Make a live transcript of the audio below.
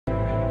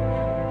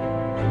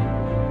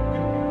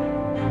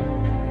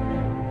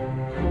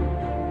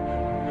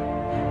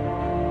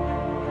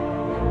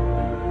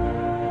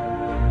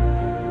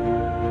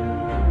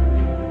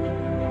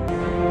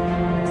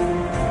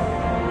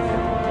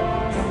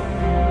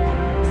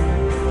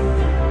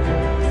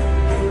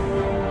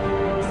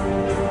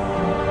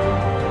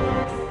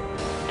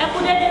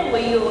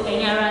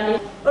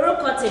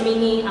tèmi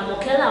ni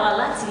Àmọ̀kẹ́là wa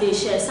láti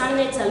iléeṣẹ́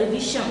Sunnet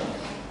Television.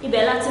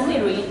 Ibẹ̀ láti mú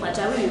ìròyìn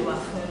pàjáwìrì wá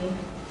fún yín.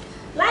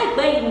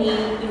 Láìpẹ́ yìí ni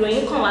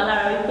ìròyìn kàn wá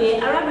lára wípé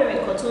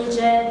arábìnrin kan tó ń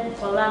jẹ́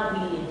Bukola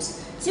Williams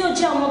tí ó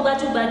jẹ́ ọmọ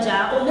gbajúgbajà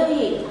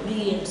olóyè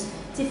Williams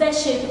ti fẹ́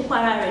ṣe ikú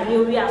para rẹ̀ ní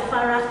orí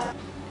afárá.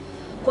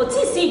 Kò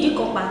tíì sí ìdí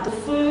kan pàtó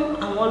fún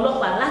àwọn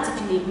ọlọ́pàá láti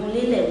fi lè mú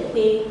lélẹ̀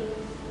wípé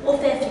ó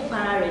fẹ́ fi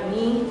para rẹ̀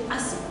ní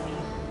àsìkò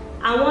yìí.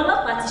 Àwọn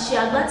ọlọ́pàá ti ṣe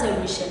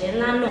agbátẹrù ìṣẹ̀lẹ̀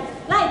ńlá náà.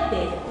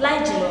 Láìpẹ́ láì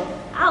jìnnà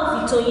a ó fi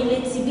tó yín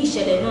létí bí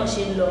ìṣẹ̀lẹ̀ náà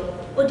ṣe ń lọ.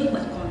 Ó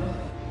dìgbà kan.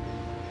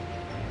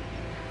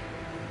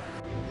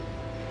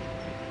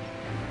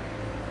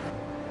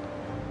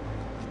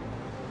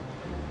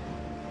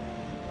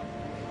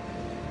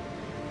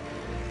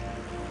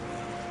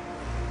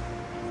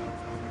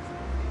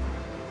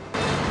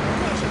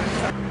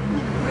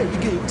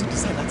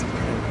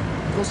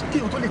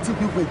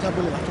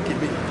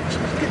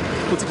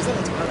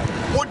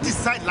 Ó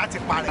decide láti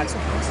para.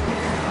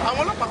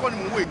 Àwọn ọlọ́pàá kọ́ ni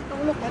mò ń wé.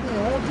 Àwọn ọlọ́pàá ni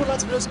àwọn dúró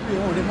láti rescue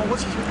ẹ̀wọ̀n rẹ̀ mọ́ wọ́n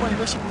ti ṣe fún ẹ̀yìn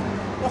lẹ́ṣẹ̀.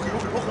 Okay,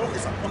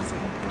 sir. Okay, sir.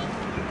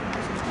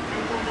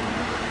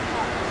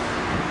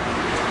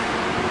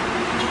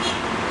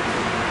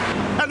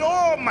 Hello,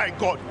 oh my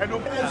God. Hello,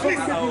 please.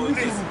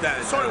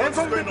 Sorry, what's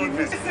going on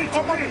here?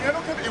 Ọmọ mi yẹn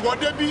ló kẹ́ ìwọ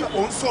débi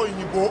ò ń sọ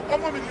òyìnbó.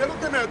 Ọmọ mi yẹn ló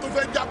kẹ́ mẹ́rin tó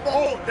fẹ́ jábọ́.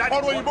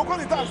 Ọ̀rọ̀ òyìnbó kọ́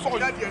ni tá à ń sọ yìí.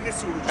 Dáàdi ẹ̀ ní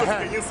sùúrù tó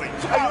ti yẹn sìn.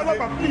 Ẹ̀yin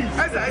ọlọ́pàá, please.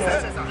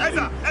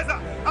 Ẹ̀sà,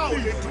 a ò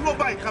lè dúró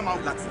báyìí come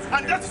out that.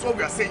 And that is what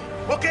we are saying,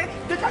 okay?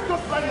 They can't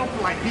just line up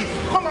like this.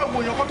 Come out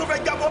when you're going to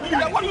get jábọ́.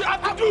 What do you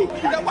have to do?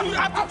 What do you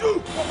have to do?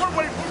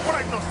 What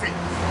are you not saying?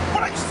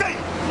 What are you saying?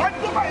 Why do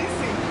you buy this?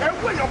 And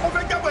when you're going to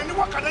get jábọ́,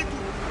 what can I do?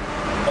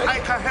 I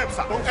can help,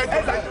 sir. I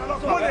can help.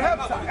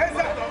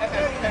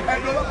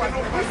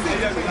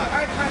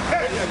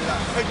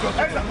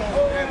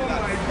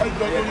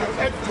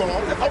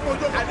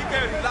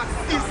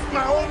 It's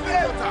my only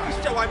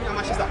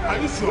daughter. Are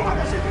you sure?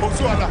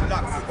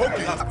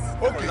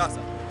 Okay.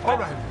 All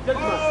right.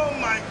 Oh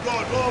my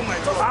God.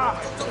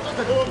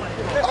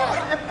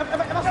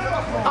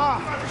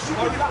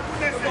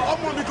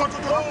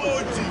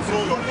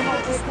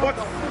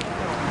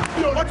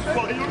 What is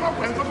for you?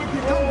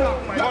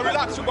 Oh,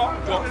 relax, Suba.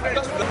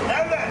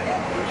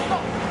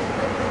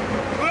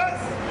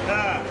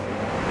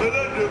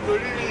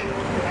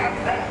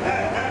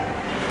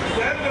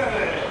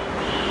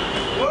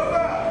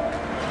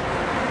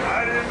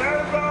 I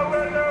remember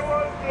when I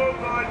was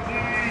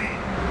nobody.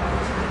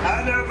 I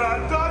never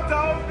thought I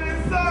would be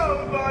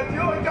somebody.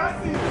 Oh,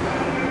 that's it.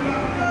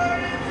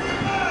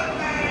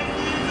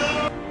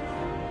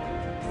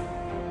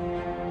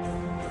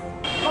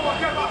 Come on,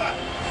 get back.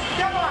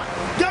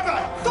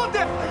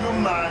 Tunde! Are you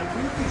mad?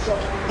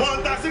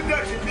 One that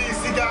cigarette should be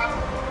cigar.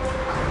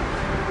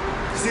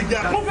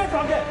 Move it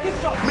from there. Keep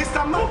shot.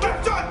 Mr. Man, keep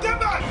shot. Get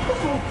back.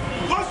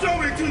 What's wrong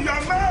with you?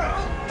 You're mad.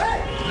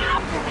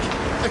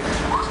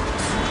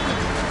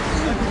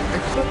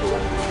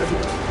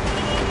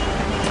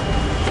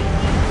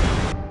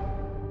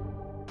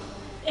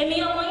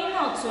 Èmi ọmọ yín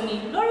náà tún ni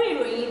lórí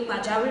ìròyìn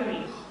pàjáwìrì.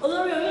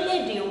 Olórí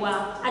orílẹ̀-èdè wa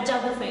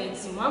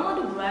ajagunfẹ̀yìntì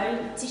Muhammadu Buhari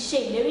ti ṣe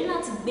ìlérí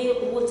láti gbé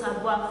owó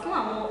tabua fún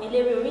àwọn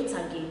eléré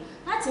orí-ìtàgé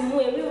láti mú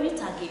eré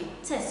orí-ìtàgé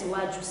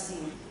tẹ̀síwájú sí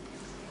i.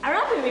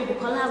 Arábìnrin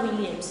Bukola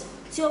Williams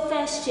tí ó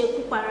fẹ́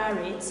ṣekú para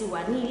rẹ̀ ti wà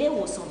ní ilé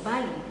ìwòsàn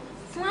báyìí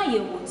fún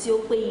àyẹ̀wò tí ó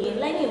péye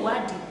lẹ́yìn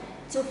ìwádìí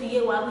tí ó fi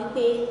yé wa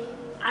wípé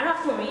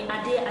arákùnrin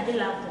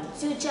Adélakùn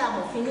tí ó jẹ́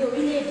amòfin ní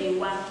orílẹ̀-èdè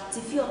wa ti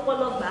fi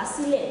ọpọlọ gbà á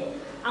sílẹ̀.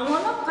 Àwọn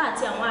ọlọ́pàá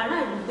àti àwọn ará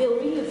ìlú gbé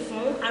oríyìn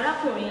fún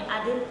arákùnrin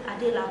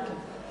Adélakùn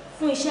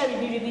fún iṣẹ́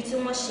ribiribi tí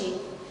wọ́n ṣe.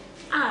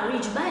 Ààrí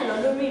jù báyìí lọ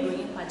lórí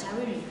ìròyìn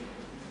pàjáwìrì.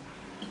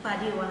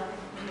 Ìpàdé wa.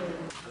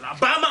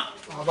 Alabama.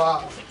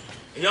 Bàbá.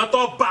 Èèyàn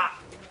tó bá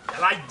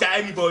yàrá já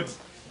anybody.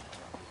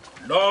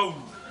 Lọ́wọ́.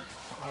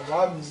 Bàbá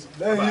mi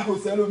lẹ́yìn kò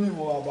sẹ́lómi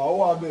mọ̀ bàbá ó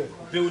wà bẹ́ẹ̀.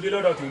 Bẹ́ẹ̀ òde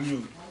lọ́dọ̀ tó rí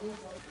o.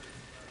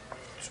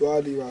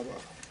 Ṣọ́ádé bàbá.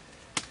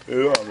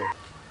 Èrò àbọ̀.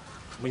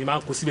 Mo yẹ máa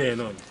ń kó síbẹ̀ yẹn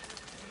náà ni.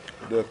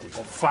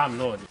 Confirm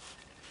náà ni.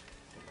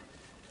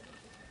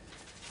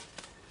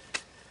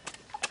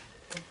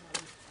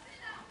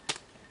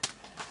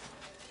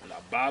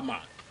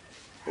 Alabama.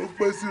 Ó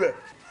pé sílẹ̀.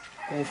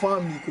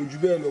 Confirm ni kò jù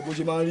bẹ́ẹ̀ lọ bó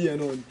ṣe máa ń rí ẹ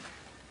náà ni.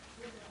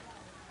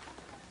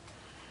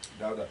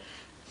 Dáúdà.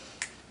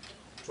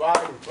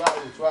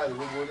 Tíwáìlì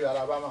gbogbo orí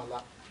Alabama ńlá.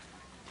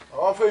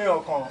 Ọwọ́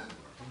fẹ́yàn kan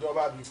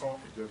ìjọba bì kan.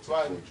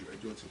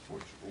 Ẹjọ́ ti pọ̀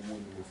jù, owó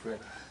ni mo fẹ́.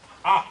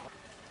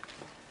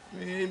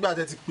 Nígbà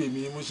tẹ́ ti pè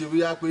mí mo ṣe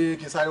bóyá pé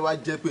kí n sáré wá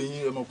jẹ́ pé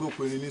yín ẹ mọ̀ pé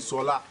òpin ní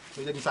Sọlá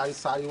tó jẹ́ kí n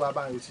sáré wá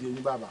báyìí ó ti yé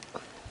yín bàbá.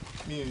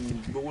 Mi ò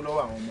gbowó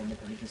lọ́wọ́ àwọn ọmọ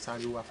ọmọkùnrin kí n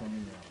sáré wá fún mi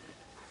nìyẹn.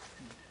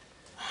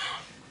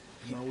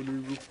 Ìnáwó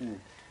lórí lóko o.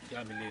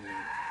 Ìyá mi lé ní.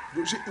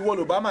 Ṣé ìwọ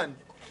ló bá mà ní?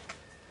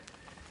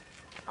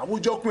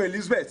 Àwùjọkùn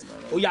Elizabeth.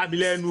 Ó yà mí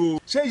lẹ́nu o.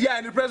 Ṣé ìyá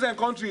ẹni president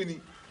country ni?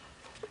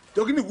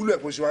 Tó kí ni ìwúlò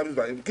ẹ̀ bó ṣe wá bí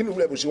sìn? Kí ni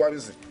ìwúlò ẹ̀ bó ṣe wá bí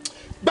sìn?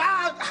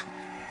 Bá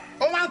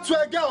ó máa ń tún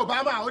ẹgbẹ́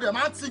Obama ó dẹ̀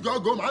máa ń tì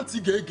gọ́gọ́ máa ń tì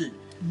gègé.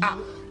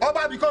 Ọba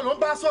àbíkọ́ ló ń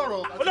bá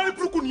sọ̀rọ̀. Olórí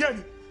burúkú nìyẹn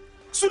ni.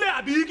 Súlẹ̀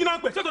àbí kí náà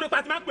ń pè ṣé torí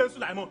pàtí máa ń pè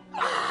Sùláìmọ̀.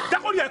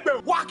 Jákòó ni ẹ pé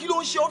o. Wá kí ló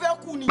ń ṣe ó fẹ́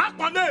kú ni. Má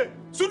pọ̀n lé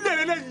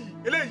Súlẹ̀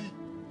eléyìí.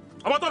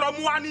 ọmọ tó lọ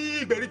mú wá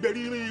ní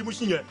gbèrígbèrí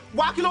Mushin yẹn.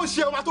 Wá kí ló ń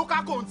ṣe ọmọ tó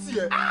ká kò ń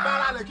tiẹ̀?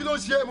 Bára lẹ̀ kí ló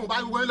ń ṣe mo bá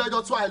gbogbo ilé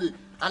ẹjọ́ tó àìlè.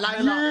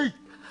 Aláyẹ̀lá.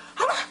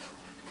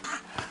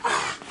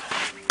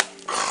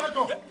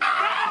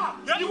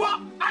 Ìwọ.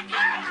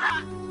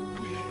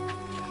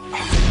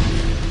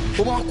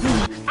 Ó máa kú.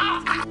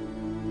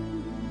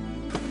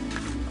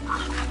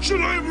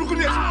 Ṣùgbọ́n ìbùrúkú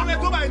ni ẹ̀sìn ọmọ ẹ̀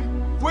tó báyìí.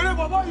 Wẹ́rẹ́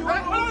bọ̀bọ̀ yìí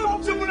wọ́n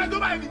ń ṣe múlẹ̀ tó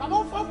báyìí. Àbọ̀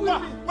fọ́ fún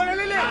mi. Wẹ́rẹ́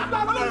lélẹ̀.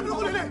 Wẹ́rẹ́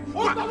ìbùrúkú lélẹ̀.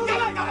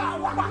 Yálà ìjà.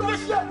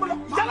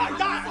 Yálà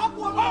ìjà.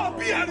 Ọ̀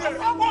bí ẹ̀rẹ̀.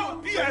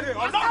 Ọ̀ bí ẹ̀rẹ̀.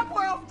 Ọ̀nà.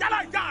 Yálà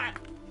ìjà.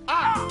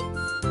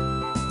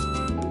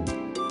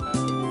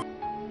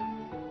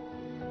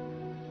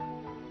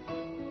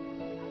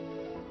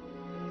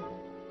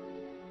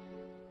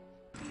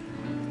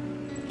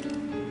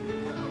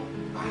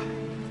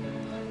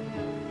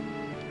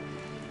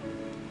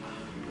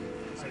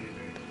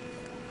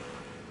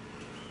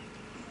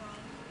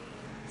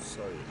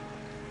 Sorry.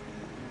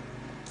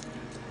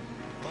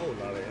 Báwo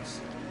lára ẹ̀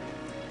sí?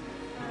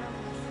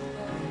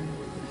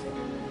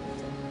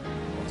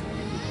 Wọ́n ti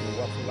ní kí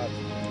wá fún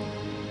láti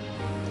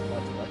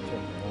wá jẹ́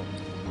ọ̀pọ̀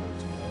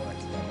àwọn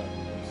àti bàbá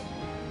mi lọ sí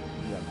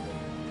ilé àgbẹ̀.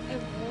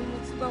 Ẹ̀bùn mo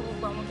ti bá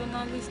gbogbo àwọn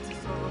journalist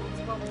sọ̀rọ̀, mo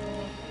ti bá gbogbo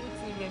wọn, ó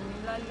ti rẹ̀ mí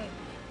lálẹ́,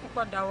 ó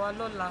padà wá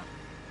lọ́la.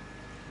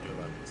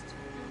 Journalist.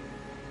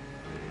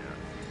 Yeah.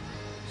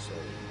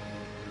 Sorry.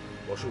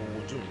 Wọ́n ṣe owó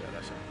ojú mi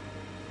aláṣà.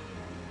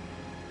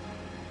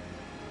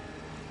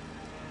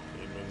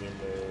 Èmi ni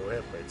mo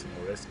ẹ̀pẹ̀ tí mo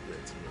rescue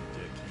ẹ̀ tí mo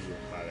jẹ́ kí o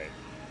para ẹ̀.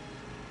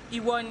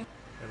 Ìwọ ni.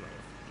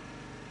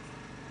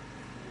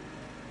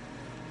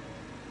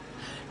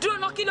 Dúró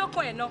ná kí ló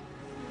kàn ẹ̀ náà?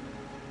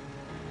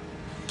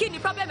 Kí ni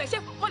problem ẹ̀ ṣé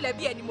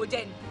mọ̀lẹ́bí ẹ ni mo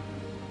jẹ́ ni?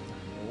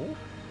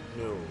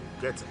 Mi ò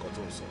get nǹkan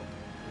tó ń sọ.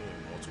 Mi ò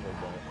mọ̀ tí mo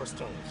gbọ́ àwọn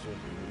question tí ó ń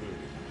bí mi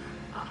léèrè.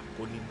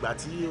 Kò ní ìgbà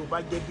tí o bá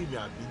jẹ́ bí mi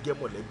àbí jẹ́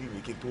mọ̀lẹ́bí mi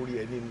kí n tó rí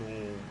ẹ nínú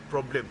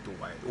problem tó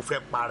wà ẹ̀. O fẹ́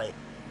para ẹ̀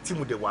tí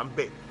mo dẹ̀ wà ń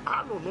bẹ̀.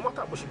 No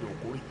matter bó ṣe lè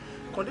kó rí.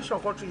 Condition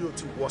country yóò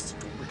ti worst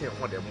tó pé kí n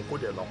kàn dẹ̀ mú kó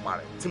dẹ̀ lọ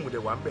para ẹ̀ tí mo dẹ̀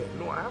wà ń bẹ̀.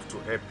 No, I have to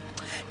help.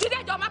 Dídé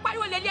ìjọ máa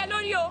pariwo lè lé ẹ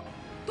lórí o.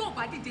 Tó o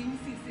bá dìde yín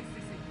sí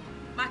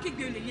máa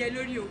kígbe olè lé ẹ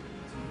lórí o.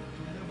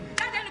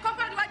 Jáde ní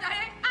kọ́ńpáàdì wájà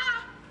ẹ.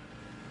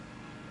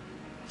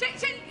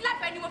 Ṣé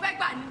láìpẹ́ ni mo fẹ́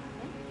gbà ni?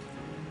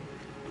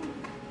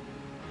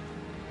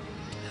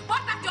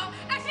 Wọ́n tàjọ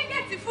ẹ ṣe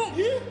géètì fún.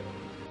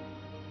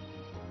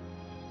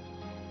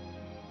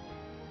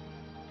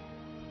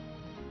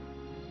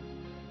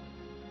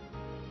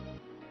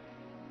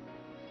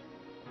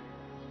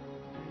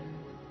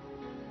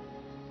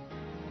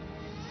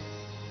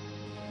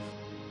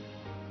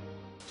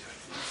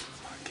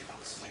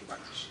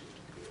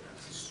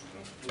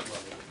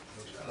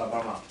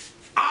 Alabama.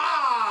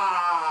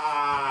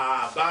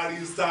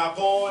 Barrister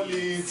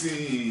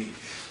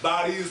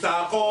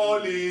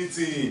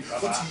Kollington.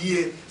 Ó ti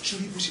yé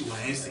ṣórí bó ṣe wà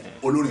ẹ́ sìn.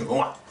 Olórin kan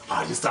wà,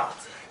 Barrister.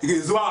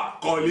 Ìgbésíwá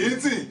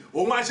Kollington,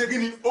 òun máa ṣe kí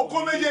ni? Ó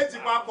kó méjèèjì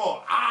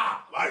papọ̀.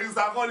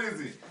 Barrister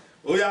Kollington.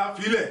 Ó yá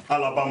filẹ̀.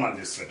 Alabama,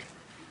 listen.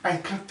 I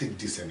can't take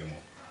this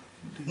anymore.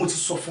 Mo ti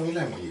sọ fún yín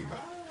láìmọye ìgbà.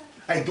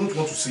 I don't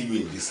want to see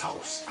you in this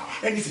house.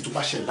 Anything tó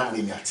bá ṣe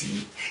láàrin mi àti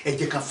yín, ẹ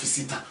jẹ́ ká fi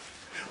síta.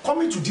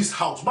 Coming to this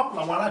house, báwo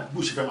làwọn ará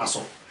àdúgbò ṣe fẹ́ máa sọ?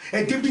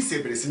 Ẹ débí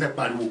ìṣe bẹ̀rẹ̀ sí ní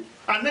pariwo.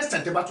 And next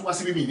time tẹ́ bá tún wá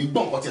síbí mi ní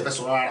gbọ́ nǹkan tí ẹ fẹ́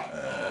sọ rárá.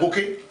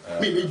 Okay?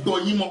 Mi ní gbọ́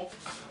yín mọ́.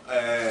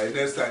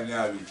 Next time ní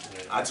àbí.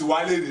 Àti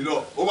wálé ni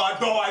náà. Ó máa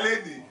dán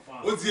wálé ni.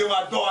 Ó ti yé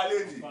máa dán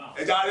wálé ni.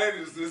 Ẹja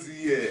rẹ́rìn sí sí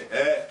yẹ.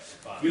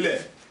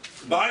 Bílẹ̀.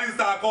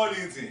 Barrister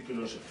Kollington.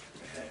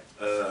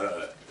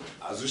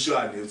 As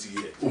usual ni ó ti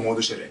yẹ. Ó mọ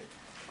ọdún ṣẹlẹ̀.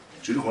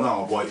 Ṣèlú kan náà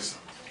àwọn boys.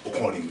 Ó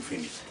kàn rìn mí fún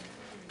mi.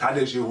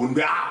 Tádé ṣe òun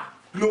gbé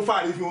kí ló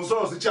fà ní fi òun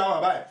sọ̀rọ̀ sí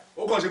chairman báyìí.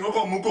 Ó kàn ṣe kí wọ́n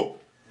kàn mú kò.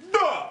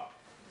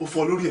 Ó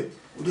fọ lórí ẹ̀.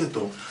 Ó dẹ̀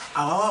tán.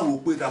 Àwa wá wò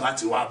pé tàbá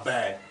ti wá bá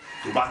ẹ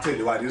tó bá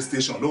tẹ̀lé wa dé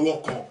station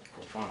lọ́wọ́ kan.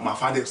 Màá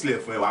fàdé sílẹ̀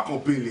fún ẹ wà kàn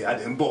béèlè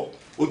adẹ̀ ń bọ̀.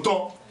 Ó tán.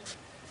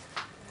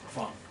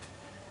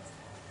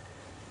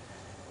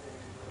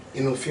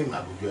 Inú fíìmù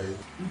àbújọ ẹ.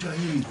 Ó jẹ́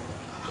ayé mi.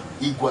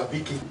 Ìgò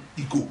àbíkí.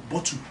 Ìgò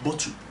bọ́tù.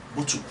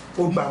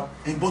 Ó gbà.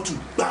 Bọ́tù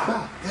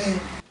gbà.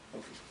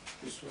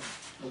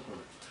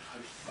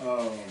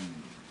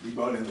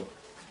 Ìgbà ọ̀lẹ́ lọ.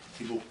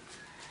 Ibo.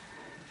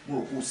 Mo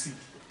rò kó sí.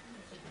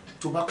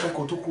 Tó bá pẹ́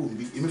kó tó kúrò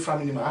níbí, èmi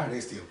fámi ni màá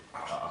arrest ẹ o.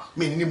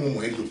 Mi ní mo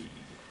mọ̀ ẹ́ lò.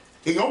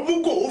 Èèyàn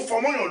mú kò ó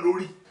fọmọ́yàn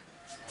lórí.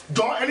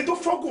 Jọ ẹni tó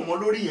fọ́gò mọ́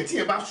lórí yẹn tí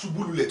yẹn bá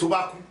ṣubú lulẹ̀ tó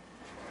bá kú.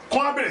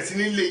 Kán á bẹ̀rẹ̀ sí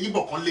ní lé yín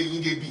bọ̀ kán lé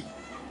yín débi.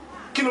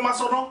 Kí ló máa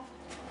sọ náà?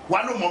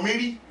 Wà ló mọ̀ mí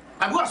rí.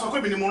 Àbí wàá sọ pé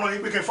èmi ni mo rán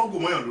yín pé kẹ́ fọ́gò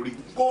mọ́yàn lórí.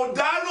 Kò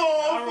dáná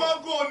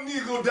fọ́gò ni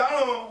kò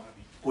dáná.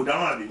 Kò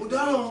dáná àbí? Kò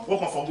dáná. Wọ́n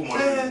kàn fọ́gò mọ́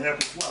lórí. Ẹ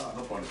kò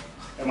fún àlọ́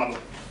ẹ máa lọ.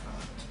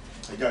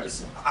 Ẹ jáde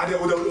sí. Adé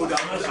ó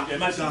dáná. Ẹ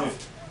má ṣe bẹ́ẹ̀.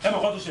 Ẹ mọ̀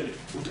kọ́ tó ṣẹlẹ̀.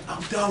 Ó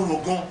dá ọ̀rọ̀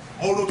gan.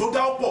 Ọ̀rọ̀ tó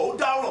dá pọ̀ ó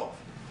dá ọ̀rọ̀.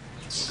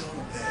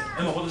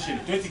 Ẹ mọ̀ kọ́ tó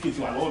ṣẹlẹ̀ 20k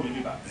ti wà lọ́wọ́ mi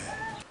níbà.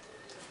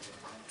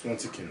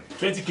 20k.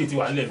 20k ti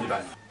wà nílẹ̀ níbà.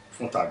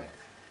 Fún tàbí.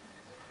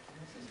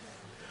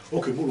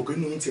 Ok, mo rò pé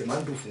inú tiẹ̀ máa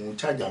ń dùn fún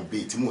charge and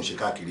pay tí mò ń ṣe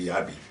káàkiri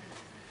àbí.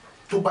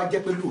 Tó bá jẹ́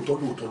pé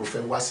lóòótọ́ ló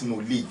fẹ́ wá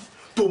sínú ilé yìí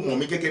tó mọ̀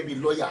mí gẹ́gẹ́ bí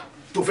lọ́ọ̀yà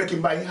tó fẹ́ kí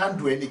n bá yín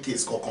handle any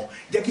case kankan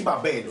jẹ́ kí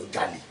bàbá ẹ̀ lọ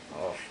jalè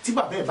tí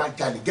bàbá ẹ̀ bá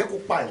jalè jẹ́ kó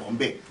pààyàn ń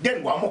bẹ̀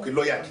then wàá mọ̀ pé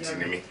lọ́ọ̀yà gidi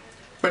ni mí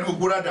pẹ̀lú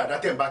gbogbo rádà àdá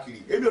tẹ̀ ń bá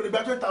kiri èmi ò lè gba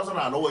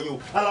 $20,000 lọ́wọ́ yín o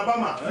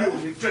Alabama mi ò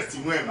ní interest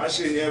inú ẹ̀ mọ́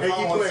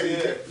ẹ̀yin tó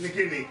ẹ̀ ní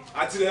kíni.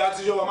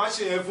 àtijọ́ wa má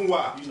ṣe yẹn fún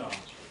wa.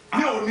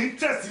 mi ò ní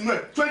interest inú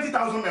ẹ̀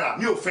 $20,000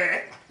 mi ò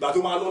fẹ́. gbà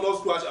tó máa lọ lọ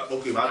school àṣà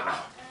ok má gbà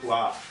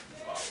wá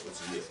ó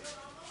ti yẹ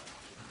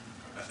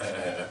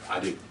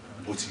adé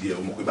ó ti yẹ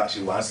ọmọ pé bá ṣe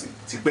wá sí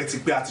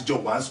tipẹ́tipẹ́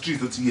àtijọ́ one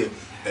street ó ti yẹ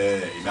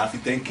èmi á fi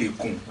 10K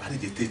kún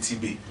àdéjẹ tẹ́tí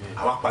bẹ́ẹ̀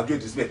àwọn apájọ́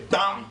ìdí síbẹ̀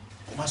tán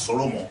kó má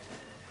sọ̀rọ̀ mọ́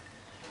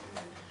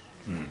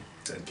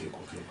 10K kò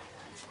kí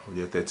ó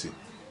yẹ 30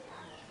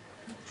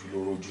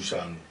 ojúlówó ojú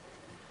ṣàánú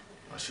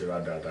àṣírà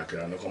dáadáa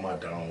kẹrẹ ní kó máa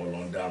dáhùn wọn lọ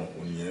ń dáhùn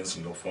oníyẹn sì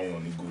lọ fọyàn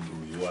ní gòlò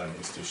yìí wà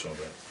ní station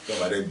rẹ tí wọn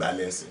bá dé gbà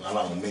lẹ́sìn wọn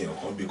láwọn méèyàn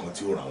kan bí kan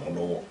tí ó ràn wọn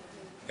lọ́wọ́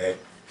ẹ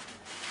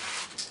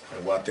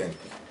wá 10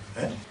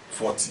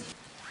 40.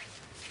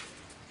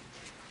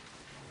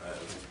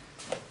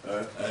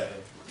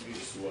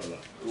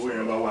 owó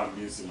yẹn bá wà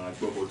ní ìsìn máa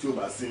gbọ́ bọ̀ tí ó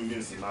bá sí ní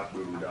ìsìn máa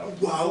pèrò dà.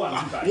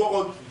 wọ́n kò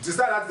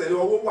decide láti tẹ̀lé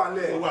owó wà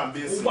lẹ̀. ó wà ní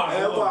ìsìn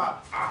ẹ wà.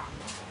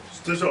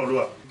 station ló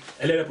wà.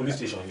 Ẹlẹ́rẹ̀ police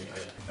station ni.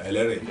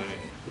 Ẹlẹ́rẹ̀.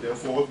 ẹ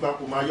fọwọ́ gbá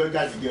kó máa yọ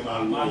jáde jẹ́ máa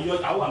máa yọ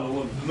àwọn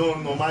àlọ́wọ́ mi.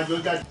 no máa yọ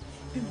jáde.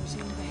 bí mo ṣe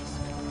ń bá ẹ sọ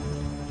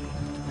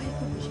báyìí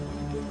kò ṣe máa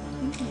gbé wọn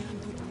nígbà yẹn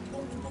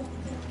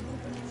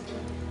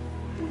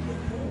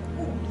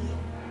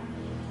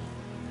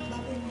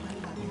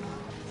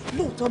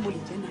lóòótọ́ mo lè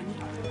jẹ́ nání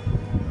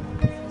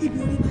ibi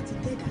orí bá ti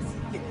tẹ́ẹ̀dá sí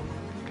ilẹ̀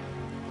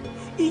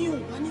ìyẹn ò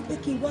wá ní pé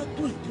kí n wá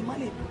tó ìdí má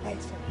lè bá ẹ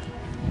sọ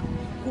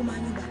kó máa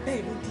yan bàbá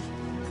ẹ lódì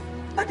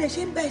bá dẹ̀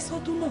ṣe ń bá ẹ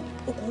sọ́dún náà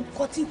o kàn ń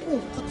kọ́ tí kò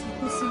ń kọ́ tí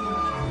kò sí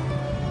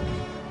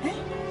mi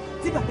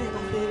tí bàbá ẹ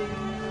bá fẹ́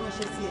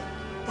ránṣẹ́ sí ẹ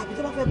tàbí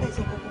tó bá fẹ́ bá ẹ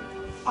sọ kankan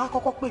á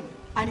kọ́kọ́ pè mí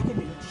á ní pé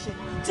mi lọ jíṣẹ́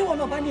tí wọn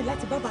náà bá ní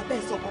láti bá bàbá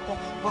ẹ sọ kankan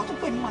wàá tún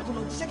pè mí wàá tún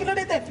lọ jíṣẹ́ kí ló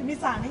dé tẹ̀ fi mí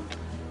sáàrin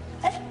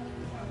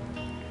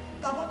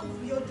tàbá tó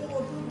fi ọjọ́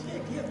ọdún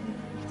díẹ̀ fún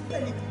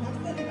tẹ́lẹ̀ tí wọ́n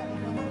tẹ́lẹ̀ bàbá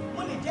bàbá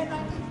wọ́n lè jẹ́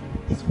náà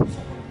ìsọ̀rọ̀.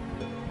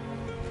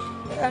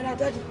 ẹ̀rọ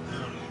dájú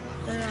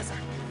ẹ̀rọ àṣà.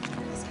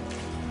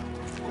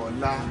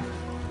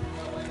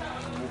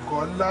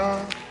 Bukola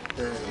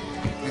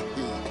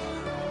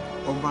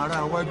ọmọ ará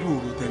iwájú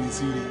òru tẹni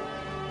sí re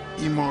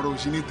ìmọ̀ràn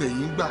òṣìní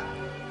tẹ̀yìn gbà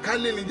ká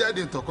lè ní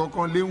jáde tọ̀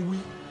kankan lé ń wí.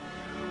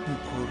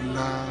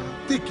 Bukola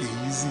take it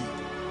easy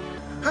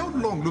how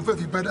long ló fẹ́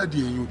fi bá dàdí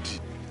ẹ̀yìn òdì.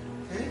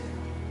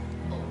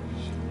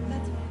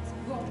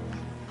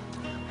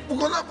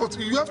 Bukola, but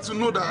you have to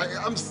know that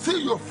I'm still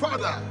your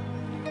father.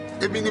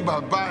 Èmi ni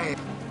bàbá ẹ.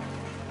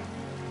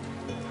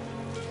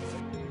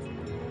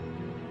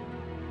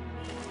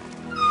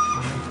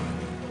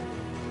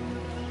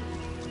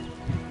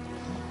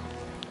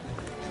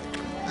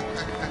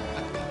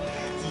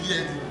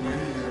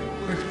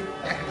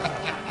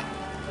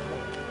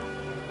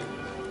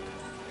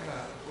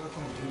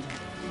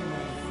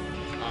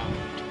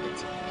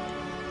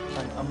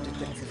 I'm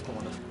Detective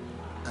Commander.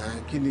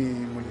 Kí ni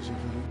mo lè ṣe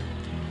fún yín?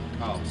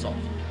 Oh, so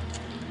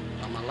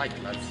I'm like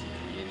láti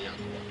ní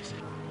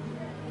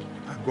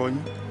àgọ́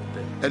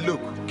yín.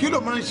 Look, kí ló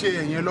máa ń ṣe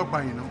ẹ̀yin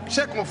ọlọ́pàá yìí náà?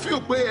 Ṣé kàn fíò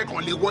pé ẹ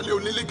kàn lè wọlé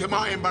onílé kẹ́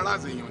máa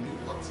embarrass èèyàn ni?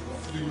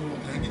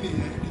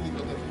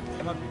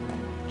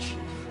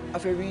 A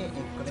very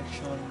in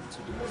connection to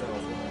the murder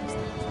of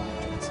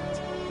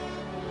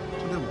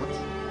Tunde what?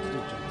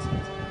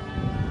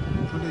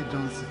 Tunde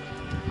Johnson.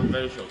 I'm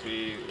very sure pé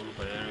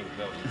orúkọ yẹn rìn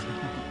gbà òní.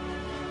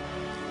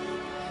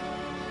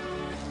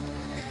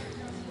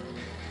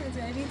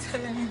 I didn't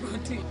tell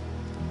anybody.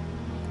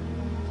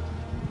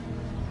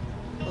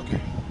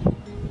 Okay.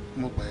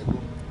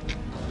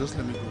 Just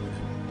let me go with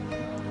you.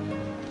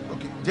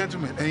 Okay,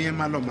 gentlemen, ẹ̀yin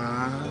máa lọ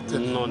máa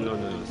tẹ̀lé. No.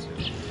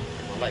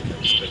 I like that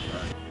respect.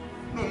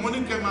 No, mo ní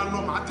kẹ́ máa lọ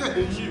máa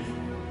tẹ̀lé chief.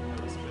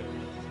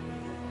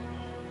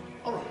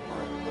 All right.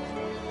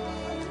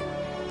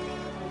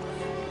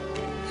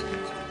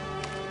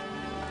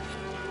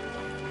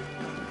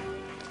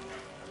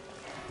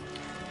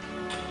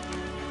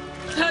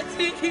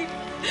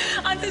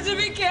 Auntie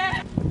Jimike.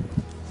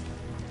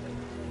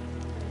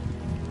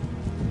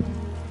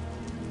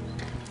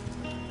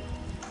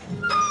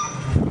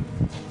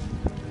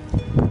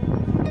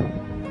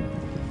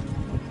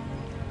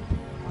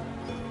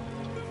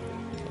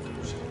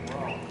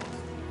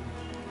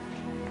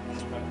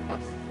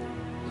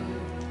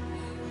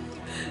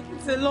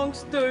 It's a long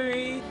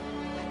story.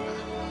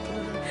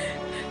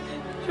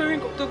 Sorry,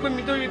 kò tó gbé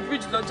mi dórí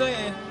bridge lọ́jọ́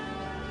yẹn.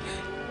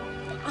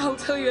 I'll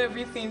tell you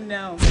everything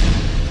now.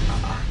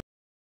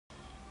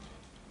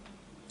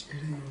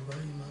 Eré Yorùbá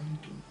yìí máa ń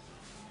dùn.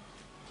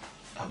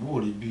 Àbúrò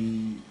rí bí.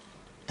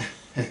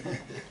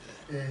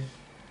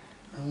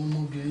 Àwọn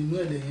ọmọbìnrin inú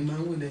ẹ̀ lẹ́yìn máa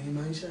ń wò lẹ́yìn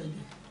máa ń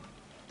ṣàgbé.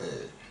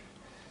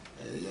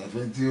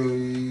 Ìyàfẹ́ tí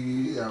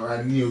àwa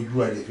ní ojú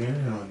àlè fi ń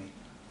rìnrìn ni.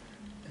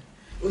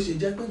 Ó ṣe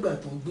jẹ́ pé ìgbà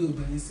tó ń gbé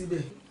obìnrin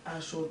síbẹ̀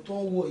aṣọ tó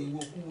ń wọ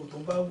ìwọ̀kuwọ̀ tó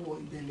bá wọ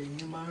ìbẹ̀lẹ̀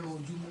yẹn máa ń ran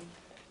ojú mọ́.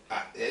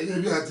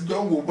 Ẹbí àtijọ́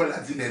ń wo bọ́ọ̀lù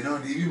àti ilẹ̀ náà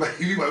ni ibi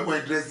wà pọ̀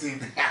interesting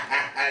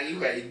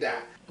ìwà ìdá.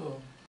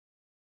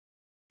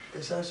 Ẹ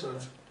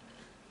ṣáṣọra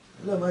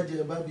lọ́ọ̀ má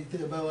jẹ bábi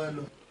tẹ́ ẹ bá wá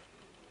lọ.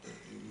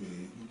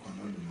 Ìkan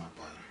náà ló máa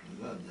pa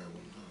ìlú àjẹwò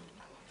náà.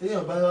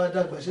 téèyàn bá wá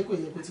dàgbà ṣé kò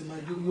yẹ kó ti máa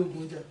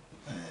yógun jà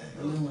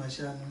ọlọ́run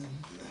àṣàánú ni.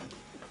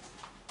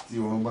 tí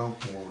wọ́n bá ń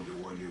kun wọn ò lè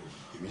wọlé o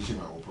èmi ṣe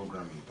máa wo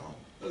program yìí tán.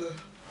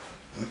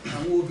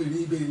 àwọn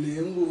obìnrin ibẹ̀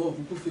ilẹ̀ ń wo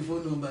ọ̀kúnkún fi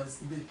fóònù nọ́mbà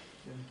síbẹ̀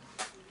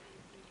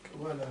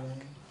wà lára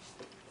yín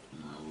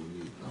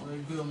àwọn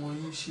ẹgbẹ́ ọmọ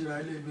yín ṣíra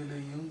ilé ìbẹ̀lẹ̀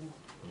yìí ń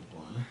wò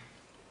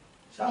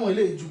ṣáwọn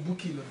ilé ìju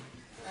búkì lọ.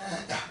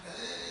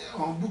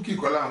 àwọn búkì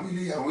kọ́ làwọn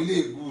ilé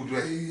ìgúdù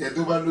ẹ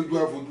tó bá lójú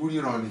àfojú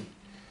ríran ni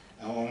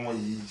àwọn ọmọ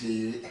yìí ṣe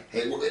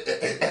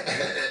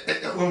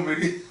wọ́n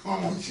mẹ́rin wọ́n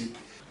mọ̀ ṣe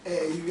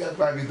ibi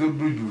apá mi tó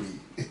dójú rè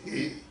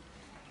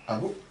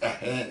àbó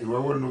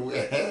ìwọ́wọ́ ló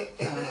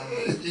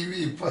ibi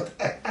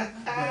ìpọ́tà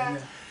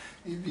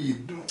ibi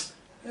ìdùn.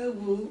 ẹ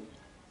wo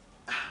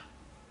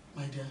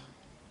my dear.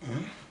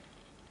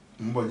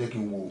 ń bọ̀ jẹ́ kí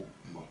n wo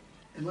bọ̀.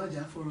 ẹ má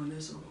jà fọ̀rọ̀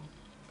lẹ́sọ̀rọ̀.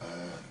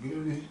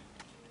 gbẹ́rẹ́.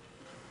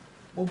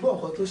 mo gbọ́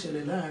nǹkan tó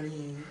ṣẹlẹ̀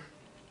láàrin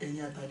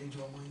ẹ̀yin àtàlejò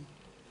ọmọ yín.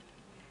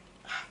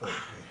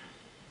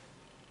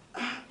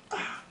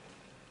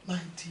 my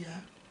dear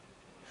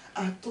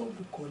atọ́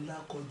Bukola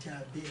kọjá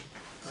bẹ́ẹ̀.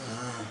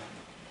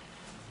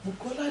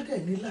 Bukola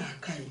dẹ̀ ní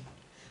làákàyè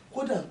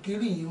kódà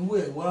kiri irú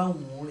ẹ̀ wá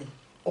òun rìn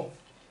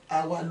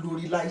àwa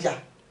lórí láyà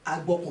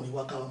agbọ́kùnrin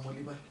wa káwa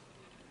mọ́lé bá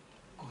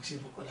kò ṣe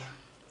Bukola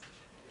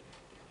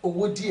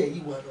owó díẹ̀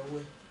yìí wà lọ́wọ́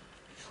ẹ̀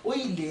ó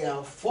yìí lè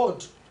afford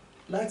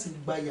láti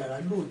gba yàrá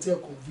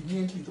lóòótẹ́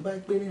conveniently tó bá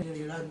pé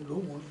rìnrìn ìranù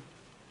lóhùn rìn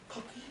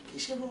kọ́kí kì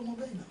í ṣe ló ọmọ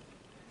bẹ́ẹ̀ náà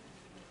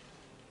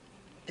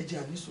ẹ jẹ́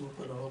àmì sọ̀rọ̀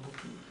pẹ̀lú ọ̀rọ̀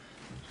bókì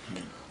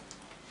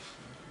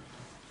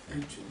ẹ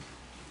jù.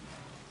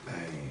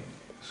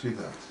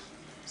 Sweetheart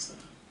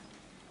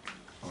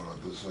ọ̀rọ̀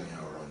tó sọ yẹn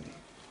ọ̀rọ̀ ni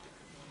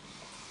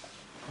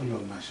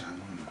ọlọ́run máa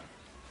ṣàánú nù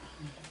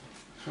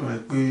sọ̀rọ̀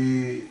pé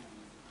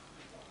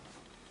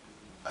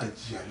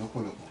àjìyà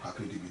lọ́pọ̀lọpọ̀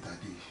kákéde ibi tá a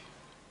dé yìí.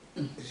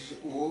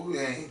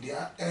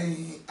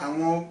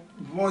 Àwọn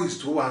boys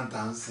tó wà ń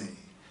tà ń sìn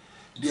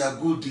they are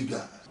gold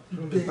digger.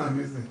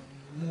 bẹ́ẹ̀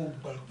mo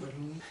gbà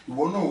pẹ̀lú.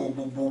 ìwọ náà wo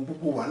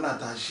gbogbo wàhálà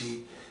tá a ṣe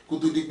kó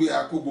tó di pé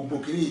a kó gbogbo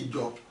kìíní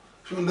ìjọ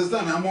ṣé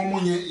understand àwọn ọmọ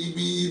yẹn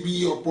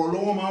ibi ọ̀pọ̀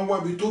lọ́wọ́ máa ń wá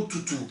ibi tó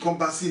tutù kan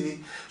bá sí ni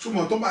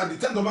ṣùgbọ́n tó bá di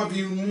tẹ́ tó bá fi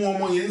mú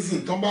ọmọ yẹn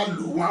sìn tó bá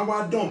lò wọ́n á wá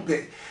dọ̀npẹ́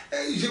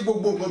ìṣe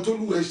gbogbo nǹkan tó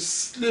lù ẹ́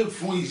slave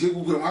fún ìṣe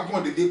gbogbo ẹ̀ wọ́n á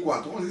kàn dédé kó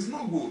àtọ́wọ́n it's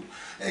not good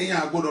ẹ̀yin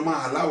àgbọ̀dọ̀ máa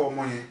aláwọ̀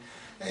ọmọ yẹn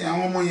ẹ̀yin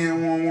àwọn ọmọ yẹn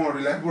wọn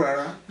reliable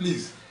rárá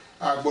please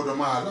àgbọ̀dọ̀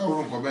máa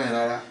aláwọ̀ nǹkan bẹ́ẹ̀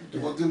rárá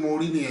nǹkan tí mo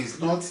rí ni it's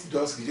not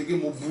just kì í ṣe pé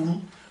mo burú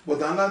but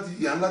à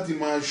ń láti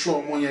máa ṣọ́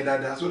ọmọ yẹn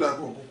dáadáa so that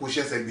kò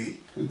ṣẹ̀ṣẹ̀ gbé.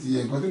 ó ti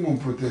yẹ nǹkan tí mò ń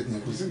protect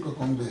yẹn kò sí nǹkan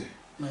kan bẹ́ẹ̀.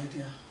 my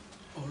dear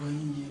ọ̀rọ̀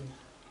yín yé mi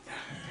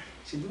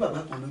ṣèbí bàbá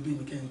kan ló bí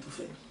mi kẹ́yìn tó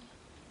fẹ́.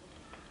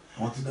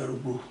 àwọn ti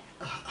darúgbó.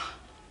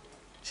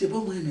 ṣe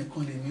bọ́mọ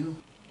ẹnìkan lè mìíràn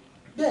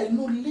bẹ́ẹ̀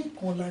inú ilé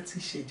kan la ti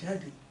ṣẹ̀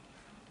jáde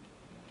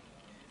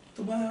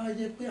tó bá wá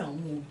jẹ́ pé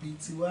àwọn òbí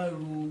ti wá ro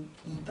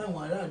ohun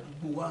táwọn ará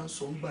àdúgbò wa ń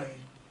sọ ń gbà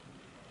yẹn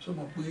ṣó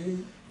mọ̀ pé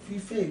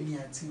fífẹ́ mi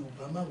àti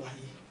Obama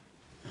wáyé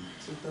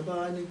tó tábà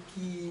wá ní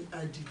kí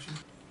adìjú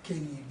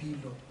kẹ́ni ibi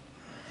lọ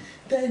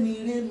tẹ́ni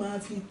eré máa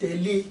fi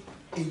tẹ̀lé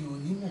èèyàn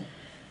onímọ̀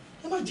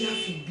ẹ má jẹ́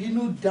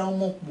àfìbínú dá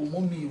ọmọ pò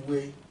mọ́ mi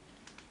ìwẹ́.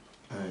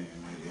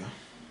 Maria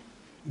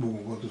gbogbo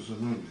nǹkan tó sọ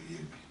náà ló yé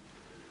mi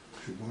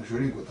ṣùgbọ́n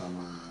sórí nǹkan tá a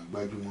máa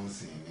gbájúmọ́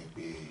sí i ni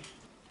pé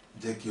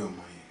jẹ́ kí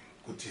ọmọ yẹn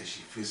kó tiẹ̀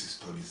ṣe face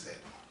stories ẹ̀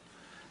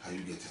are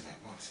you getting my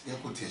point jẹ́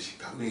kó tiẹ̀ ṣe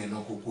kàwé yẹn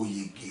náà kókó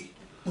yege.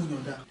 ó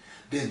yọ̀ǹda.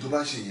 then tó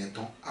bá ṣe yẹn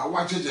tán àwa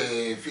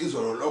ṣẹ̀ṣẹ̀ face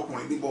ọ̀rọ̀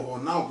lọ́kùnrin bí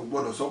bọ̀bọ̀ náà kò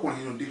gbọ́dọ̀ sọ́kùnrin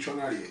nínú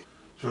dictionary ẹ̀.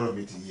 sọ̀rọ̀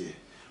mi ti yẹ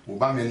mo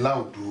bá mi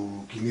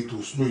láòdù kíní tó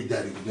snow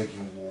ìjáde kò jẹ́ kí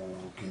n wo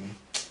kíní.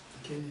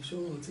 kẹ́ni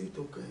ṣóhun tí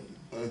tó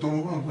kẹ́yìn. tó mo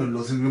bá ń pè lọ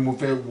sí pé mo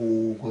fẹ́ wo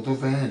nǹkan tó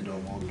fẹ́ hàn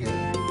dánmọ́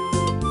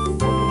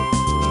kẹ́yìn.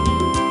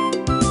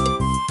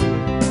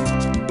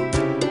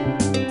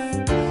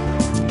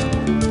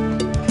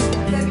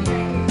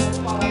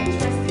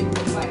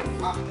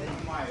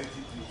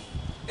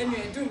 ẹnu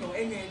ẹ̀dùn náà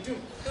ẹnu ẹ̀dùn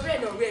torí ẹ̀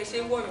lọ́ọ́ rí ẹ ṣe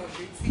ń wọ̀yàn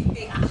létí.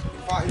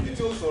 Ìfà ibi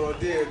tí ó sọ̀rọ̀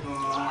dé ẹ̀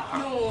gan-an.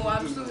 No,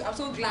 I'm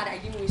so glad I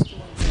didn't waste too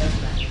much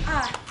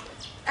time.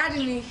 Dáàdì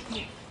mi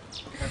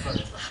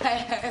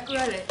ẹ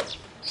kúrò rẹ̀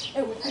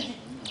ẹ wò dáàdì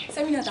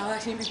sẹ́mínà táwa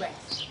ṣe ń bíbá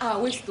ẹ̀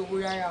waste owó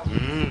rárá o.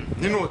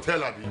 nínú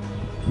hòtẹ́ẹ̀lì àbí.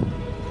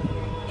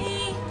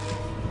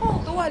 Ohun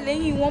tó wà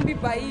lẹ́yìn wọn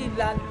bíbá yìí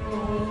lánàá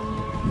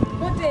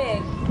wọ́n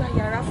dẹ̀ gba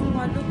yàrá fún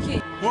wa lókè.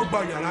 wọ́n gba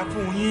yàrá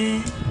fún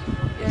yín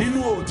nínú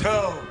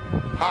hòtẹ́ẹ̀lì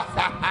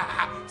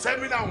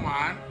sẹ́mínà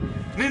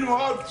 1 nínú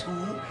hall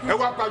 2 ẹ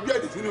wá pàjọ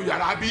ẹ̀dì sínú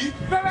yàrá bí.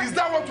 is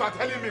that what you are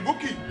telling me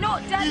Buki? No,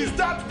 Daddy. Is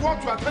that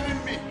what you are telling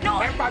me? No.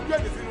 ẹ pàjọ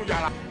ẹ̀dì sínú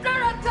yàrá.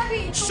 Rárá,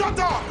 Daddy. Shut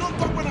up! Don't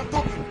talk when I'm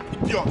talking.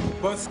 Idiot.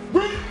 Boss.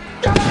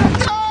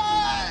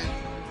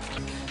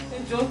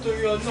 Ẹjọ́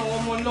torí ọ̀nà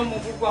ọmọ ọlọ́mọ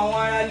gbogbo àwọn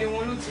aráalé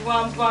wọn ló ti wá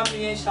ń bá mi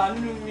ẹ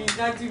ṣàánú mi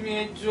dádì mi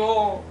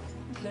ẹjọ́.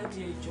 Dádì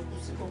ẹjọ́ kò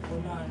sí kọ̀ọ̀kan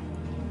láàrin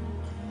wọn.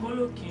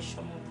 Bọ́lọ̀ kì í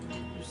ṣọmọ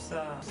burúkú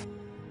sáà.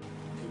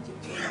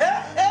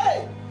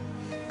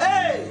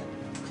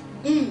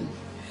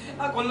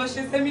 A kàn lọ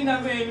ṣe sẹ́mínà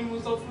bẹ́ẹ̀ ni mo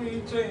sọ fún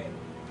ìjọ yẹn.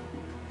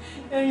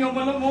 Ẹ̀yin ọmọ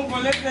ọlọ́mọ ń bọ̀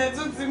lẹ́sẹ̀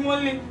tó ti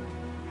mọ́lẹ̀.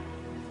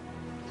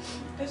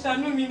 Ẹ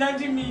ṣàánú mi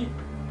dádì mi.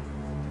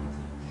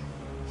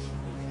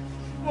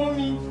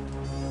 Mommy.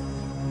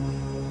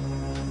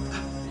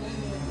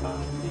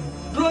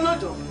 Dúró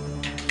lọ́jọ́.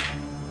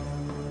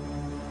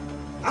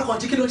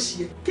 Akànjí kí ló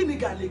ṣe é? Kí ni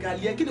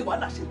gàlégàlé ẹ? Kí ni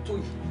wàhálà ṣe tó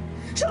yìí?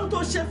 Ṣé ohun tó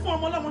ṣe fún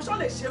ọmọ ọlọ́mọ ṣọ́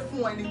lè ṣe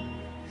fún ẹni?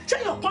 Ṣé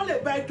èèyàn kan lè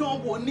bá ẹ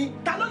dán wò ni?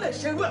 Ta ló lè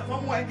ṣerú ẹ̀ fún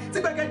ọmọ ẹ tí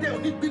gbẹgẹdẹ ò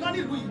ní gbiná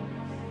nílùú yìí?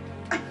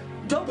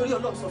 Jọ́ torí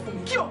Ọlọ́run sọ fún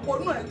mi kí ọ̀pọ̀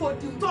inú ẹ̀ tó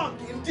di tán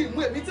kì í dì mú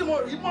èmi tí mo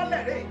rí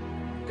mọ́lẹ̀ rẹ̀.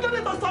 Kí ló dé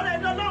tó sọ̀rọ̀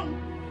ẹni Ọlọ́run?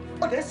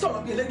 Ó dẹ̀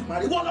sọ̀rọ̀ bí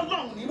Elédùmarè wọ́n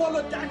lọ́lọ́run ní wọ́n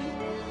ló dání.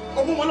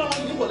 Ọmọ ọmọ ọlọ́mọ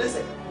yìí ń bọ̀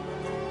lẹ́sẹ̀.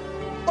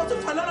 Ó tún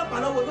fa lọ́lọ́pàá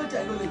lọ́wọ́ ló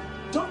jẹ́ ìlólè.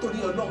 Jọ́ torí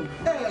Ọlọ́run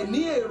ẹ ní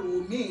èrò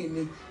míì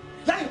ni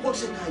láì bó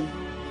ṣe kà yìí.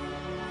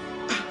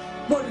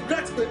 Mo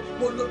regret pé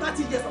mo lo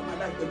 30 years of my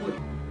life pẹ̀lú ẹ̀.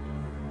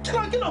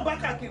 Kí ló bá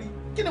káàkiri?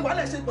 Kí ni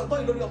wàhálà ṣe gbọ̀ntọ́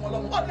yìí lórí ọmọ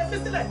ọlọ́mọ? Ó lè fi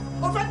sílẹ̀.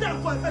 Ó fẹ́ dá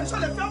nǹkan ìfẹ́ ni ṣó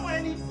lè fẹ́ ọmọ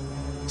ẹni?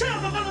 Ṣé ìyá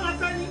kankan ló máa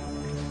fẹ́ ni?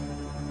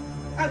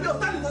 Àbí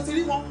òtálì ló ti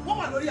rí wọn, wọ́n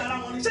wà lórí ara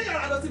wọn ni. Ṣé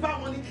yàrá ló ti bá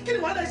wọn ni? Kí ni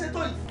wàhálà ṣe tó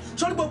yìí?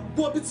 Sọ́rí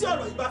gbogbo ibi tí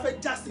ọ̀rọ̀ yìí bá fẹ́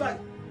já sí báyìí,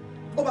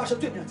 ó bá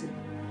aṣojú èmi àti ẹ̀.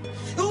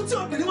 Ohun tí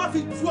obìnrin wá fi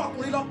ju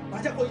ọkùnrin lọ,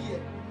 màá jẹ́ kó yí ẹ.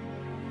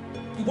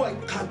 Ìwọ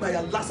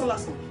ìkàgbàyà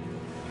lásánlásán.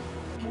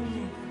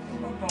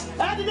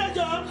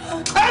 Ẹ̀dídẹ́jọ́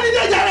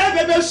rẹ̀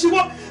bẹ̀bẹ̀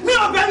òṣìwọ́ mi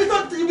ò bẹ́ẹ̀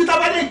ibi tá a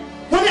bá dé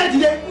wọ́n ní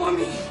ẹ̀dídẹ́.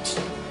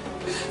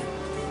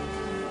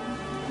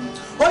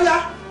 Ó yá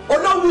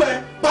olówó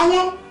ẹ̀ pa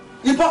wọ́n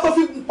ìbọn tó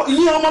fi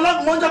ìyẹn ọmọ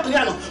ọlọ́run wọn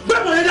jọkùnrin àná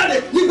bẹ́ẹ̀ mọ̀ yẹn jáde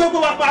ní gbogbo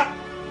wa pa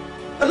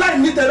láì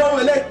ní tẹ̀lé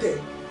ọrùn ẹlẹ́tẹ̀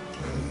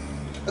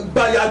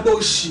gbàyàgbọ́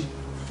òṣì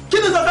kí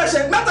ni sọ fẹ́ ṣe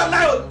mẹ́ta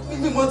láyò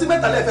mímọ́ tí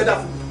mẹ́ta lẹ́ẹ̀ fẹ́ dà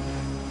fún.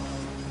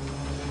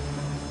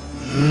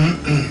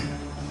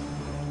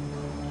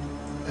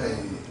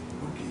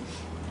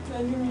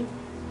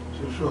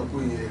 Ṣoṣo ọ̀pọ̀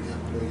ìyẹn rí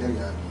àpẹẹrẹ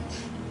yáyà mi.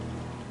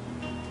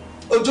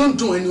 Ojú ń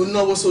dùn ẹni ó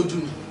náwó sójú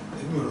ni.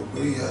 Èmi rò pé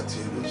ìyá àti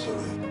ẹ ló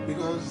sọ̀rọ̀ ẹ̀.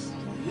 Because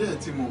ìyá ẹ̀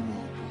tí mo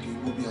mọ̀ kì í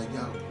mú bí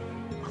ajá o.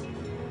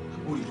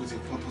 Àbúrò tó ti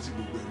fọ́n tó sí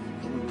gbogbo ẹ̀mí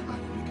lọ́wọ́ ló máa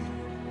yọ níkẹ́.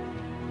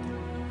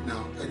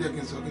 Now ẹ jẹ́ kí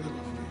n sọ kí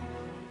lọ́kàn fún mi.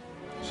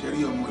 Ṣé rí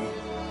ọmọ yìí?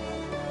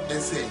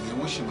 Ẹsẹ̀ yẹn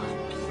wọ́n sì máa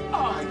gé.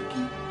 Máa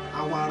gé.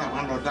 Àwọn ará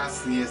wa lọ dá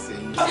sí ẹsẹ̀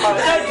yìí.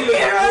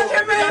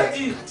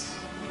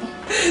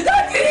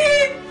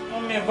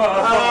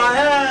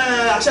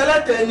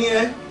 Àṣẹlẹ̀tẹ̀ ni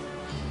ẹ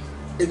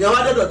èmi àwọn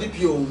adọ́dọ̀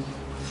DPO òun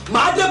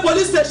màá dé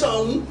police station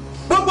òun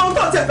gbogbo ohun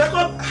tó tẹ̀ fẹ́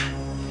kọ́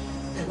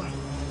ẹ wá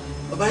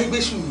bàbá yín gbé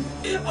ṣù mí.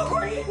 Ọkọ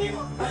yìí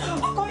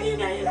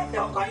ni ẹ̀yin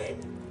lẹ́fẹ̀ẹ́ ọkọ yìí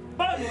ni.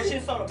 Báwo ni mo ṣe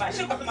sọ̀rọ̀ báyìí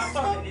ṣé kò tó máa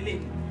sọ̀rọ̀ nílé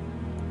ni.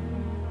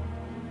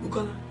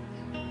 Bukola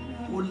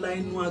o la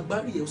inú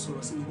agbárí ẹ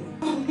sọ̀rọ̀ sí mi bẹ́ẹ̀.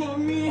 Ọmọ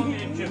mi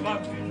ẹ̀jẹ̀ má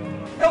bínú.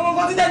 Ẹ̀wọ̀n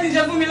kan tí dáàdì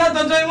ṣe fún mi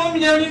látọjọ́ ìwọ́n mi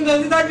yẹn rí nǹkan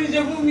tí dáàdì ṣe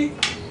fún mi.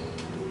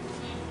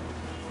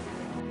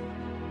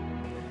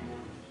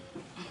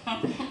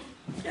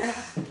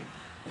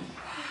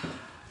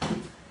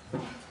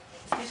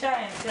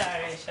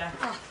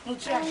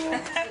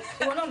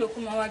 Ìwọ náà ló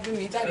kún máa wá gbé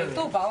mi jáde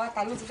tó bá wá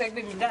ta ló tún fẹ́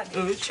gbé mi jáde.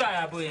 Òru tí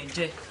ara bo yẹn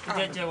jẹ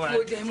jẹjẹ wa.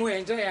 Mo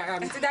enjoy ara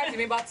mi tí dáàdì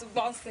mi bá tún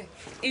gbọ́n sìn.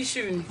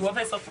 Issue ni. Ìwọ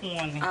fẹ́ sọ fún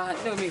wọn ni.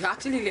 No, mi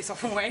actually lè sọ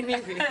fún wọn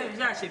anyway. Ẹ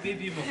ṣáà ṣe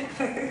bébí bọ̀.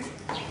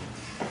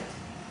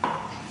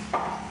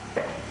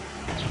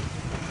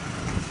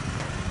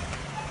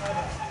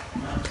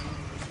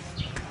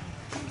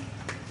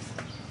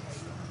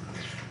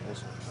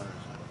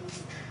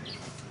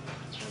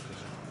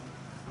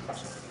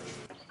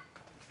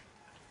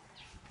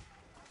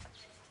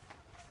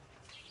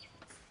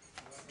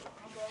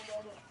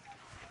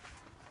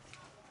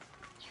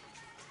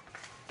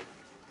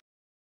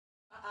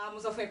 Mo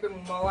sọ fún ẹ pé mo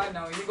máa wá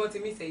náà èmi gan ti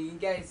miss ẹ̀yin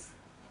guys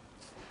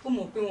ó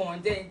mọ̀ pé wọn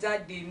ò jẹ́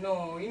ìjáde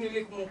náà inú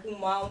ilé kúmọkú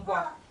máa ń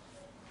wà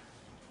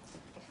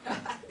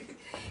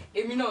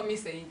èmi náà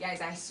miss ẹ̀yin guys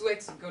I swear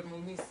to God mo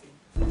miss you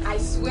I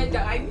swear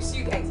that I miss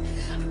you guys.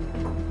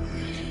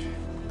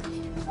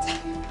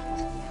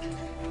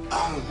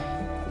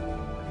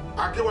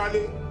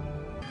 Akínwálé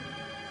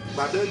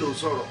bàbá ló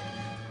sọ̀rọ̀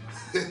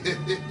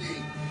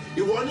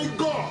ìwọ ní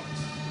God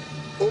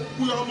ó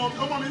kú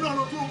ọmọ mi náà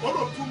ló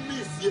tún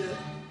miss yẹ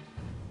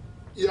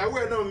ìyàwó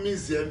ẹ náà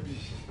miss yẹ ń bì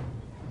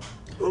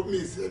ó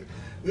miss yẹ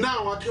náà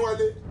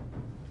Akínwálé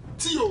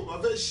tí o bá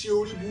fẹ́ ṣe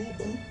orí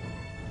burúkú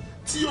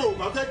tí o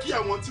bá fẹ́ kí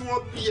àwọn tí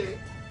wọ́n bí ẹ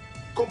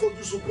kọ́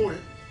fojú sunkún ẹ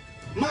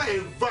má ẹ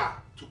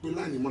va tó pé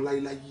láàyè mọ́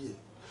láyéláyé ẹ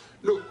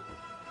look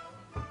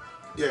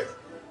yeah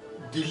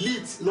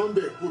delete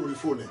number kúrò lórí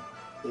fóònù ẹ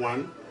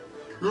one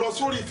lọ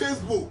sórí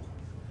Facebook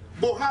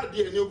bó háàdì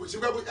ẹ ní o kò ṣe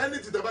gbàgbé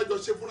anything tẹ́ bá jọ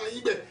ṣe fúnra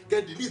yín bẹ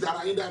kẹ́ delete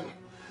ara yín dànù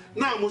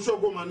náà mo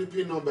ṣọ́gbọ́n máa ní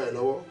pin number ẹ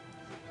lọ́wọ́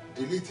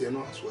delete ẹ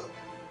náà as well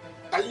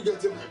are you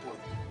getting my point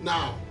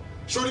now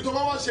sori tó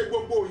bá wá ṣe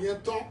gbogbo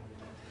yẹn tán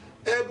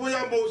ẹ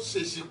bóyá mo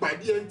ṣèṣì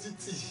pàdé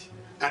entity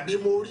àbí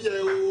mo rí ẹ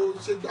o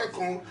ṣe gbá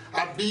kan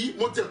àbí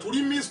mo tẹ̀tù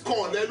rí miss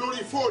call ẹ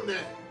lórí fóònù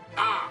ẹ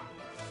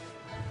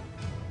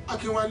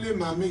Akínwálé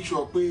máa make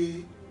sure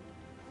pé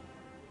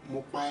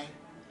mo pa ẹ́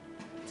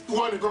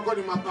ìwọ nìkan kọ́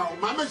ni máa pa ọ́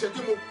máa make sure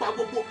pé mo pa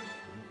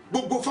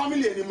gbogbo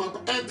family ẹ ni máa pa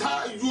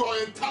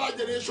entire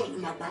generation ni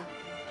máa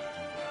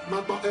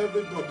pa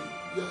everybody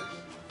yes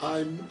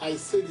I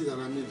said it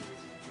and I mean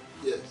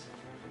it yes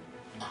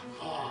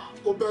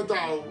ó bẹ́tà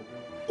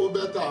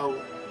o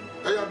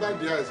ẹ̀yà bá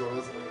di àìsàn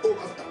ọ̀rọ̀ sí ó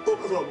bá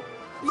sọ̀rọ̀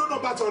lọ́nà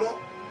bá sọ̀rọ̀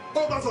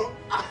ó bá sọ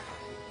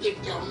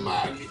èèyàn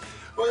máa ní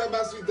ó yá bá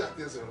sweet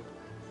àti sọ̀rọ̀.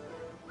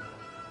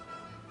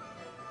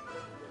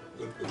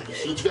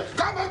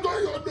 ká má gbọ́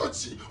yọ̀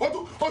lọ́sì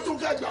ó tún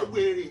kẹ́gbà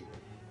wèrè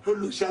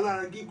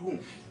olùṣàlára gígùn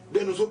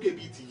gbẹnu sókè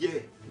bíi ti yẹ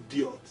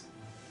idiot.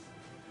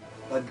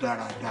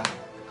 dáradára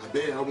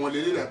àbẹ́ ọmọ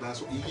lélẹ́ dàgbà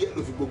sọ ìyẹ́ ló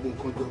fi gbogbo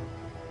nǹkan jọ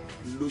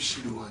ló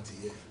ṣìlò àti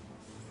yẹ.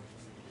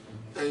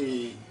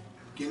 ẹ̀yìn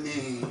kí ni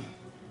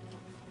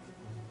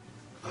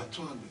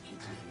àtún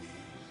àgbèkìtì ni.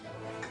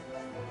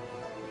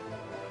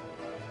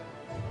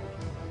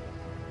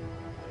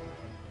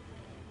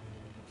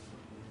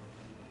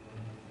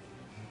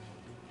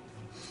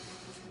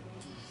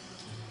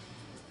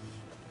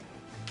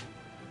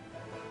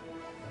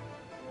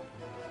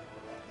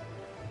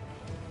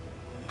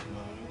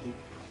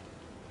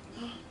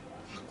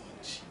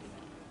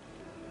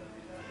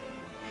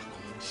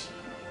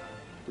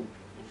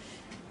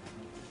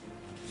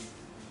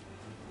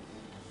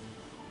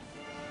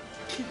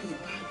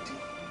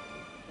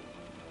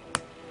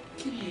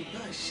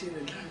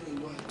 ṣẹlẹ̀ láàrin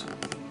ìwà àtọ̀wọ̀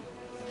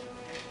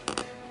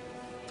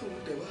tóun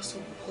dẹ̀ wá sọ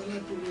Bukola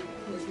dúró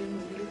kúrò nínú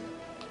ilé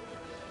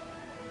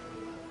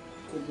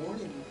kò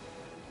mọ́rìn mọ́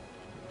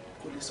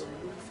kò lè sọ̀rọ̀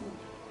lórí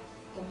fóònù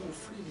ọmọ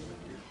òfin nínú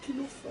ilé kí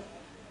ló fà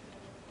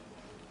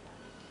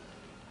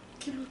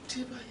kí ló dé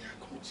báyà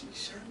kan jí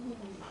ṣàánú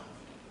mi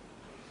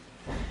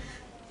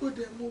ó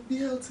dẹ̀ mọ bí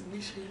health mi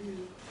ṣe rí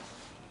o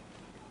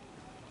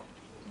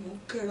mo ń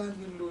kẹ́ra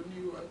mi lọ ní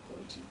ìwà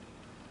kan jí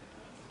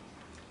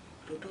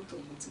dókítà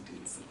mo ti dé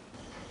sí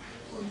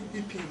wọn ní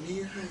bp mi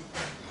high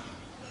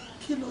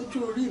kí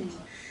lọ́jọ́ orí mi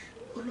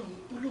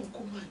Ọlọ́run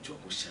kó máa jọ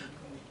kó ṣàánú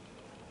mi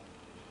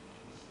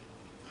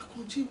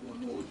Àkànjí ìwọ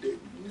náà ò dẹ̀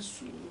ní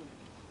sùúrù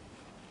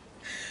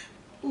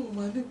ó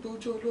máa nípa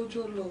ọjọ́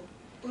ọlọ́jọ́ lọ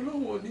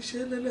Ọlọ́run ò ní ṣe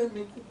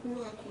lẹ́lẹ́mi kúkúrú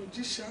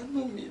Àkànjí ṣàánú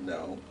mi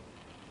náà ó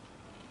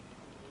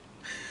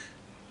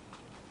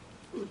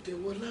dẹ̀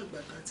wọlé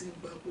àgbàdo àti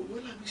ìgbàgbọ́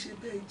wọ́n làbí ṣe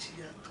bẹ́ẹ̀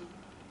jìyà tó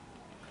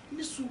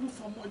ní sùúrù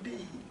fọmọdé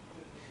yìí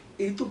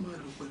èyí tó máa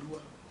lò pẹ̀lú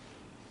wa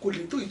kò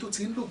lè tó èyí tó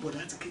ti ń lò bọ̀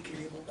láti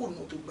kékeré mọ́ kó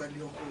náà tó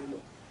gbalẹ̀ ọkọ rẹ lọ.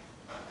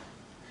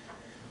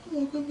 ọmọ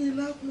ọgbẹ́ mi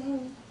lápọn o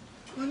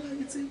wàhálà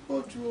yìí ti ń pọ̀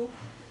ju o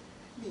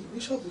mi ní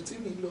ṣọ́ọ̀bù tí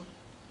mi lọ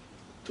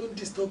tó ń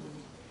disturb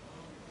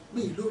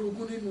mi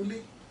lórogún nínú ilé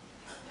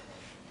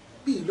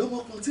mi lọ́mọ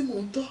kan tí mò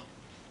ń tọ́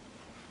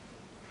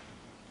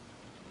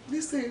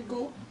nísìnyí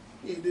gan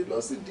èdè lọ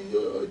sí di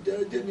ọjà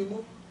ajé mi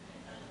mọ́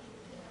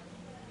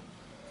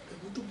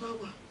ẹ̀mí tó bá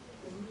wà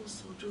òun ló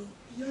sọjọ́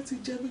ìyá ti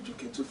jẹ́ mi ju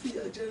kí n tún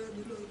fìyà jẹra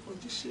mi lọ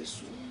Àkànjí ṣe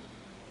sùúrù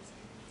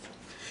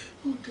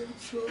ó dẹ̀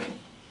jọ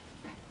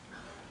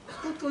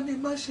ó tó ní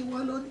má ṣe wá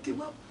lọ ní kí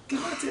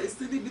má tiẹ̀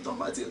sí níbi tó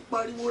má ti ń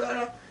pariwo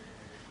rárá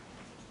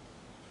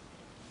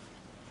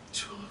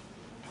jọ.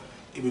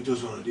 ibi tó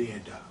sọ̀rọ̀ dé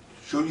yẹn dá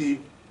sórí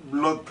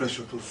blood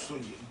pressure tó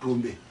sóyè dúró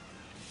mbẹ́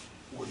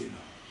wọlé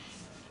lọ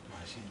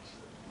máa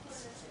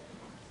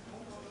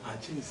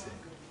change sẹ́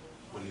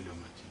wọlé lọ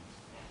máa change.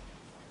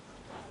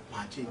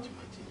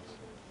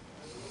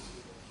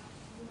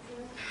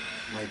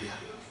 My dear,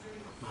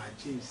 máa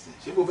change sẹ́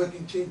ṣé mo fẹ́ kí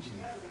n change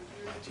ni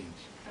máa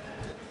change.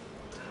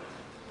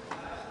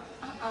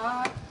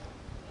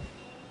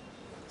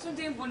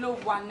 Túndé ń bolo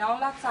wà náà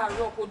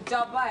látàárọ̀ kò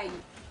já báyìí.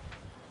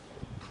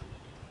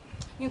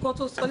 Nǹkan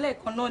tó sọ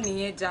lẹ́ẹ̀kan náà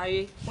nìyẹn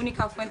jàre. Mo ní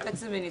ká fún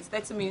 30 minutes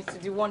to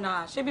di 1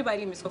 hour. Ṣé bíbá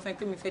ilé mi sọ fún ẹ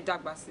pé mi fẹ́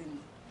dàgbà sí ni?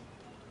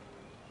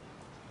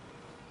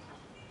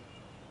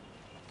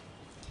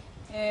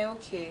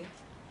 Okay.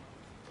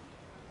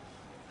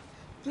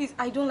 Please,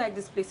 I don't like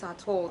this place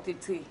at all,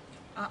 Tete.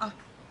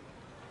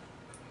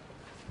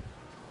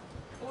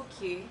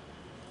 Okay.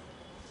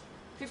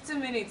 15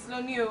 minutes,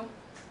 ló ní o.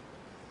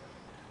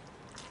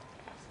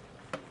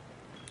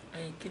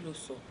 Kí ló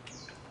sọ?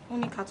 Ó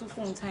ní ká tún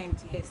fún time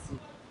díẹ̀ sí.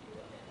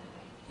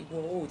 Ìwọ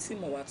ò tí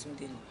mọ̀ wá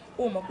Túndé ni.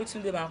 Ó mọ̀ pé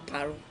Túndé máa ń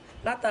parọ́.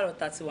 Látàárọ̀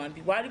tá ti wà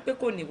níbí, wàá rí pé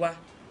kò ní wá.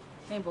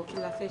 Bọ̀ kí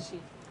la fẹ́ ṣe?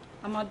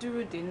 A máa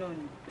dúró dè náà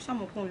ni. Ó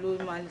ṣàmùkún ló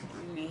máa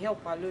lè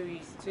help wa lórí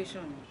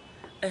situation ni.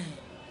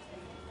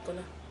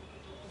 Kọ́lá,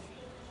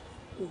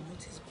 o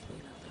notice before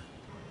you later.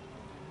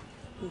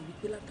 O rí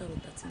pé látàárọ̀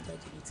tá ti ń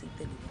jáde ló ti ń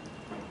tẹ̀lé wa.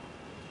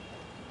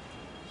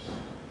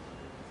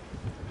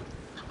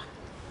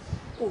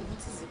 O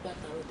notice pé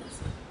látàárọ̀ tá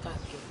ti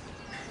káàkiri.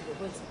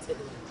 Ìbọ̀bọ̀ ti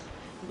tẹ̀lé wa.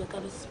 Nígbà tá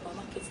lọ sí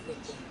supermarket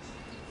lẹ́kọ̀ọ́,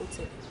 ó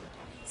tẹ̀lé wa.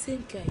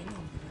 Same guy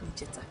náà ń bí ní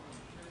jẹta.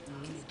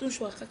 Kí ni tó ń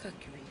ṣọ́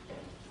akákàkiri?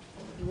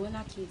 Ìwọ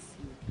náà kíyèsí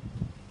o.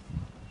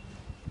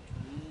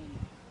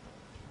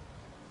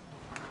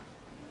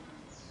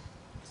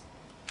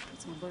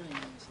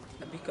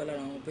 Àbí kan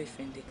lára àwọn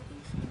boyfriend ẹ̀.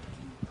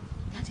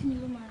 Dájú mi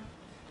ló máa rán.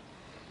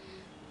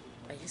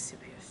 Are you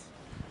serious?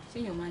 Ṣé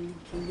èèyàn máa ní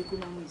kí n lé kó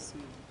máa mú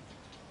ìsìn rẹ̀?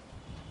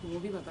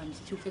 Ìwọ̀n bí bàbá mi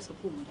tí ó fẹ́ sọ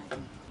pé òun dájú.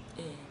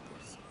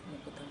 Bọ́s, ọmọ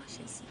ọkọ tá a máa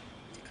ṣe sí.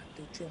 Jẹ́ ká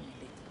tó ojú ọ̀mọ̀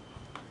lẹ̀.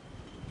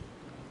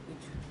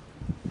 Ojú.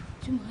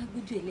 Tí mo á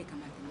gbójú ẹ̀ lẹ́ẹ̀kan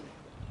máa tẹ̀lé.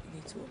 Ilé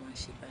tí wọ́n máa ń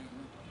ṣe báyìí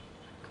náà.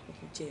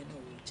 Àkókò jẹ́ ẹ náà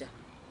wò já.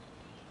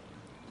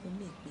 Mo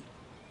ní ìpè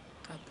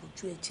ká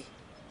bójú ẹ̀jẹ̀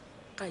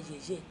ká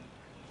yẹ̀yẹ́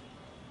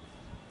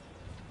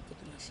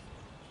tó máa ṣe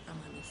a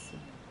máa lọ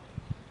fún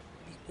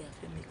un bíi pé a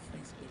fẹ́ make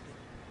friends pẹ̀lú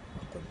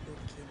ọkọ mi lọ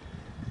kí ẹni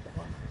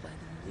bàbá máa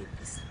pariwo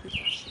apc pé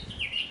kò ṣe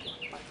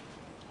wà pariwo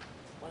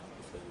wà ní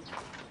kò fẹ́ rí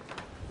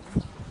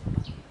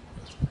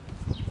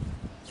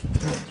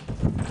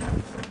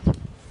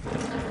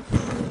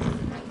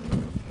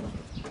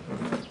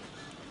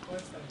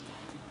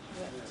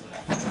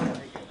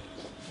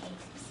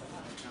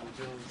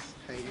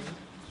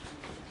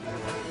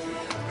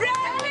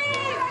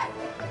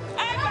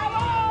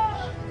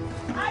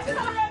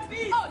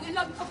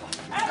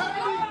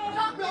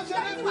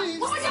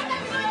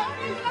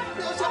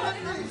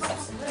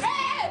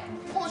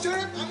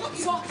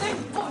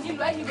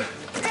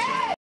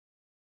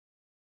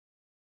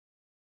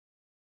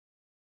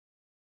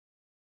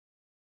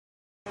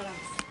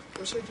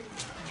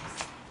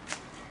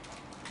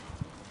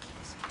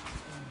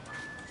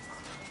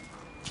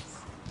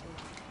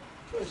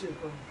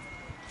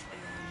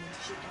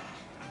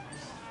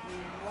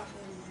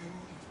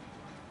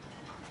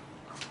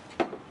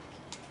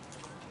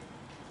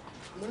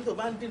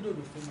dín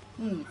dòdò fún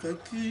mi. N fẹ́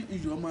kí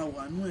iyọ̀ máa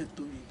wà nú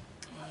ètò yìí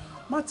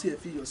má tiẹ̀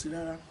fi iyọ̀ sí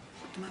rárá.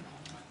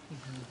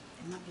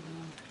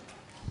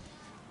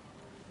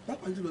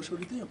 Pápá jùlọ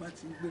sórí téèyàn bá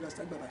ti gbéra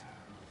ságbàbà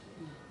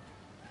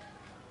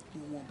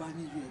ìwọ̀nba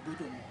ní iyọ̀ ẹ̀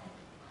gbọ́dọ̀ mọ̀.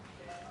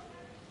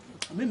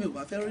 Àmì mi ò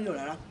bá fẹ́ rí iyọ̀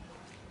rárá.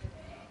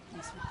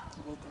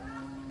 Ọkàn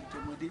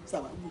tọmọdé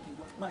sábà gbòdì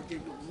wá má jẹ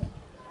iyọ̀ mọ́.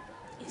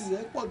 Iyọ̀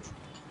ẹ̀ pọ̀ jù.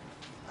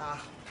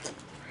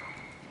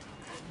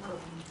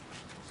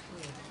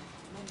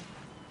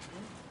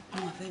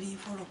 Mo fẹ́ rí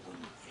fọ́rọ̀ pọ̀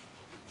ní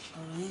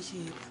ọ̀rọ̀ yẹn ṣe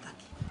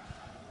pàtàkì.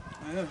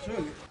 Àyọ̀ ṣé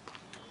òye.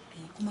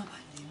 Ẹ̀yin kó má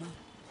bàa lè náà.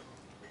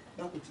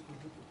 Báwo ti kò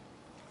dúró?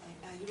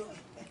 Àìrọ̀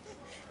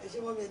ẹ ṣé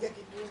wọ́n mi ẹ jẹ́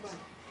kí n dúró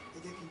báyìí. Ẹ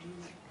jẹ́ kí n dúró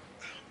báyìí.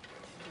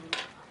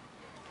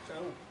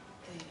 Ṣáwó.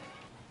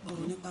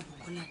 Ọ̀rọ̀ nípa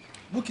Bukola.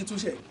 Búkì tún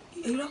ṣe.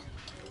 Irọ́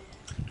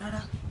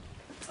rárá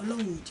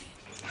Ọlọ́run ò jẹ́.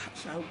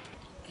 Ṣáwó.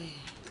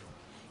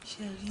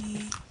 Ṣé rí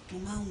mo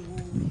máa ń wo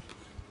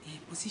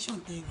position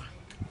tẹ́ wà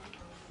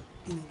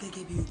inú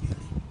gẹ́gẹ́ bí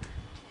obìnrin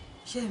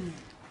ṣé mi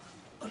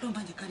Ọlọ́run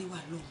bá jẹ́ kárí wà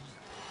lóhùn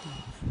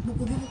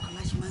gbogbo bí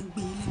Bukola ṣe máa ń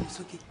gbé yín lẹ́nu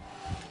sókè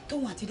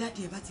tóun àti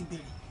dáàdì ẹ̀ bá ti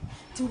bẹ̀rẹ̀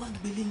tí wọ́n á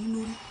gbélé yín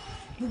lórí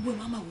gbogbo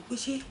ẹ̀ máa wò pé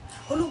ṣé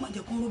Ọlọ́run máa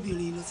jẹ́ kó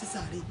róbìnrin lọ sí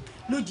sàárè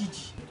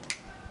lójijì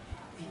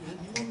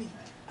àmì mọ́mì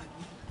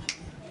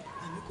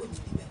àmì kò ní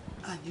níbẹ̀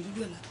àní rúdú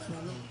ẹ̀ lágbára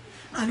Ọlọ́run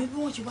àní bí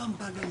wọ́n ṣe wá ń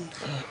bá lọ yẹn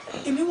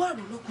èmi wà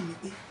rò lọ́kùn mi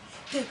pé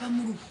tẹ́ ẹ bá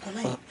múru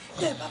Bukola yẹn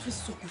tẹ́ ẹ bá fi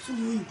sọ̀kù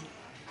sílùú òyìnbó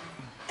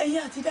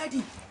ẹ̀yin àti dáàdì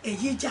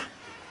ẹ̀yẹ jà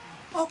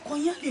ọkàn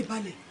yẹn lè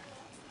balẹ̀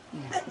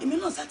èmi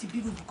náà sá ti bí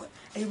Bukola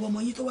ẹ̀yìn ọmọ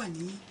yín tó wà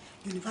ní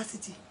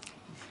yunifásitì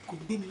kò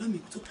gbé mi lọ́mìí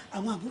tó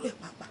àwọn àbúrò ẹ̀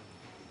pàápàá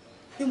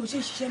bí mo ṣe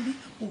ń ṣiṣẹ́ bí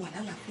mo wà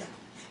lálàáfíà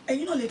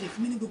ẹ̀yin náà lè dẹ̀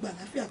fún mi ní gbogbo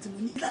àlàáfíà tí mo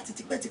ní láti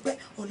tipẹ́tipẹ́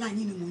ọ̀la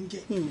yín ni mò ń jẹ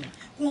kí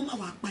wọ́n má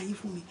wàá pa yín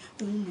fún mi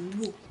òun mò ń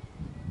wò.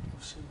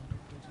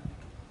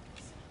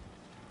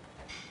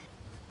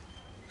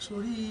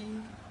 Sórí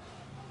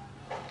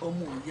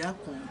ọmọ ìyá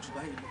kan jù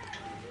báyìí lọ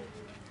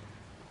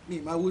mi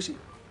ì máa wó ṣe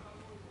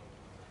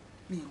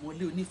mi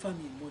ìmọ̀lé onífá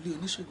mi ìmọ̀lé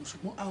oníṣègùn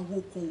ṣùgbọ́n awo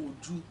kan ò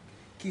ju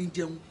kí n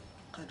jẹun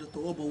kájọ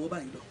tọwọ́ bọwọ́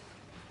báyìí lọ.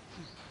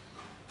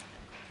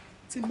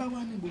 Tí n bá wá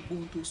ní gbogbo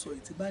ohun tó sọ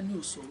yìí tí bá ní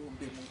òsọ̀rọ̀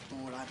ọ̀bẹ mo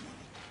tán ra mi.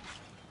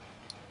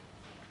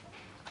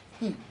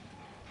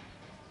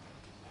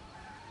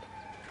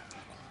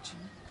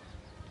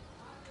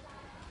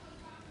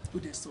 Ó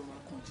dẹ̀ sọ̀rọ̀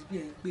Àkànjí bí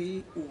ẹni pé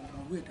òun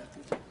ọ̀rọ̀ ẹ̀dá tó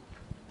jẹ́.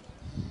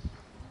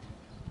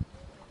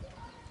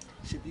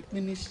 Ṣèbí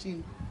pínísìn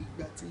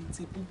ìgbà tí n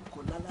ti bú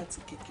Bukola láti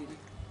kékeré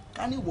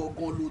ká ní ìwọ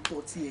gan ló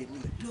tọ́ tí ẹ ní.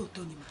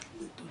 Lóòótọ́ ni màá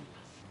lóòótọ́ ni.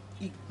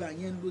 Ìgbà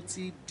yẹn ló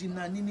ti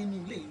dínà ní nínú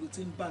ilé yìí ló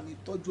ti ń bá mi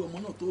tọ́jú ọmọ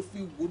náà tó fi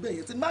wò bẹ́ẹ̀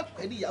yẹn tí má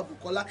pẹ́ ní ìyá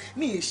Bukola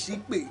mi ì sí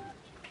pé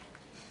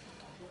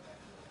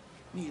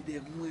mi ì dẹ̀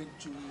mú ẹ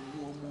ju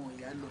ìwọ ọmọ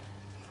ìyá lọ.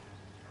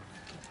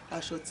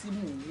 Aṣọ tí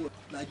mò ń wọ̀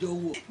lájọ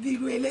wọ̀. Bí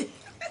irú eléyìí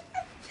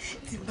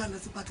tí n bá lọ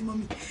sí patí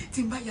mọ́mì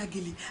tí n bá ya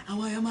gèlè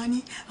àwọn àyà máa ní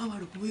àwọn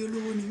àròkù bóyá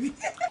olówó ni mí.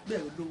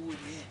 Bẹ́ẹ̀ olówó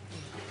ni ẹ̀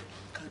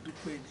ká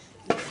dúpẹ́ ni.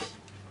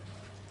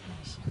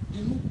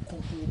 Inú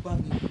kan tó bá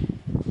mi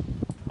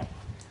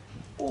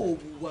ó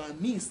wùwà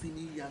míì sí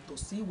ni yàtọ̀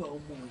sí ìwà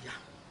ọmọ ìyá.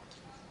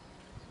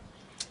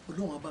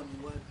 Ọlọ́run á bá mi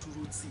wá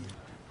dúró tì ẹ́.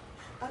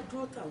 Á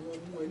dúró táwọn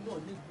ọmọ ẹ náà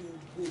ní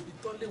gbogbo ibi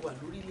tó lè wà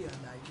lórílẹ̀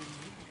àlàyé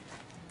yìí.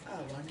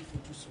 Àwa ní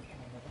fojú sunkún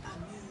ọmọ.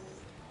 Àmín o.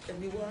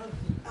 Ẹ̀mí wá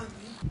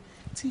àmín.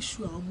 Tíṣu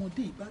àwọn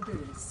ọmọdé ìbá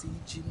bẹ̀rẹ̀ sí í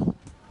jiná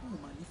wọn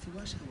máa ní fi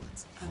wá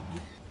ṣàwàtì.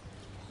 Àmín.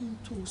 Ohun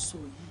tó sọ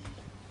yìí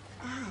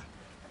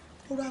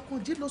ọ̀rọ̀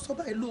Àkànjí ló sọ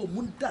báyìí lóò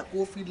mú dà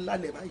kó fi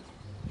lálẹ́ báyìí.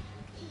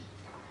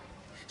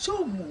 Ṣé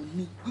o mọ̀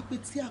ni wípé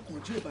tí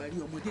Àkànjí ò bá rí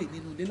ọmọdé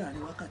nínú ilé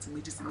láàrin wákàtí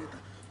 2 sí 3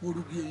 wọ́n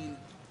rúgbí oyin ni.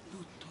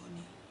 Lóòótọ́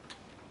ni.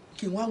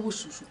 Kí n wá wò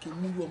ṣùṣù kí n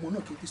mú ọmọ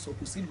náà kí n fi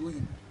sọ̀kù sílùú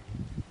òyìnbó.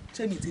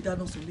 Ṣé mi ti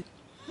dáná sunlé?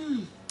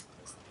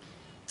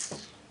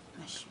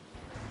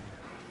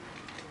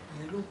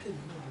 Ìyẹn ló ń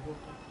kẹ́mi náà lọ́wọ́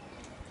kan.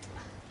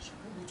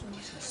 Ṣùgbọ́n mo tún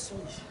wá ṣe sọ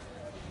yìí.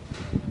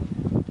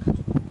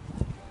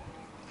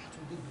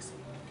 Àtúndé gbèsè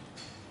wọn.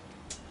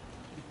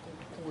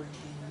 Ìkọ̀ọ̀kan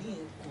ẹ̀yìn ní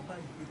ẹ̀kọ́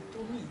báyìí tó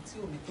ní ìtí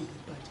òní kò ní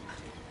bàjẹ́.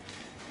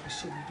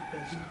 Àṣẹ mi dúpẹ́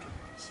ayé nìkan.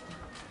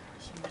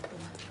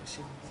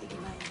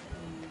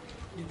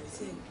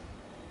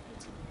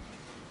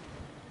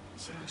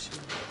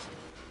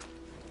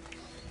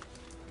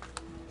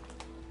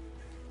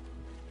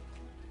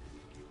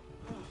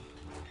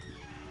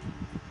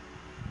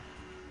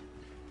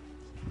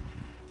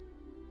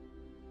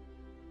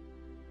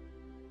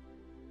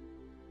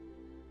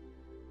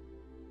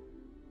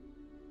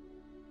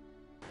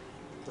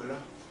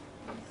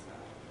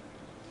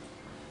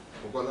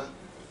 Bukola.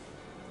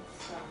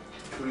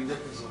 Sori jẹ́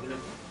kí n sọ fún ẹ.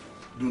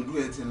 Dùndú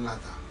ẹ ti ń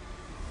láta.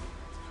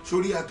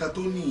 Sori ata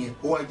tó nìyẹn,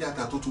 ó wá jẹ́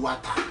ata tó tún wá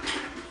ta.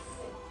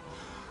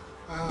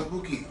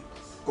 Bókè,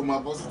 o máa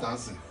bọ́ síta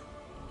nsìn.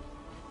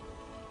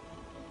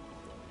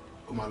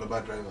 O máa lọ bá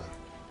driver.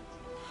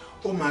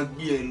 Ó máa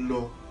gbé ẹ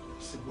lọ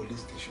sí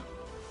police station.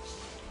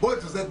 Bóyá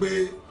tó sẹ́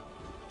pé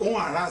òun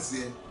harass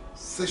ẹ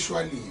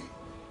sexually yẹn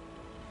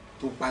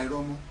tó pa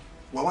irọ́ mọ́.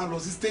 Wà wá lọ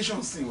sí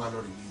station sìn wá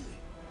lọ release ẹ.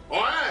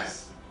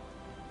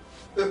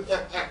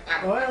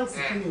 ọ̀ẹ́sì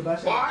kí ni ò bá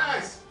ṣe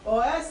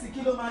ọ̀ẹ́sì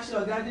kí ló máa ṣe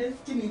ọ̀gádé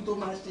kí ni tó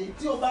máa ṣe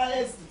tí ó bá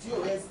ẹ̀sì tí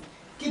ò ẹ̀sì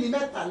kí ni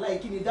mẹ́ta láì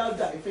kí ni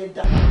dáúdà ìfẹ́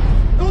dá.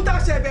 ń tá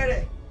ṣe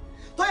bẹ̀rẹ̀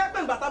tó yẹ pé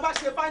ìgbà tá a bá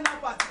ṣe final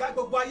part bá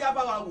gbogbo ayé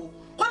bá wa wò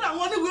kódà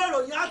àwọn oníwèé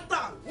ìròyìn á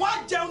tà wọ́n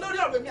á jẹun lórí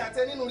ọ̀rọ̀ èmi àti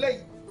ẹ nínú ilé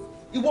yìí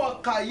ìwọ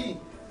ọ̀kà yìí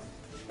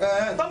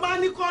tó bá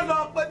ní kó lọ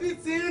pé bí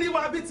ti ń rí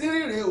wa bí ti ń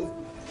rí rèé o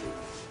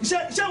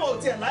iṣẹ́ wo ò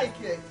tiẹ̀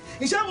láìkí ẹ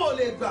iṣẹ́ wo ò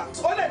lè gbà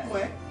ó lè dùn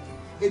ẹ́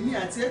èmi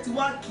àti ẹ ti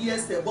wá kí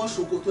ẹsẹ̀ bọ́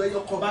ṣòkòtò ẹyọ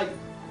kan báyìí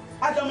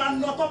àjọ máa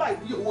ná kọ́ báyìí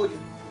bí owó ni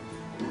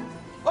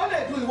ó lè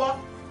dùn ìwọ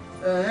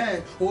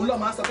òun lọ́ọ́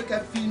máa sọ pé kẹ́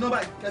fi iná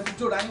báyìí kẹ́ fi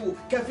jóra yín wò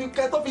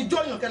kẹ́ tó fi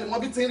jóyàn kẹ́ lè mọ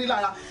bí ti ń rí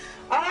lára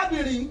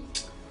arábìnrin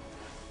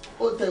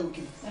ó tẹ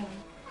òkè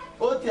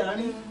ó tẹ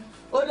àárín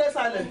ó dé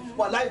sàlẹ̀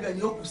wà láìbẹ̀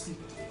ni ó kù sí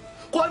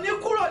kò ní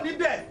kúrò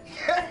níbẹ̀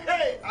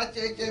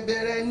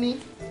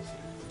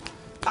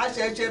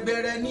àṣẹ̀ṣẹ̀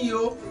bẹ̀rẹ̀ ní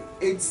o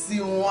etí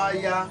wọn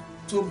aya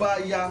tó bá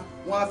ya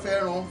wọn á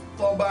fẹ́ ran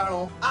tó bá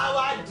ran á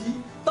wá dì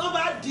tó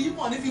bá dì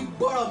mọ̀ ní fi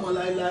gbọ́rọ̀ mọ̀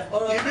láéláé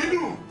ọ̀rọ̀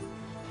ìbínú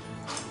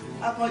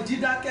akànjí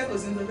dákẹ́ kò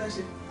sí ní tó fẹ́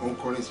ṣe. òun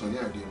kọrin sàn ní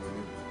àdé ìwé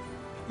mi.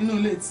 inú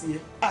ilé tiẹ̀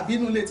àbí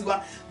inú ilé tiwa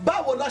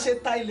báwo ló ṣe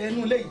ta ilẹ̀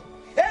inú ilé yìí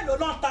èèlò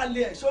náà ta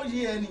ilé ẹ̀ ṣó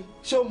yí ẹni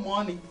ṣó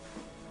mọ́ ni.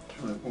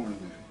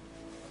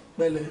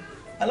 pẹ̀lẹ́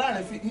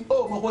aláàrin fi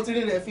ó mọ̀ kó ti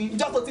rí rẹ̀ fi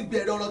ìjọ tó ti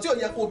bẹ̀rẹ̀ ọ̀rọ̀ tí ò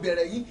yẹ kó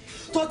bẹ̀rẹ̀ yìí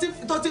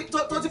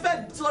tó ti fẹ́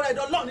sọ̀rọ̀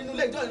ẹ̀dọ̀ lọ́ọ̀ nínú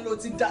ilé ìjọ yìí ló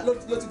ti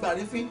gbà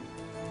rí fín.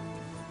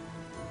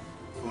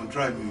 Don't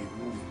try me,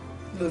 move me.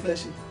 No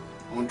fashion.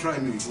 Don't try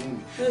me, move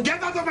me.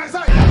 Get out of my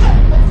sight!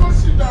 Go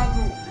sit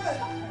down,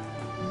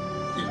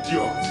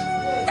 idiot.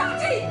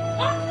 Daddy!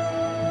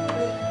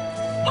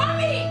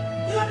 Mommy!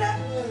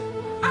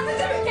 I'm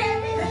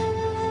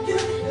not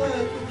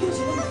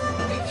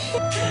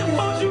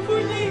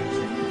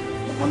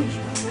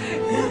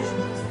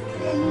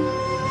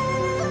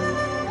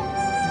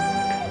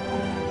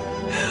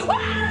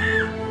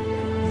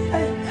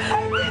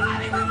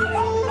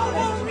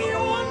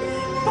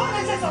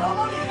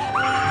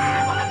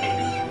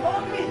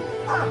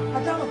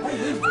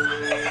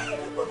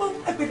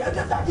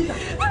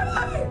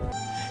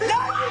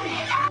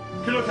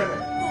Kí ló ṣẹlẹ̀?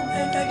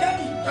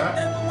 Daddy,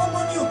 wọ́n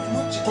mọ́ ní òbí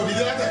mọ́. Kò ní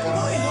dé láti ẹ̀kọ́.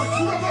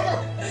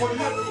 Kò ní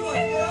dé.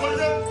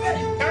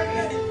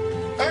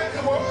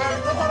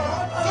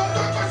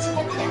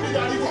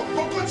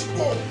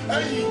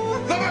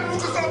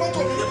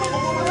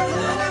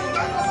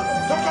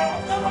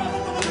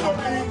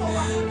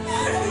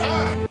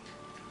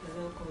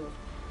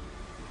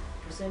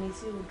 Sẹ́ni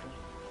tí ó dùn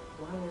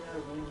wàá rọra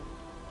rọrùn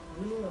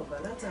nínú ọ̀gbà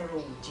látàrọ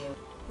òun jẹun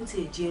ó ti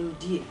jẹun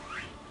díẹ̀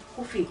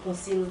ó fi nǹkan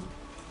sínú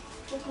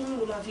ó kún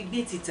ní la fi gbé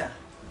títà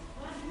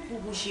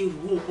gbogbo ṣe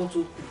rú nǹkan tó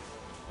kù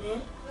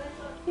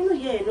nínú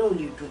ìyá ẹ̀ náà ò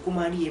lè dùn kó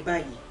máa rí ẹ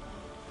báyìí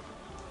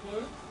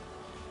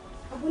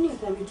abó ní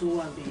nǹkan mi tó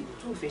wà bẹ́ẹ̀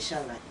tó fẹ́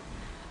ṣàlàyé.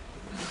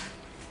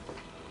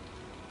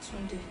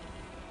 Túndé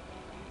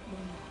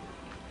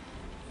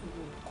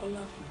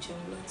Kọ́lá kò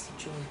jẹun láti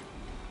jọ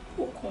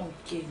ó kàn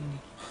gé ni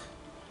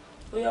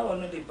bóyá wọn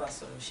ló lè bá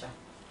sọ̀rọ̀ ṣá.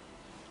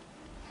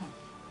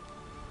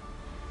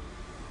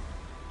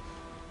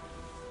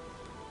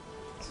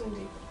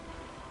 Túndé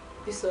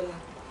Bísọ́lá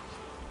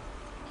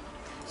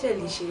ṣe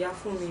lè ṣèyá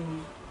fún mi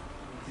ni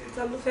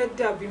ta ló fẹ́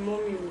dàbí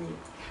mọ́mì mi.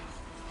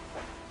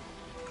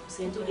 Kò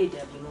sẹ́ni tó lè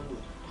dàbí mọ́mì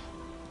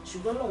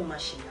ṣùgbọ́n Ọlọ́run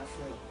máa ṣèyá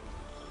fún ẹ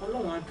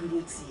Ọlọ́run á dúró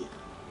tì ẹ́.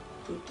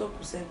 Tòótọ́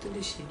kò sẹ́ni tó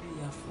lè ṣe bí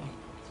ìyá fún ẹ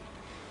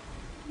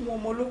wọn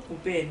ọmọ olókùn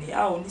bẹ́ẹ̀ ni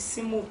a ò ní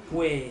símù kú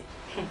ẹ̀.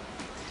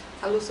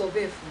 A ló sọ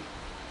bẹ́ẹ̀ fún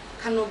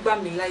káná gbà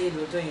mí láyè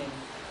lọ́jọ́ yẹn ni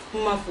mo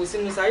máa fò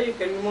sínú sàárè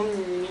pẹ̀lú mọ́mì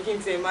mi kí n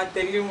tiẹ̀ máa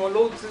tẹ̀lé wọn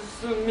lọ́wọ́ tún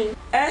sú mi.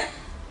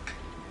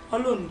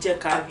 Ọlọ́run jẹ́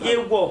ká yé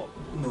wọ̀.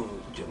 No,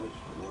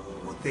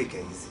 we'll take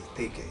it easy,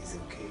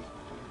 okay?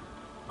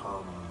 Kò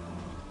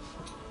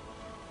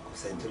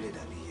sẹ́ni tó lè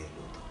dàbí yẹ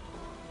lóòótọ́.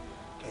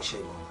 Ẹ ṣe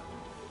ìwọ̀n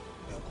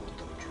ẹ kó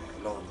tọ́jú ẹ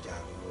lọ́run jà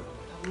rí wọ́n.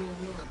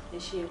 Ẹ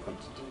ṣe é kó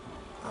dìde.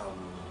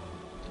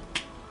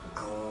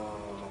 Àwọn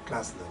ọmọ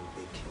kíláàsì lọ ní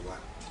pé kí wá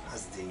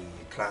as the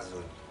class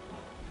run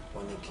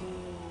wọ́n ní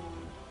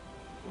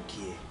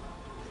kí ẹ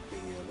pé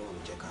Ọlọ́run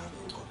jẹ́ ká rí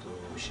nǹkan tó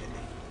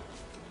ṣẹlẹ̀.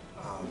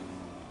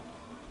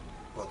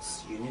 but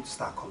you need to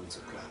start coming to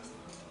class.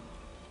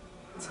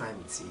 Time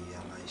tí a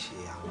máa ń ṣe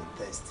àwọn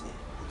test yẹn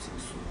ó ti ń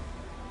súnmọ́.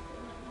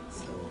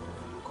 So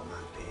come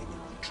and pay any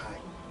try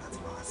láti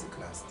máa wá sí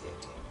class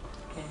díẹ̀díẹ̀.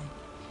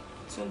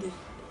 Tunde,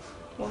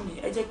 mọ́mí,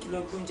 ẹ jẹ́ kí lọ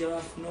gbóúnjẹ wá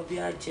fún ọ bí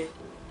á jẹ.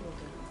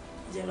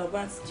 Jẹ́ lọ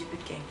bá ti GP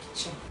Ken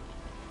kitchen.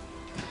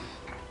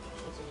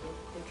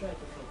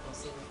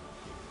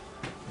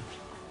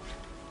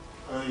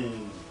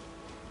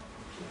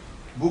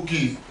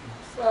 Buki.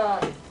 Sir.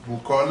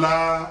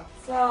 Bukola.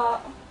 Sir.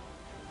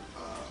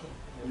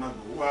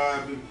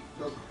 Baby,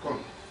 just come.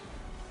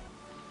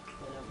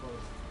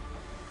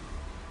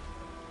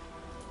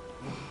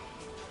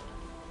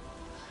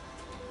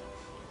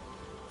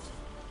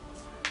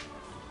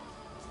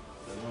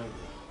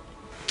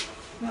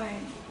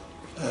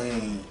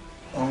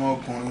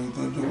 Ọmọkùnrin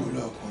tó jókòó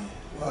lọ́kùnrin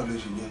wà ló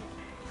ṣe jẹ́.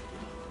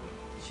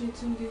 Ṣé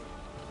Túndé?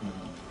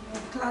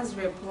 Class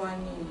rep wa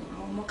ni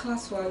àwọn ọmọ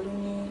class wa ló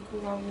ní kó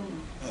wá wò mí.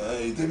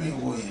 Ìtẹ́mi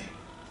wo yẹn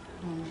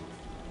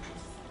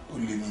o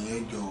lè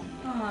nìyẹn jọ o.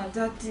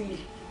 Dádì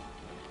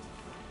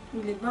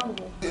ilé báwo.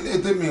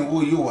 Ìtẹ́mi wo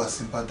yóò wá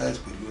sympathize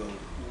pẹ̀lú ọ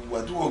ìwà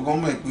tí wọ́n gan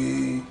mọ̀ pé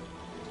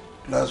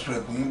class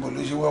rep yín bọ̀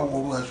ló ṣe wá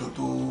wọrú aṣọ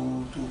tó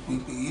pé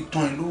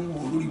ìtàn ẹ̀ ló ń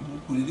wọ lórí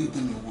burúkú nílé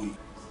ìtẹ́mi wo yìí.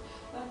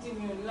 Dádì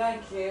mi ò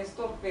láìkẹ́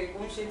stop ẹ̀ kó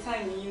ń ṣe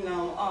táìmì yìí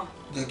náà.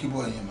 Jẹ́ kí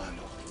bọ́ọ̀ yẹn máa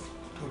lọ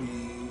torí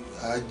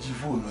àájí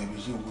fóònù ẹ̀mí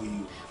ṣe ń wo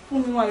yìí o. Fún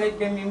mi wà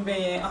lẹ́gbẹ̀ẹ́ mi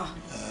bẹ́ẹ̀ yẹn.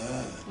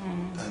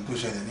 Ẹni tó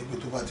ṣẹlẹ̀ ní pé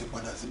tó bá ti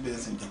padà síbẹ̀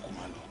ẹ̀sìn jẹ́ kó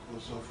máa lọ. Ó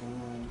sọ fún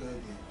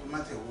gáàdì ó má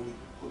tẹ̀ wọlé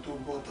kó tó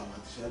bọ̀ tàwọn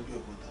àti ṣáájú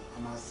ẹ̀bọ̀tà a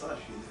máa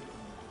sáàṣì ilẹ̀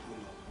lọ́wọ́ kó tó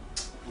lọ.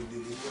 Kò lè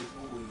rí bẹ́ẹ̀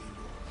fún òye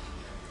lọ.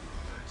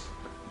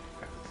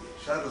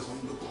 Ṣáàlù sọ ń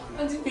dókòó wọn.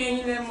 Wọ́n ti pè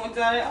yín lẹ́mọ̀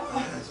dárí.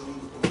 Sọ ń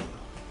dókòó wọn.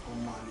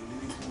 Ọmọ àlè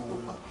lílé fún owó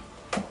wa.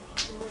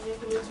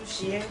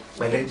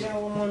 Pẹ̀lẹ́ jẹ́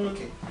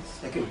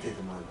ẹ kí n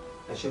tètè máa lọ.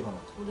 Ẹ ṣe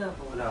gan-an. Ó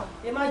dàbọ̀.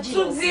 Ẹ má jí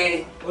lọ.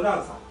 Ó dà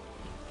sá.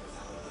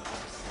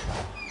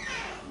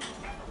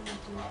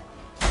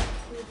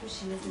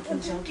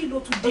 Kí ló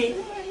tún dé?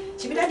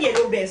 Ṣèbí dádì ẹ̀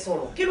ló bẹ̀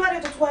sọ̀rọ̀. Kí ló wá dé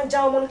tó tún wá ń já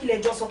ọmọ ní kí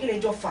lè jọ sọ kí lè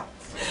jọ fà?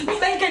 Mi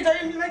láì kẹjọ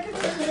yẹn, mi láì kẹjọ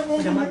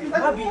yẹn.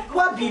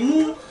 Má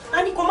bínú.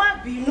 A ní kó má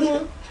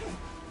bínú.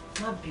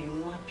 Má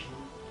bínú, má bínú.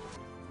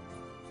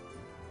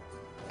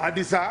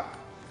 Adisa.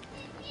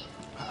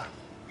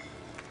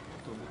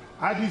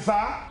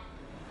 Adisa.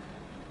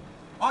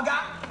 Ọ̀gá.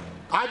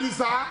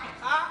 Adisa.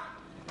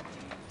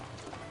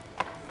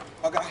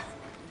 Ọ̀gá.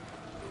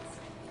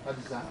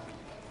 Adisa.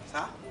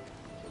 Sá.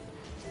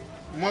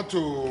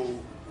 Mọ́tò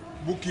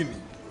Búkì ni.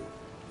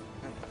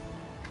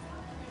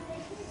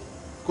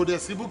 Kò dẹ̀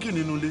sí Búkì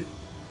nínú ilé.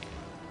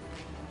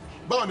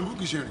 Báwo ni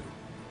Búkì ṣe rìn?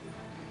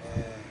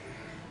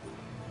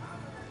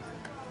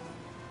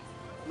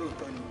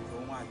 Lóòótọ́ ni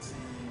òun àti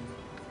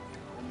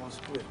ọmọ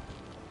skul ẹ̀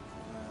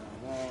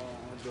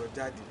wọ́n jọ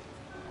jáde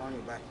wọ́n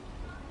rìn báyìí.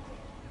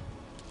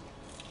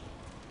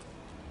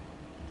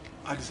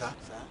 Adisa,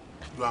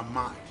 you are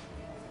mad.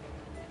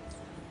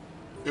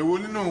 Èwo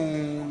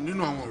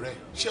nínú àwọn ọ̀rẹ́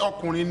ṣé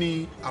ọkùnrin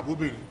ni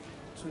àbóbìnrin?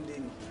 Túndé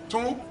ni.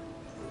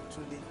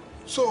 Túndé?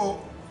 So,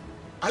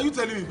 are you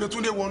telling me pé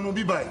Túndé wọnú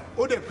bíbá ẹ̀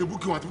ó dẹ̀ pé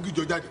Búkì wọn àti Búkì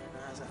jọ jáde?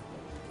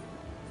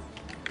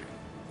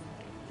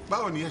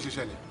 Báwo ni ẹ ṣe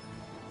ṣẹlẹ̀?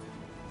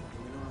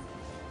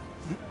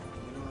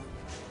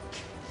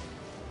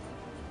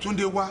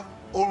 Túndé wá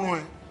ó rán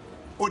ẹ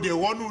ó dẹ̀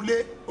wọnú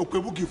ilé ó pé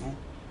Búkì fún.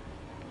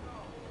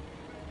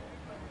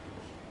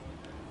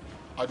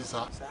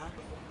 Adisa,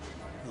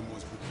 you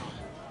must be calm.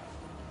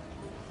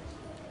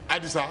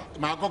 Adisa,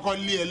 màá kọ́kọ́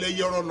lé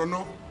ẹlẹ́yẹ ọ̀rọ̀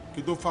lọ́nà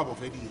kí tó fàbọ̀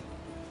fẹ́ dìye.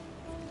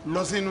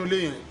 Lọ sínú ilé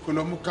yẹn kó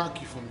lọ mú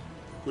káàkì fún mi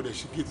kó dẹ̀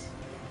ṣí gèètì.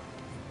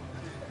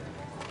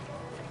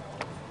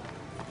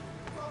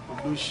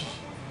 Olóṣì.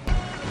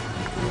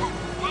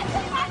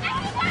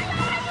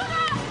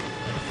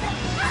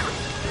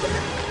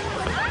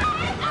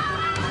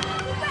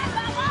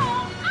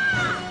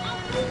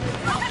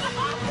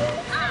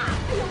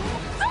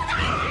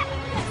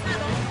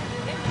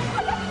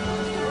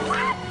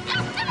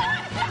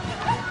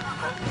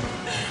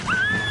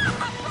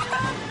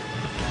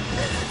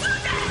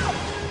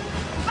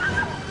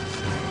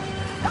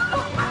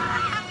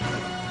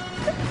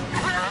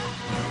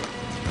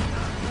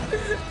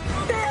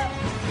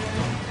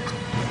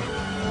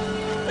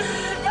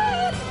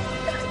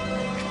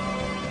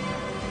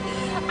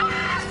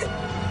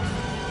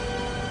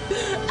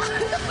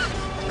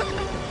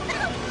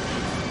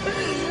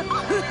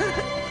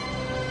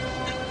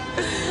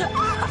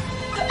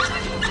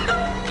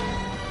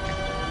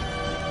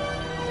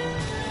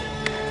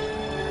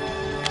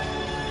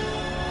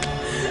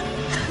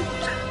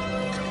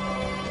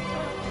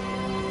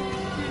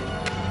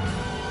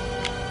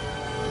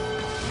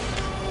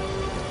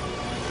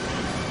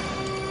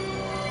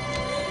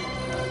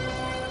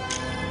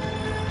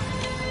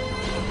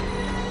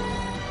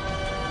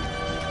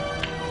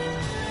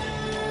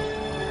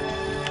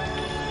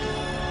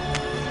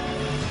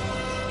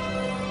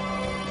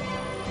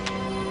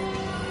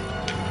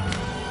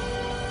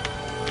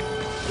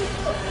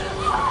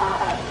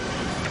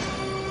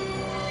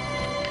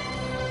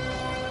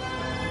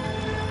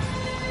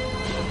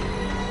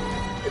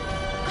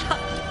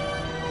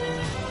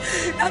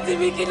 Daddy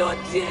mi kí ló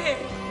dé?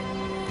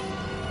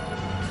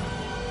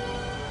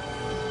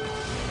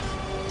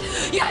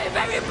 You are a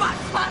very bad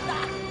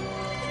father.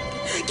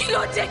 Kí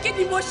ló dé kí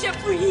ni mo ṣe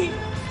fún yín?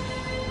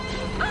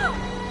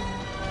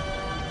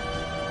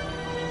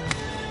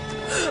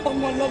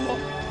 Ọmọ ọlọ́mọ.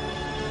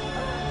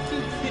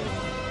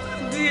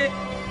 Díẹ̀.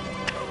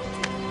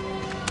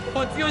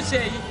 Ọmọ tí ó ṣe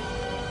yìí.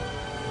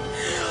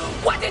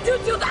 What did you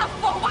do that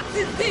for? What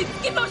is it?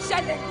 Kí ló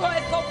ṣẹlẹ̀ gan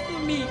ẹ sọ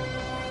fún mi?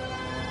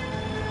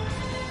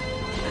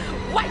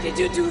 Why did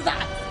you do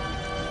that?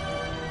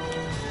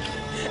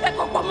 Ẹ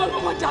kò pọ̀ mọ́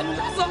ọmọ dànù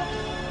lásán.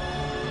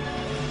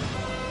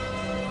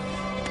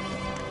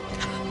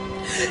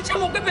 Ṣé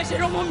mo gbé bẹ́ẹ̀ ṣe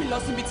rán mọ́ mi lọ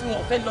síbi tí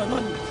wọ́n fẹ́ lọ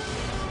náà ni?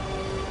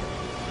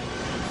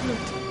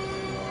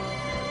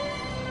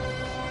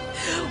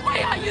 Why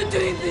are you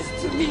doing this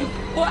to me?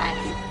 Why?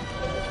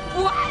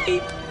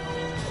 Why?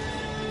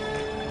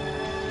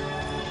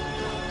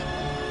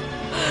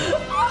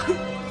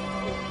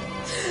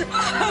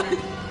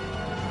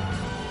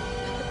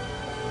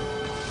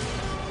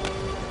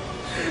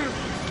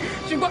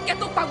 Ṣùgbọ́n kẹ́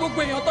tó pa gbogbo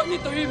èèyàn tó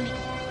nítorí mi.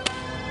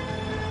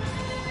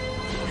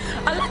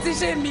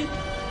 Alátiṣe mi.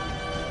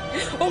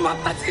 Ó máa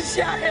bá ti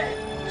ṣe ààrẹ.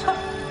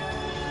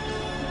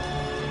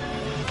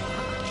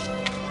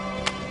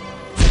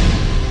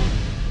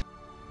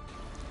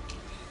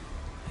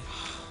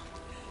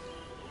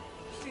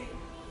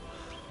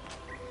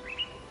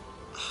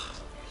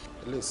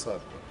 It's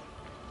sad,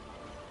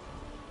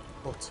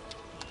 but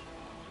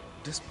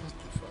despite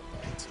the fact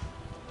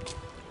that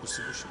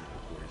possible should be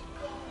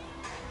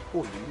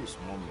oh, you lose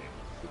mommy,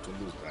 but you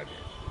lose daddy.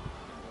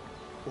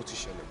 What is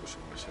shall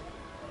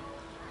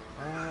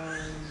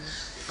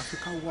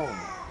Africa wow,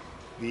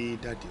 be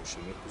daddy or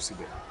shall not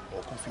possible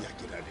or coffee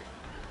again daddy.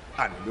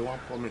 And the one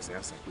promise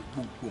answer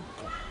boom boom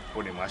come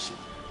on the machine.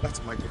 That's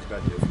my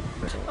daddy.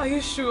 Are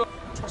you sure?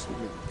 Trust me,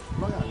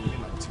 lawyer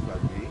and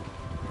Tibabe.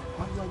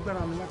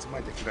 I'm not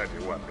my daddy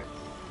one day.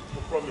 I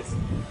promise.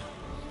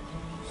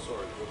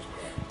 Sorry, go to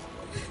cry.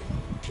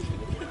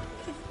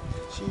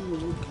 She will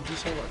give you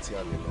some at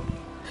your level.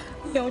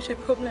 Yeah, what's your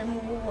problem? I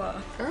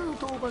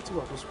don't know about you.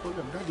 What's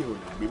problem? Daddy will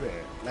be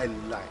there. Lie.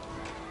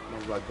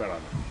 Not like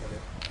Baran.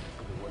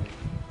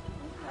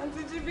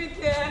 Auntie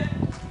Jibike.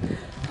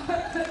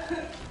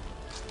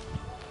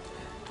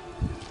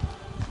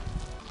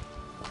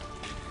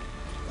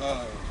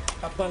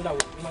 Abanda wo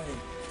ma ni.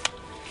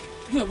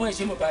 Bí ọ̀bọ̀n ẹ̀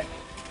ṣe mọ̀ báyìí,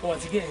 wọ́n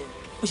ti gẹ̀ ẹ́.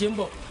 Ó ṣe ń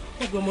bọ̀.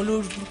 Wọ́n gbé ọmọ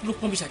ló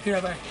pọ́n bí Ṣàkírà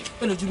báyìí.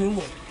 Ó lójú mi ń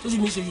wọ̀. Lójú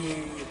mi ń ṣe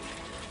yòòyò.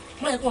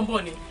 Máa yẹ kó ń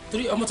bọ̀ ni.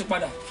 Torí ọmọ ti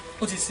padà.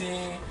 Ó ti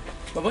sin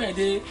bàbá yẹn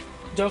dé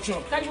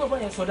junction. Kájú bàbá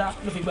yẹn sọdá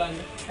ló fi gbà ní.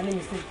 Ẹni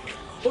mi sìn.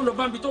 Ó lọ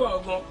bá ń bi tó wà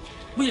ọgbọ́n.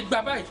 Bí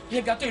ìgbà báyìí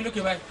ní ga tó yìí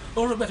lókè báyìí.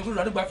 Ó rọ bẹ́ẹ̀ tó kúrò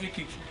lọ́dún gba free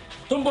kick.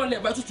 Tó ń bọ̀ ní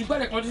ẹ̀gbá tuntun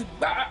gbálẹ̀ kan ti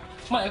gbá.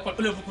 Máa yẹ kọ́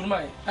ó lè bukun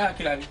máa yẹn. Áyà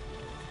kìlà ni.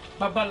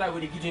 Bàbá ńlá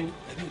ìwé gidi ni.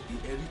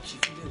 Ẹ̀rí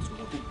chief ilé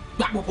ìtura tó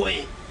gbà gbogbo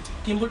yẹn.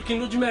 Kí n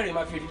lójú mẹ́rin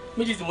máa fi rí.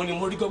 Méjì tí mo ní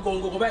mo rí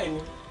gọ́gọ́ báyìí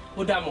ni.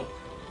 Ó dà mọ̀.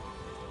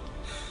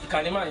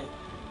 Ìkànnì máa yẹn.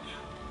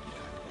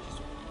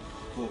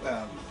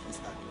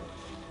 Mr.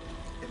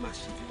 Ẹ máa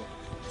ṣe bíbọ̀.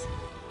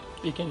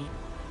 Ìkíni.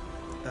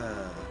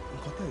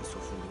 Nǹkan tẹ́ ẹ̀ sọ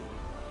fún mi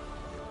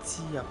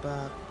tí a bá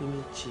pé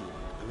méjì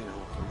àmì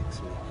àwọn colleagues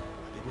mi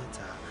àbí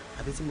mẹ́ta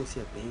àbí tí mo ti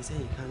ẹ̀pẹ́ yín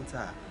sẹ́yìn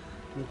káńtà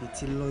níbi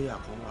tí lọ́ọ̀yà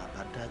kan wà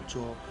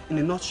adájọ́ in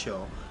a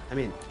nutshell I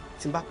mean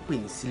tí n bá pè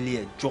yín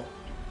sílé ẹjọ́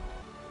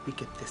we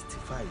can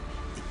testify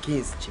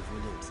against Chief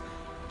Williams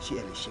ṣé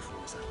ẹ lè ṣe fún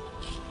mi sá.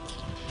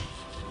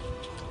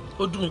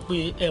 Ó dùn mí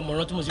pé ẹ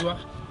mọ̀ràn tí mo ti wá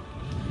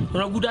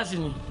ọ̀ràn gúdásì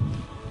ni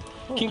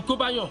kí n kó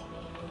bá yàn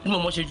ní mo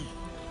mọ̀ ṣe jù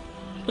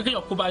pé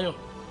kéèyàn kó bá yàn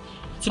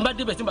tí n bá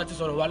débẹ̀ tí n bá ti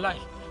sọ̀rọ̀ wá láì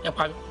ẹ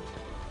pa mí.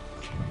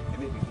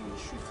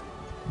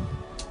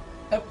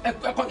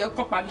 ẹ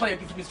kọ́ pa nípa yẹn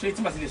kí n fi straight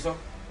tí màá sì lè sọ.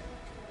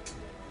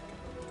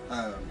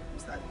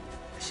 Mr.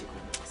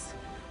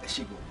 ẹ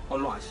ṣe gan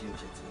ọlọ́run àṣẹ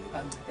oṣù tí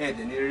ẹ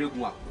dẹ̀ ní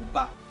erégun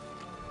àkóbá.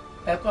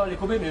 ẹ kọ́ lè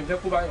kó bẹ́ẹ̀ mi fẹ́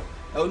kó bá yàn.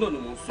 ẹ ó náà ni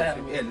mo ń sọ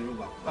fún mi ẹ lè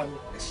erégun àkóbá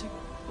ẹ ṣe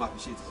gan mo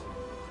appreciate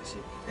ẹ ṣe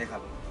ẹ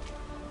káàbọ̀.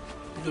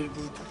 lórí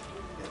burúkú.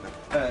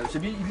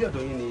 ṣebí ilé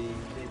ọ̀dọ́ yín ni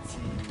ilé tí.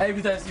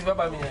 ibi tá a sì fẹ́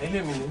bá mi yàn ilé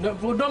mi ni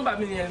nọ́mbà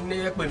mi yẹn ni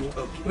ẹ pè mí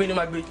èmi ni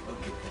máa gbé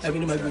èmi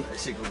ni máa gbé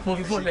mo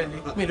fi fóònù lẹ́ni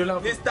mi ló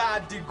láwọn. Mr.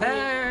 Adigun.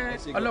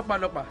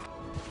 ọlọ́pàá.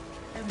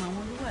 ẹ mọ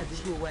àwọn olówó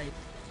àdúgbò wa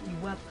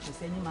ìwà kò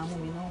sẹ́ni máa mú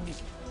mi náà rìn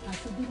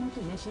àti bí mọ́tò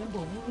yẹn ṣe ń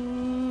bọ̀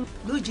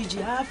lójijì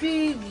àfi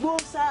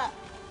gbósà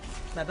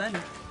bàbá mi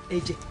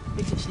ẹ̀jẹ̀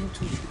ṣe ń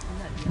tu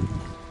ìfúnná àbí àwọn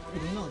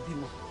èmi náà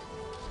bímọ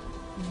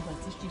nígbà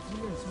tí Chief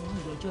Williams mú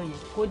ìlọ́jọ́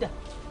yẹn kódà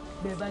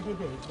bẹ́ẹ̀ bá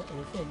débẹ̀ ẹ̀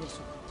fẹ́ lè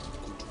sùn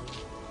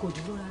kò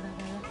dúró rárá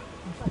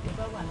nípa tẹ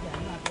bá wà bí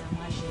àánú àbí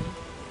àwọn aṣẹ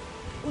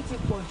ó ti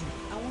pọ̀ jù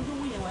àwọn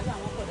olówó yẹn wà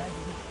láwọn pọ̀ dájú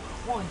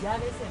wọn ò já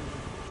lẹ́sẹ̀ mi.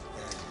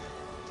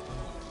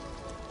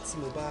 tí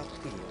mo bá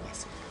pè é wá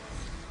sí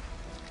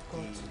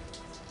kóòtù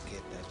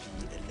kẹta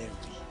bíi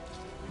ẹlẹ́rìí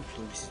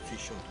nítorí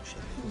situation tó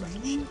ṣẹlẹ̀ nígbà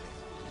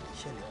tó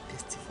ṣẹlẹ̀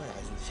testify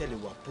ṣẹlẹ̀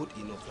wà bold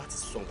enough láti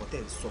sọ nǹkan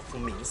tẹ̀ ń sọ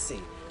fún mi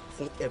nísìnyí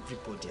fún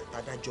everybody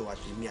àtàdájọ́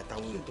àtẹ̀mí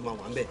àtàwọn èèyàn tó máa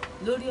wà ń bẹ̀.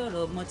 lórí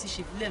ọ̀rọ̀ ọmọ tí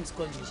Chief Williams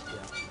kọlu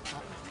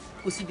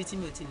kò síbi tí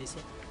mi ò ti lè sọ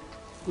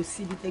kò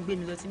sí ibi tẹ́ gbé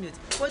mi lọ tí mi ò ti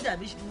kódà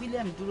bí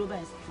William dúró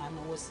báyìí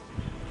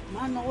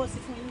máa náwó sí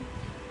fún yín.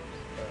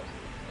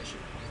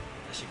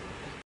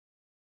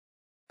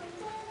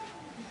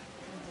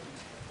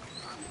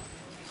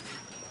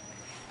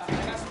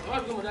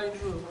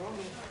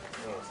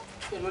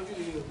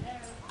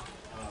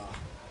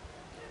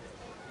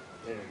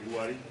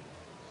 Ìwárí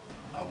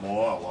àmọ́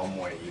àwọn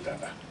ọmọ ẹ̀yìn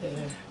dáadáa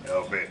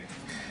ọ̀bẹ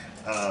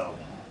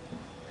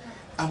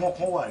àwọn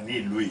kan wà ní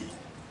ìlú yìí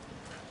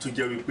tó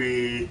jẹ́ wípé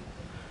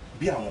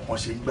bí àwọn kan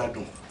ṣe ń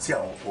gbádùn tí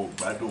àwọn kan ò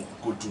gbádùn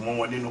kò dùn mọ́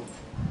wọn nínú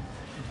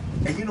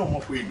ẹ̀yin náà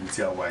mọ̀ pé ìlú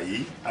tí a wà yìí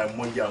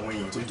àìmọye àwọn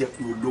èèyàn tó jẹ́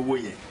pé olówó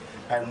yẹn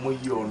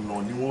àìmọye ọ̀nà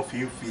ni wọ́n fi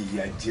ń fi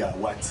ìyà jẹ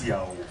àwa tí a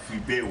ò fi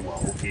bẹ́ẹ̀ wà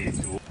òkè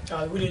ètò.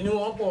 àwìlẹ̀ ni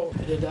wọ́n pọ̀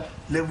ẹ̀dẹ̀dá.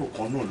 lẹ́wọ̀n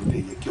kan náà ló lè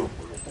yẹ kí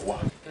ọ̀pọ̀lọpọ̀ wà.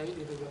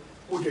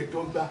 ó lè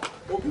dọ́gba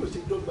ó bí ó ṣe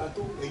dọ́gba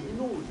tó ẹ̀yin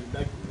náà ò lè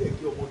dájú lẹ̀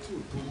kí ọmọ tí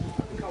ò tó yí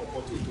àbí káwọn ọmọ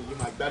tí ò tó yí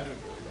máa gbádùn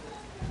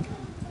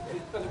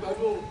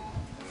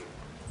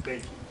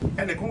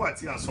ẹnìkan wà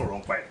tí à ń sọ̀rọ̀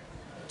nípa ẹ̀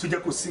tó jẹ́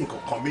kó sí nǹkan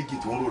kan méjì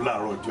tó ń rò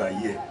láàárọ̀ ọjọ́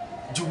ayé ẹ̀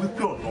ju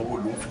wípé ọ̀nà wo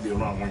ló ń fi lè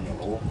ran àwọn èèyàn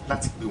lọ́wọ́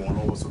láti gbé wọn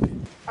lọ́wọ́ sókè.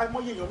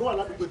 àìmọye èèyàn ló wà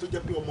ládùúgbò tó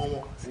jẹ́ pé ọmọ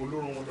wọn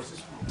olórun wọn lọ sí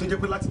sùkúl tó jẹ́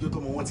pé látijọ́ tó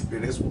ọmọ wọn ti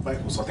bẹ̀rẹ̀ sùkúl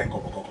báyìí kò sọ tẹ́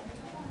nǹkan kọ̀ọ̀kan.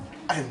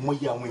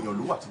 àìmọye àwọn èèyàn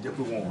ló wà tó jẹ́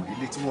pé wọn ò rí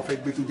ilé tí wọ́n fẹ́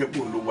gbé tó jẹ́ pé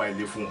òun ló wá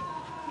ilé fún wọn.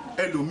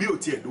 ẹlòmíì ò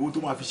tiẹ̀ lówó tó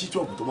máa fi ṣí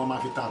ṣọ́ọ̀bù tó máa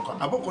fi ta nǹkan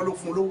àbọ̀kọ́ ló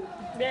fún lówó.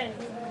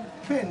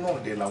 bẹ́ẹ̀ náà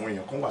dẹ̀ làwọn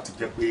èèyàn kan wà tó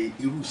jẹ́ pé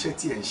irú iṣẹ́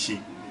tí ẹ̀ ń ṣe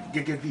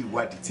gẹ́gẹ́ bí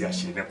ìwádìí tí a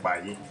ṣe nípa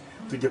yín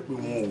tó jẹ́ pé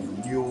wọn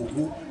ò ní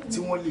owó tí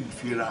wọ́n lè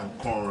fi ra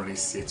nǹkan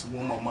rìnsẹ̀ tí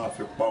wọ́n máa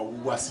fi pa owó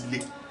wá sílé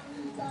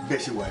bẹ́ẹ̀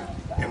ṣe wà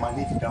ẹ máa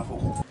ní ìdí dáńfó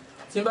kan.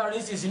 tí n bá rí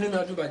sí sínú mi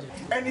ọdún bàjẹ́.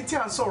 ẹni tí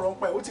à ń sọ̀rọ̀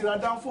pa ẹ̀ ó ti ra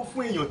dáńfó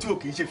fún èèyàn tí ò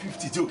kì í ṣe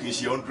 50 tí ò kì í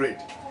ṣe 100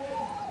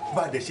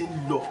 bá a dẹ̀ ṣe ń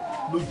lọ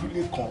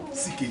lójúlé kan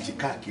sí kejì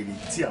káàkiri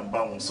tí à ń bá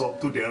wọn sọ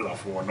tó dẹ̀ ń rà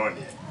fún wọn náà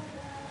nìyẹn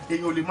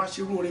èèyàn ò lè má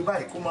ṣerú oore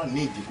báyìí kó má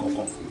ní ìdí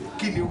kankan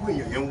kí ni irú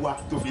èèyàn yẹn ń wá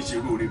tó fi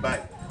ṣerú oore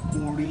báyìí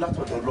oore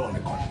látọ̀dọ̀ Ọlọ́run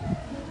nìkan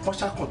wọ́n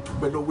ṣàkàn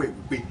dúpẹ́ lọ́wọ́ ẹ̀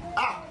wípé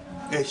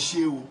ẹ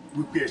ṣe o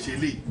wípé ẹ ṣe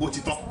léyìí ó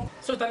ti tán.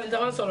 so ta ni ta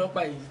máa ń sọ̀rọ̀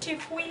pa yìí.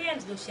 Chief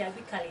Williams ló ṣe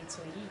àgbékalẹ̀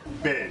ètò yìí.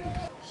 bẹ́ẹ̀ni.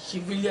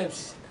 Chief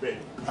Williams.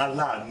 bẹ́ẹ̀ni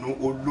aláàánú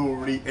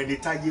olóore ẹni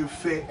táyé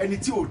fẹ́ ẹni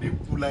tí ò ní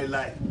kú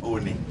láéláé ò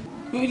ní.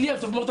 Williams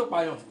tó fi mọ́tò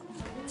pààyàn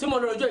tí mo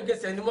lọ ọjọ́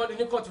ìgbésẹ̀ ní Monday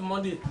ní kóòtù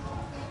Monday.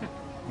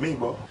 mi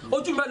gbọ́.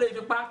 ojú mẹ́rin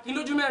fi pa kí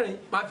lójú mẹ́rin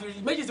máa fi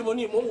rí méjì tí mo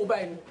ní ìmọ̀ ń wò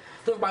báyìí ni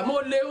tó fi pa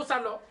mo lé ó sá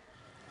lọ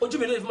ojú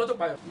mi lè fi mọ́tò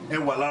pààyàn. ẹ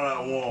wà lára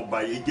àwọn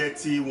ọ̀bàyéjẹ́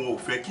tí wọn ò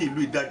fẹ́ kí ìlú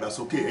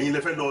ìdàgbàsókè ẹ̀yin lè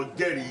fẹ́ lọ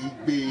jẹ́rìí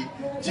gbé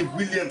Chief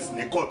Williams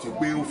ní kóòtù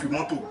pé ó fi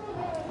mọ́tò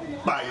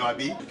pààyàn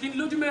àbí. kí ni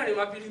lójú mẹ́rin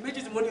máa fi rí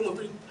méjì tí mo ní mo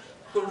fi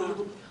kóró.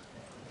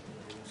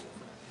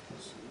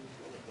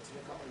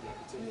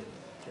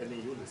 ẹni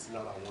yóò lè sí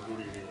lára àwọn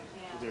olórí rẹ.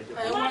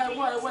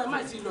 ẹ má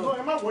ti lọ.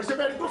 ẹ má wọ ṣe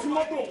bẹ́ẹ̀ ni tó fi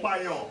mọ́tò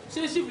pààyàn.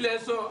 ṣé Chief lẹ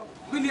sọ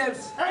Williams.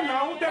 ẹ nà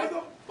ó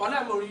dẹ́gbẹ́.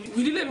 wàhálà mo rí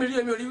wìlí lè mi rí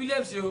èmi ò rí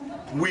Williams o.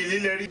 wìlí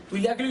lẹ rí.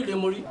 wìlí Akílùdé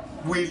mo rí.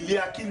 wìlí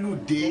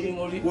Akílùdé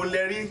o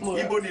lẹ rí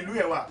ibo nílùú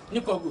ẹ wà. ní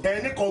Kọ̀gù.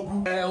 ẹ ní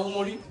Kọ̀gù. ẹ o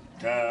mo rí.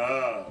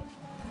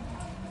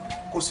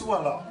 kò sí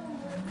wàhálà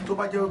tó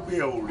bá jẹ́ pé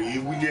ẹ ò rí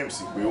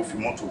Williams pé ó fi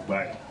mọ́tò gbá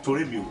ẹ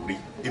torí mi ò rí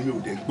èmi ò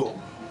dẹ̀ gbọ́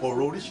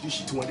ọ̀rọ̀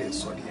oríṣiríṣi tí wọ́n dẹ̀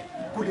sọ nìyẹn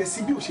kò dẹ̀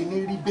sí bí ò ṣe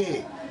ní rí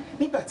bẹ́ẹ̀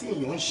nígbà tí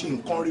èèyàn ń ṣe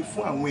nǹkan rí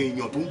fún àwọn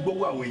èèyàn tó ń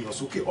gbówó àwọn èèyàn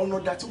sókè ọ̀nà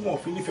dá tí wọ́n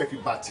fi nífẹ̀ẹ́ fi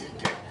bà tiẹ̀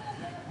jẹ́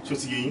tó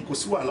ti yẹ yín kò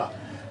sí wàhálà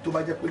tó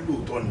bá jẹ́ pé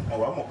lóòótọ́ ni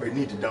àwa mọ̀ pé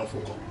ní ìdídáǹfò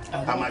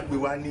kan a máa gbé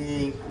wá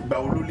ní ìgbà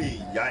olólè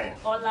ìyá ẹ̀.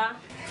 Ọlá.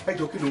 ẹ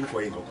jọ kí lorúkọ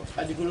yín gangan.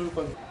 Adigun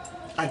lorúkọ mi.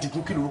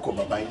 Adigun kí lorúkọ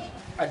bàbá yín.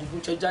 Adigun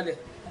Ṣẹjálẹ̀.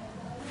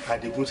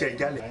 Adigun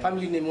Ṣẹjálẹ̀.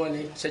 family name wọn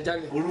ni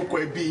Ṣẹjálẹ̀. orúkọ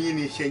ẹbí yín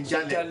ni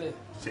Ṣẹjálẹ̀.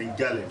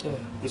 Ṣẹjálẹ̀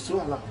kò sí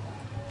wàhálà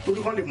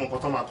torí kan lè mọ nǹkan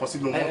tó máa kọ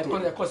sínú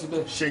mọ́tò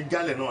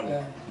Ṣẹjálẹ̀ náà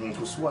ni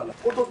kò sí wàhálà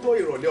ó tó tó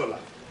ìrọ̀lẹ́ ọ̀la.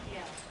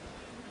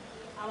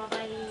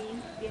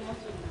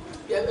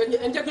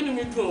 ẹ jẹ́ kí ni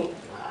mi dùn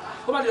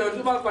kó bá di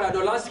ọdún bá padà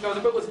dọ̀ lásìkò àwọn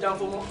tó pé kò sí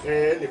dáńfó mọ́.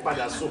 ẹ lè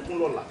padà sunkún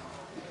lọ́la.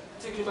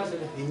 tí kí ni bá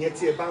ṣẹlẹ̀. ìyẹn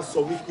tí ẹ bá ń sọ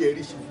wípé ẹ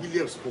rí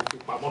Williams kò fi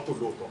pa mọ́tò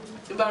lóòótọ́.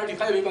 tí bá rí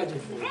káyọ̀ mi bàjẹ́.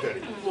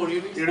 mo rí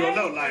rí.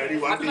 ìrọ̀lẹ́ ọ̀la ẹ̀rí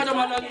wa bí. àbíkájọ́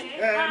máa lọ ní.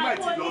 ẹ má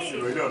ti lọ sí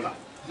ìrọ̀lẹ́ ọ̀la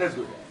let's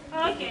go.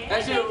 ẹ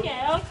ṣe o.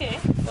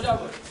 ó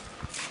dàbọ̀.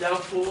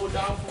 dáńfó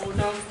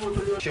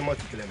ṣé mọ́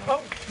ti tẹ̀lé mọ́.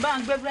 bá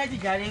ń gbé búrẹ́dì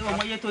jàre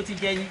ọmọ iye tó ti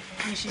jẹ ni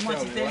kí n ṣe mọ́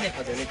ti tẹ́lẹ̀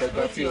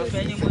ó ti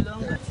ọ̀fẹ́ ní mo lọ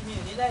ń gbà tí mi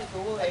ò ní láì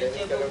fowó ẹ̀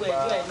jẹ gbogbo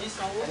ẹ̀jọ́ ẹ̀ ní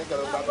sanwó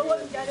owó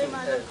ìjàre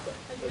máa lọ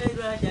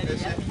ẹ̀rọ àjàre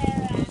yá mi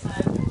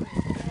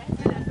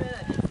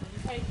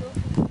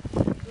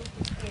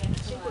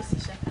ṣé kò sí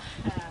ṣá.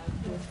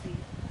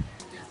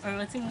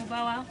 ọ̀rọ̀ tí mo bá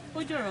wá ó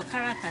jọ̀rọ̀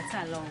káràkátà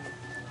lọ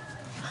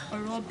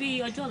ọ̀rọ̀ bí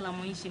ọjọ́ ọ̀la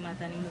mo yín ṣe máa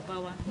ta ni mo bá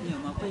wá. mi ò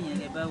mọ̀ pé ìyẹn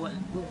lè bá wá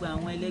gbogbo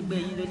àwọn ẹlẹgbẹ́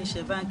yín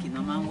lóníṣẹ́ báǹkì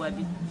náà máa ń wá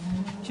bí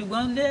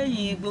ṣùgbọ́n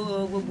lẹ́yìn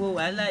gbogbo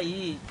wàhálà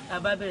yìí a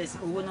bá bẹ̀rẹ̀ sí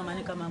owó náà máa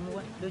ní ká máa mú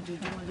wá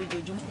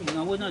lójoojúmọ́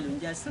ìnáwó náà ló ń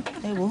já sí.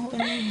 ẹ wo ó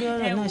ní bí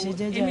ọ̀rọ̀ náà ṣe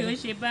jẹ́jẹ́ èmi ò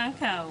ṣe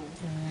báńkà o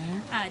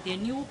àdẹ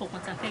ní owó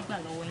kankan tá a fẹ́ gbà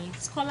lọ́wọ́ yín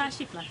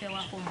scholarship la fẹ́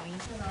wá fọmọ yín.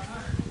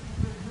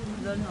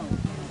 lọ́nà o.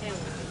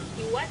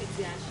 ìwádìí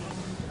tí a ṣe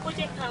ó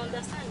jẹ́ ká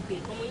understand pé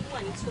ọmọ yín wà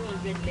ní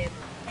 200 level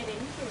ẹ̀dẹ̀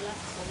nílò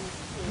láti sanwó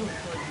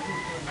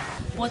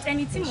but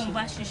ẹni tí mò ń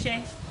bá ṣiṣẹ́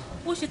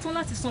ó ṣetán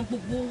láti san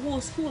gbogbo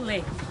owó school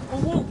ẹ̀,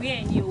 owó ìwé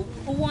ẹ̀ ni o,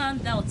 owó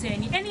handout ẹ̀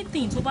ni,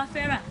 anything tó bá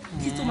fẹ́ rà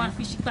tí tó máa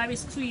fi parí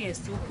 2 years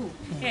tó kù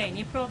ẹ̀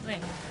ní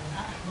problem.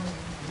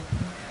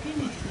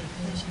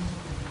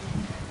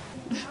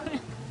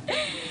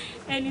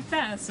 Ẹni tá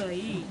à ń sọ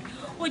yìí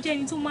ó jẹ́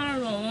ẹni tó máa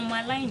ń ran àwọn ọmọ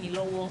aláìní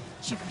lọ́wọ́,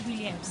 Chief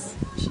Williams.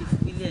 Chief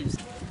Williams.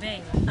 Bẹ́ẹ̀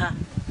ni.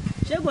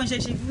 Ṣé kò ń ṣe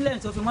Chief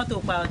Williams tó fi mọ́tò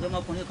pa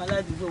ọ̀dọ́mọkùnrin kan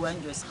ládùúgbò wa ń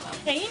jọ́sìn?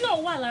 Ẹ̀yin náà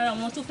wà lára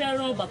àwọn tó fẹ́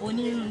rán bàbá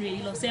onírúurú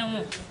yìí lọ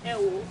sẹ́wọ̀n. Ẹ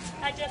wò ó,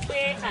 á jẹ́ pé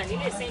àní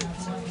lè sẹ́yìn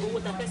owó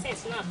ta fẹ́ sẹ́yìn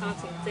sínú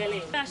àkáǹtì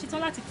tẹ́lẹ̀. A ṣetán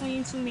láti fún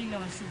yín 2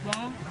 million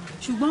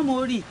ṣùgbọ́n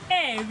mo rí.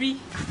 Ẹ rí.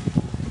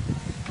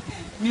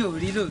 Mi ò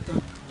rí lóòótọ́.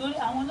 Torí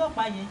àwọn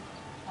ọlọ́pàá yẹn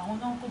àwọn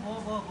náà ń kó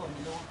bọ́ọ̀bọ̀ mi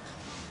lọ́wọ́.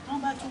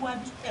 Wọ́n bá tún wá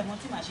ẹ̀wọ̀n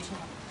tí màá ṣe fún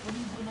wọn.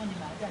 Onígbóná ni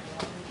màá dàgbé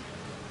wọn lórí.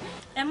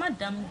 Ẹ má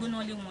dá mi gbóná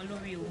lé wọn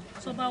lórí o.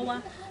 Tó bá wá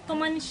tó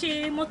máa ní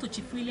ṣe mọ́tò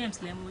Chief Williams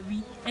lẹ mo rí,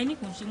 ẹni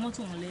kò ń ṣe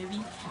mọ́tò wọn lẹ rí,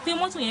 pé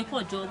mọ́tò yẹn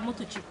pọ̀ jọ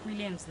mọ́tò Chief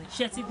Williams ni.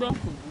 Ṣé ti gbọ́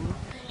kò burú?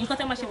 Nǹkan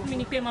tẹ́ máa ṣe fún mi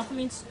ni pé máa fún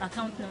mi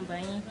account number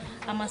yín,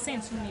 a máa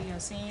send 2 million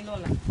sí yín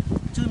lọ́la.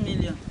 2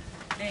 million.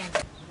 Bẹ́ẹ̀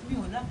mi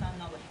ò lákàá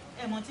nọ́mbà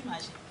ẹ̀mọ́ tí màá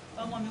ṣe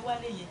ọmọ mi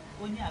wálé yẹn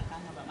ó ní àká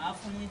nọ́mbà máa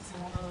fún yín tí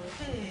wọ́n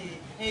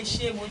ẹ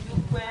ṣe mo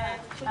dúpẹ́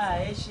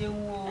ẹ ṣeun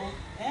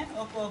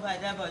o ọkọ ọba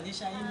àdàbà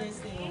oníṣayín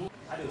lẹ́sẹ̀ o.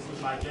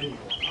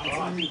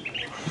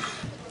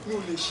 mi ò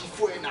lè ṣí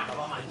fún ẹ náà.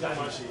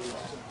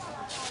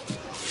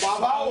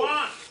 bàbá o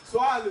sọ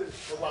àlè.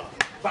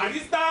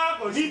 barista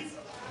kọ̀dít.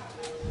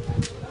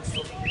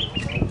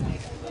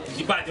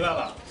 ìdíbàjẹ́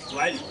bàbá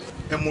wáyé.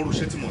 ẹ mọ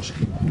orúṣẹ́ tí mo ṣe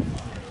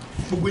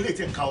gbogbo eléyìí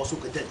tẹ̀ ń káwọ́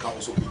sókè tẹ̀ ń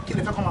káwọ́ sókè kí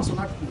ni fẹ́ kọ́ máa sọ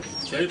ládùúgbò.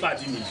 ṣẹ́rí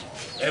pàdé mi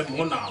ẹ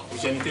mọ̀ náà kò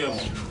ṣẹ́ni tẹ́ ẹ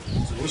mọ̀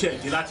ó ṣe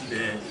dé láti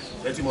bẹ̀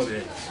ẹ tí mo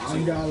bẹ̀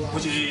bó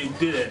ṣe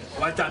dé rẹ̀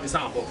wá já mi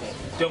sáà kọ̀ọ̀kan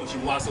tẹ́ òun ṣe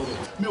wá sọ̀rọ̀.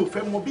 mi ò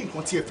fẹ́ mọ bí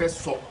nǹkan tí ẹ fẹ́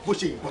sọ bó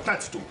ṣe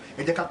important tó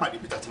ẹ jẹ́ ká pàdé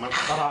bí tàtí máa ń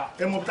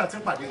pàdé ẹ mọ bí tàtí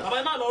ń pàdé náà. bàbá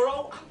ẹ má lọ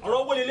ọ̀rọ̀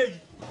owó lélẹ́yìí.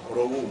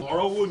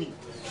 ọ̀rọ̀ owó ni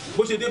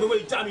bó ṣe dé gbogbo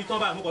ìjà mi tán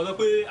báyìí mo kàn sọ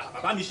pé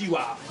bàbá mi ṣì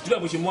wà jùlọ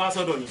mo ṣe mú wá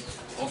sọ́dọ̀ ni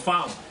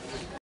confam.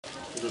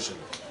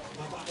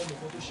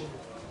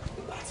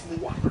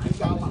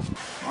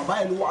 bàbá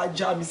ẹ ló wá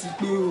já mi sí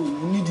pé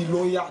òun nídìí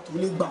lọ́ọ̀yà tó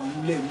lè gbà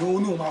òun lẹ̀ ní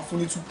òun máa fún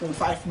ní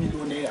 2.5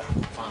 million naira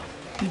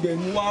ibẹ̀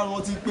ni wá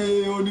rántí pé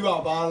ó ní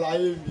bàbá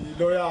aláyé mi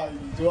lọ́ọ̀yà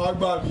yìí tó wá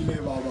gbà mí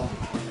lẹ̀ bàbá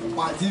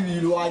pàtí mi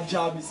ló wá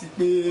já mi sí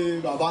pé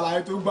bàbá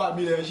aláyé tó gbà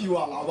mí lẹ̀ ṣì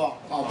wà lábà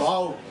bàbá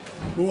ò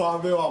ó wà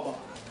bẹ́ bàbá.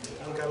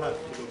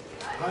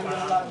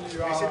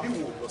 ṣe bí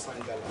wò lọ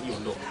sangala yìí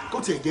lọ kó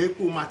tiẹ̀ jẹ́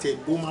pé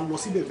ó máa lọ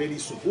síbẹ̀ very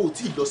soon ó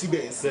tí ì lọ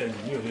síbẹ̀ ẹ̀ sìn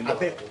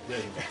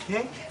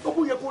abẹ́ẹ̀kọ́ ó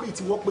kó yẹ kó rí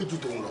tiwọ́ pé ju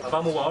tòun lọ.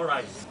 bàbá mo wà all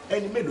right.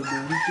 ẹni mélòó ló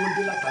rí tó ń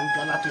dé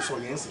látàngálá tó sọ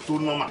yẹn sìn tó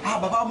normal.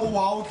 bàbá mo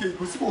wà ok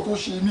kò sí kò tó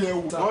ṣe mí ẹ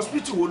wò.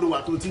 hospital wo ló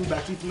wà tó ti ń gba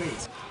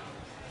treatment.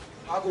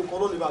 aago kan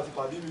ló lè bá ti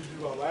pàdé mi bí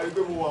bàbá ẹ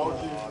gbé mo wà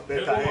ok.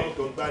 bẹ́ẹ̀ta ẹ̀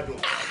tó gbádùn.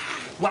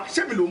 wà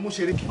ṣé mi ló mú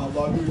ṣeré.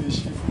 bàbá mi lè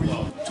ṣe fún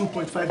yìí.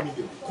 2.5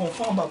 million.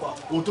 confam bàbá.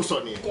 ohun tó sọ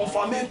nìyẹn.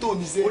 confamento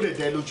ní sẹ́yìn. ó lè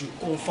dá ẹ lójú.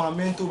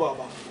 confamento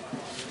bàbá.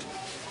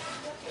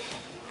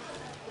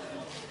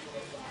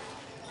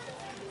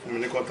 fún mi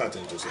ní contact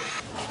ẹ̀ tó sọ.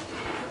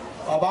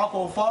 bàbá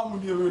confam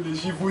ni èrò lè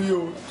ṣe fún yìí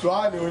o tó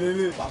a lè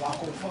onílé. bàbá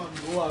confam ni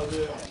ó wà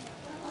bẹ́ẹ̀.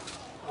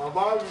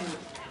 bàbá mi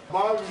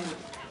bàbá mi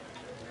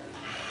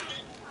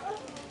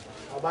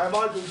bàbá ẹ má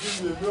dojú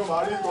mi èmi ò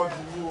máa rí nǹkan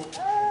jù mí o.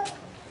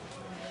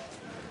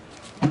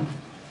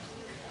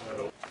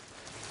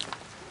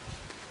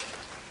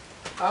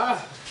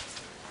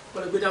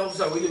 wọ́n lè gbé dáhùn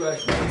fún àwọn ilé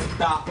báyìí.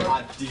 ta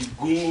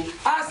Àdìgún.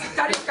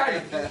 kárí.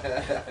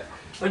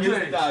 ojú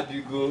ẹ̀ ta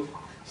Àdìgún.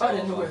 báwo ni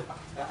ẹnu ẹ̀.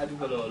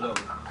 adúgbò lọ́wọ́ lọ́wọ́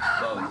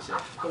báwo ni iṣẹ́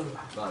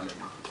báwo ni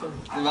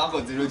ní máa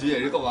kàn tí lójú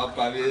ẹ̀rí kàn máa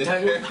pa mí.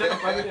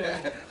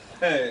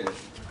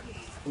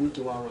 ó ní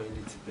kí wọ́n rán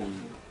ilé tí pé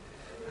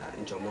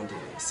ìjọ Monday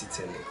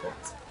sitting in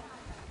court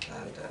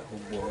and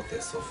gbogbo ọ̀rọ̀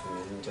tẹ́ sọ fún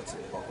mi níjọ́ tí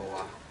mo kọ́kọ́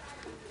wá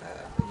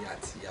ìyá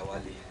àti ìyàwó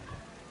àlè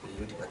èyí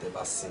ó dìgbà tẹ́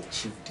bá sin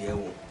chief díẹ̀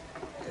wọ̀n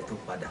ẹ tó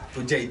padà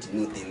tó jẹ́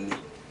ìdùnnú tèmi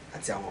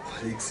àti àwọn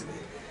colleagues mi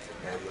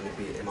mo ní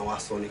pé ẹ máa wá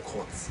sọ ní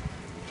court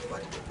wá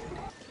dìbò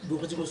Monday.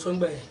 gbogbo tí mo sọ ń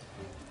gbà yẹn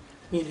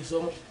mi ì lè sọ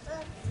mọ́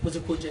mo ti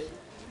kó jẹ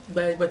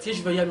ìgbà tí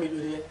èṣù fẹ́ yá mi lò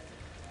nìyẹn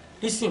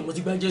nísìn mo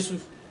ti gba Jésù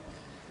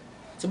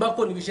tí bá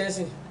kó níbi iṣẹ́ ń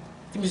sìn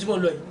tí mi sì mọ̀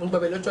lọ yìí mo ń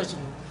gbàgbẹ́ lọ́chọ̀ọ̀ṣì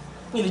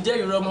mi ì lè jẹ́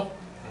ìrọ̀ ọmọ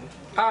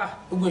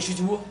gbogbo èṣù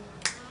ti wó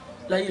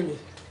láyé mi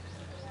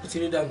ó ti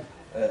rí dànù.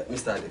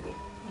 Mr. Adekola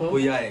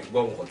bóyá ẹ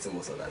gbọ́ nǹkan tí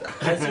mo sọ dáadáa.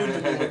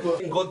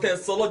 nǹkan tẹ́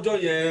sọ lọ́jọ́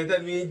yẹn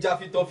tẹ́mi já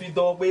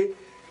fítọ́fítọ́ pé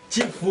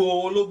chief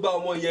ló gbá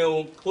ọmọ yẹn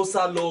o ó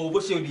sá lọ o bó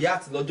ṣe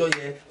react lọ́jọ́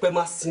yẹn pé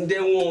máa sin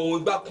dẹ́wọ̀n o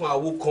igbá kan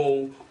àwo kan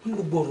o ní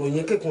gbogbo ọ̀rọ̀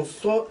yẹn kẹ́kọ̀ọ́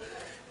sọ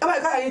ẹ má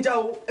yẹ káyà yín já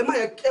o ẹ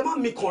má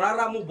mi kàn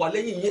rárá mo wà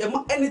lẹ́yìn yín ẹ má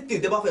anything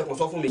tẹ́ bá fẹ́ kàn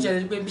sọ fún mi.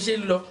 ìṣẹ̀lẹ̀ pé bí ṣe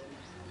lọ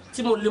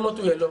tí mo lé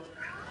mọ́tò yẹn lọ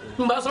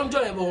n bá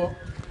sọ́njọ́ yẹn bọ̀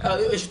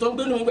èṣù tó ń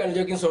gbénu mi gbà ní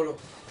jẹ́ kí n sọ̀rọ̀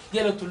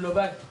díẹ̀ ló tó lọ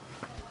báyìí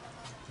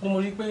mo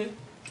rí i pé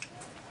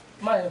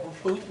máa yẹ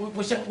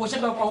kò ṣe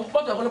kankan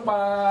mọ́tò ẹ̀kọ́ ló pa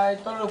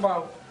ìtọ́lọ́ ló pa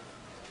o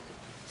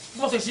bí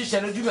wọ́n ṣe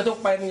ṣiṣẹ́ lójú bẹ́ẹ̀ tó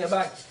pa ẹni yẹn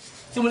báyìí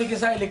tí mo ní kí n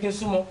sáré lè kí n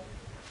súnmọ́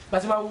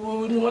gbàtí máa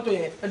wo inú mọ́tò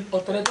yẹn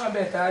ọ̀tọ̀ lẹ́tọ́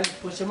àbẹ̀ ká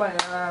kò ṣe máa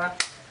yára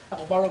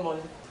àkọ́pá rọ̀ mọ́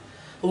ni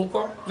òun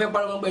kọ́ fẹ́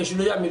parọ́ mọ́ pé èṣù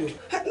ló yà mí lò.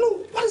 No,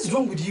 what is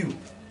wrong with you?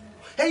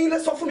 Ẹ̀yin lẹ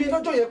sọ fún mi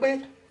lọ́jọ́ yẹn pé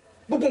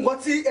gbogbo nǹkan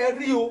tí ẹ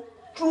rí o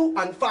true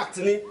and fact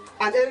ni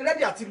and ẹ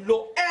ready àti lọ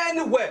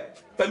anywhere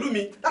pẹ̀lú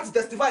mi láti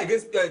testify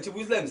against Chief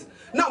Williams.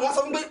 Now wọ́n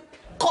sọ fún mi pé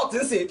court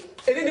ń sìn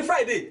èyí ní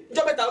Friday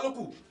ìjọ mẹ́ta ló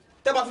kù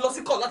tẹ́ bá fi lọ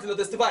sí court láti lọ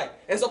testify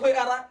ẹ sọ pé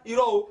ara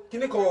irọ́ o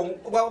kíní kan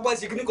ọ̀hún bá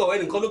ṣe kíní kan ọ̀hún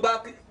ẹnìkan ló gbá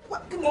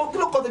kí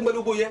ló kọ́ tẹ́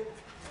gbẹ́lú gbó yẹ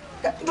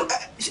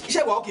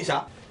ṣé ìwà òkè ṣá.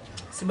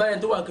 síbáyẹn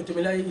tó wà kẹtọ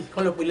mi láyé yìí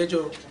kán lọ pé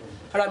lẹ́jọ́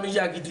ara mi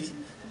yá gidi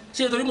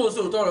ṣé torí mo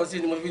sọ òótọ́ ọ̀rọ̀ sí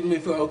ni mo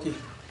fi wá òkè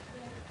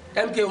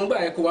MK òun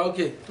gbà yẹn kò wá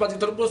òkè tó bá ti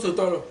tọ́jú pé ó sọ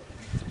òótọ́ ọ̀rọ̀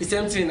the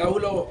same thing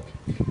Awólọ́wọ̀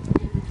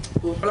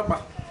ọlọ́pàá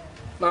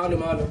máa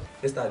lọ.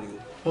 Mr. Aliu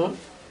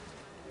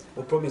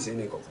mo promise yín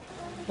nìkan.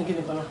 ní kí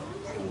ni kan náà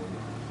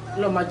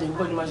ọlọ́run máa jẹ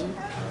nǹkan ni máa ṣe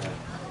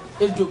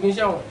ejò kì í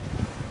ṣàwọn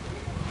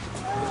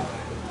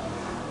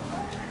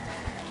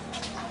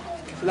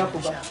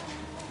lákòóbá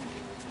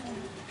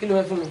kí ló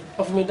fẹ́ fún mi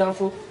wọ́n fún mi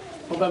dánfó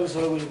wọ́n bá mi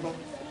sọ̀rọ̀ wòlé kan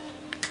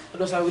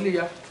ọlọ́sàwé lè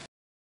yá.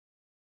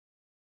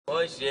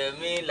 wọ́n ṣe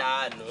mí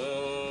lánàá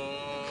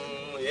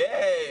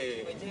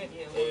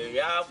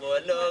èrè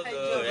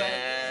àfọlọ́gùn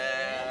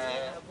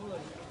rẹ̀.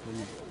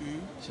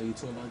 ṣèyí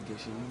tí wọ́n bá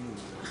gẹ̀ṣẹ̀ nínú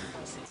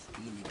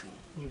ìlú mi dùn.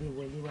 èrè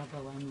wọlé wá bá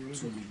wa nílé.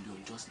 2 million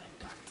just like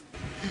that.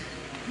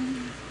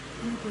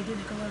 orúkọ ẹjọ́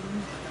ni ká wá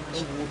ronú.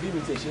 ọ̀hún bí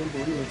mi tẹ̀ ṣe ń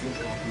borí mi ti ń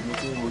kà pé mo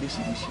ti ń wo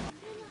oríṣiríṣi.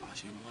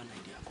 àṣẹ mi wá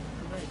nàìjíríà kan.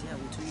 bàbá ìdí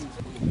àwọn tó yìí.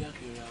 mo bí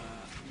àkèrè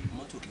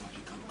mọ́tò kí wọ́n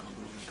fi kàlùkà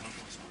gbọ́dọ̀ ní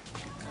campus.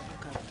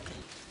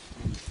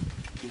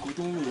 nǹkan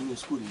tó ń rìn nínú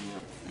school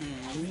nìyẹn.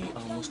 torí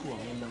àwọn school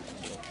àwọn náà kò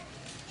jọ.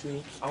 ṣé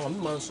àwọn mi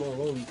máa ń sọ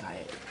wọn wí kà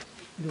ẹ́.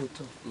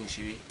 lóòótọ́. mi ò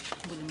ṣeré.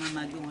 bó ni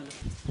máa gbé wọn lọ.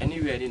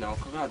 anywhere ni náà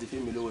kọ́kọ́ àti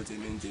fẹ́mi lówó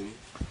tèmi ń tèmi.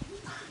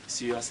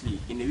 Seriously,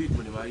 in a week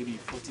mo lè máa rí bí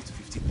 40 to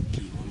 50k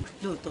money.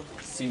 lóòótọ́.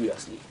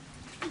 Seriously.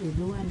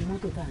 èlò wa ni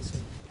mọ́tò tá à ń sọ.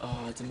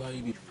 Tí máa rí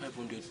bí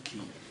 500k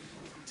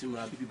tí mo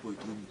ra baby boy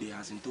tó gbé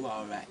as in tó wà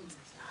alright.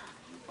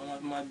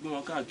 Wọ́n máa gbé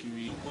wọn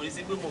káàkiri. kò ní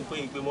sí pé mo pé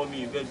ìpè mọ́ mi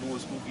ìfẹ́ gbowó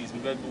school fees mi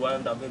fẹ́ gbowó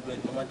àǹdà fẹ́ gbẹ́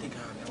wọ́n máa take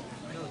care of me.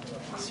 lóòótọ́.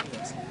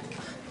 seriously.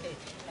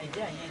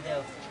 àìjẹ́ àyẹn dá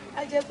o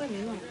á jẹ́ pé mi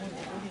náà fún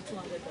mi lórí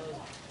 200,000.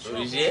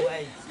 òrìṣẹ́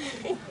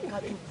ká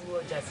tó bu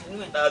ọjà sínú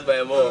ẹ̀. that's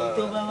my mom. èyí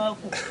tó bá wá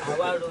kù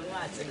àwa ronú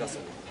àti lọ.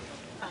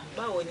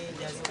 báwo ni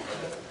ìjà sí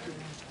fún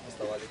mi.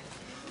 Mr. Wale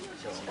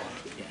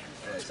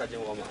ṣáájú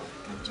wọn mọ.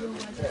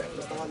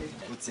 Mr. Wale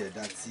ó tiẹ̀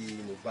dá tí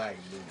mo bá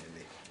ìlú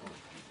ìrẹ̀lẹ̀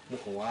mo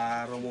kàn wá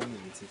rọ́mọ́ mi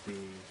létí pé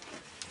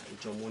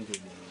ìjọ Monday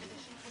ní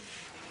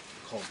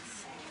court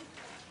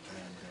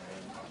and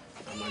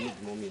I'm need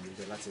mommy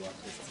níbẹ̀ láti wá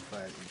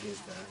testify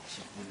against the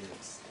Chief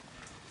Williams.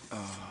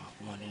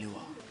 Wọ́n nílé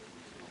wa.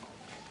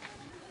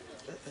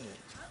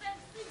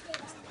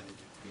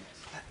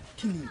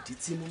 Kí ni ìdí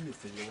tí mọ́mí ò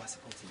fẹ́ lọ wá sí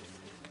kọ́ọ̀tù lọ́mọ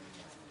ní?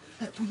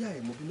 Bóyá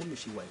ẹ̀ mọ̀ bí mọ́mí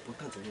ṣe wà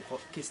important nínú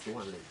kéèsì tó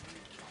wà lẹ́yìn.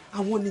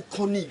 Àwọn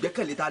nìkan ní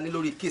ìgbẹ́kẹ̀lé ta ní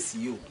lórí kéèsì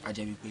yìí o. A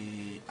jẹ́ wípé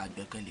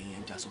àgbẹ́kẹ̀lé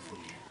yẹn já sófo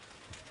ni.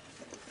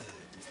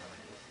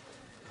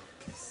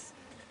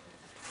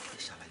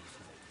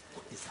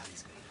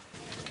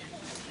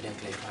 Then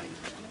clarify.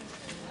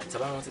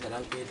 Sábà rántí dada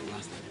pé the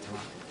last time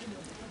tẹ́wà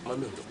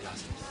mọ́mí ò lo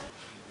glasses.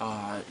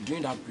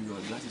 During that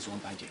period glasses wọn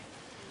bàjẹ́.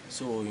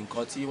 So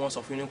nǹkan tí wọ́n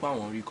sọ fún nípa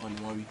àwọn rí kan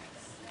ni wọ́n rí.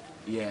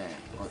 Yeah,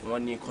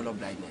 wọ́n ní color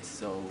blindness.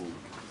 So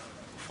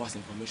false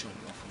information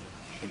wọ́n fún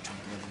ẹjọ́ tó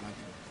wọ́n máa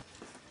bẹ̀rẹ̀.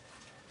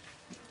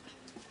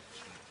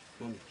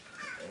 Mọ́mí,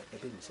 ẹ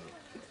bẹ́ẹ̀ mi sọ̀rọ̀.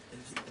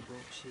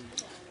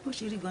 bó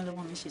ṣe rí gan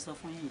lọ́mọ mi ṣe sọ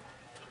fún yín.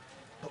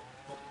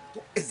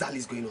 What exactly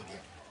is going on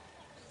here?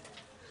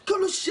 Kí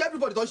ló ṣe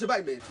everybody tó ń ṣe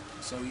báyìí mẹ́?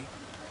 Sorry,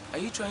 are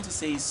you trying to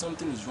say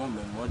something is wrong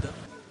with my mother?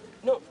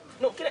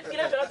 No, kí lè ṣe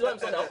láti wá mi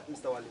sọ náà.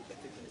 Mr. Wale,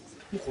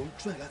 mo kàn ń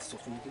try láti sọ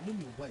fún mi pé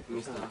mọ́mí wà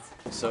important.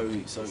 Sorry,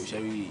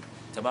 Sherry,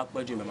 tẹ́ bá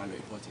pẹ́ jù mẹ́ma lọ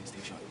reporting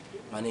station.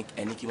 Máa ní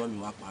ẹni kí mọ́mí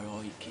wá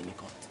parọ́ ìkíní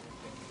kan.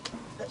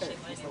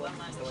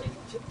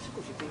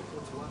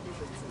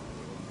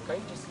 Can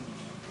you just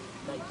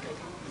like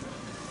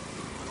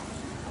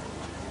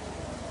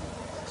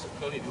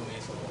no need to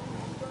miss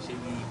ṣe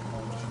bí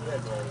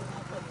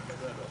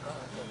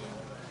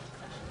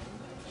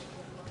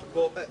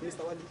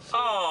Mr. Wale.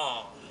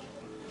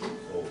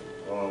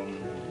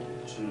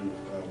 To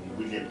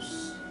Williams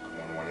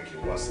àwọn wọn ní kí n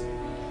wá sí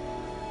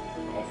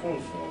àwọn fóònù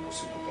fún wọn kò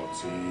sí kankan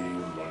tí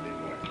ó lọ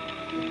nínú ẹ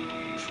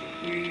ṣò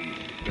pé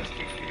best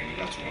of fún mi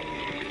láti wọn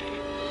lórí rẹ.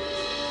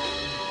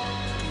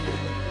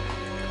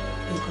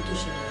 nǹkan tó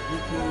ṣẹlẹ̀ ní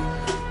pé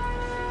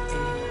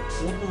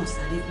wọ́n kàn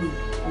sáré pè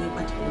ní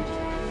pàjáwìrì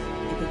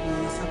gẹ́gẹ́ bí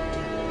wọ́n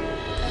sábùdíà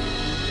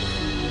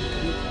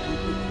ní kò tó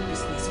pè ní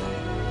business wa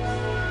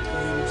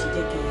mo ṣe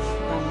jẹ́ kí n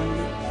bá wọn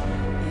lé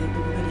gbogbo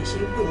bẹ́ẹ̀ ṣe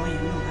pé wọ́n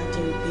yẹn náà á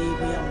jẹ́ pé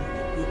bóyá wọn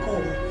kò pé kọ́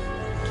wọn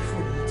kí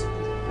fóònù wọn ti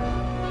kú.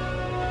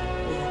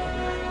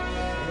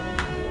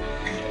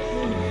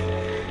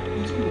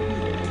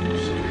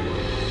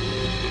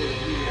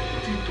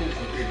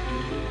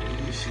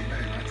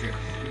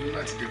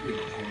 láti jẹ́ pé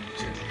nǹkan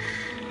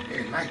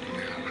ṣẹlẹ̀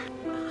láìpẹ́ rárá.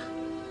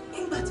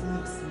 nígbà tí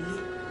mo sì ní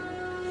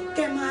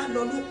kẹ́ máa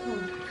lọ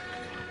lókun.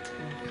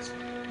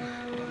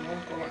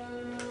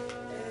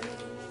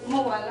 mo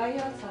wà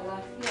láyọ̀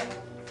àtàlàáfíà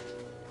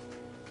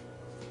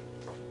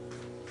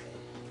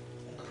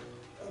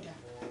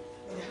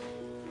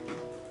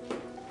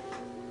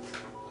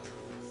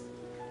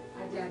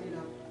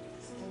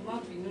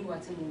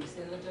tí mo wò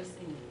sẹ́ lọ́jọ́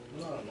sí mi.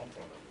 No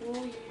problem. Ó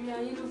ìrírí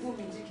ayé ló gbọ́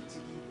mi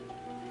jìkìjìkì.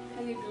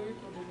 Ayé dorí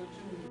kodò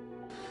lójú mi.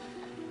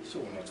 Ṣé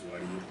òun náà tún wá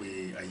rí i pé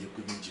ayé pé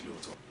méjì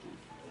lóòótọ́?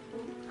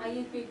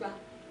 Ayé pé gba.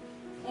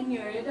 Ẹni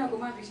ọ̀rẹ́ dàgbọ́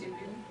má fi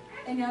ṣèbínú.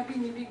 Ẹni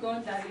abínibí gan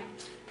darí.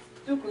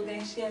 Jókòó dẹ́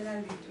ń ṣe ẹ́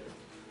lálejò.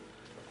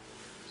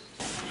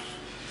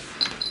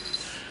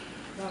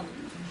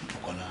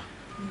 Bukola,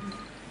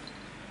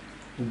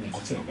 gbogbo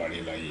nǹkan tí wọ́n bá rí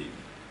láyé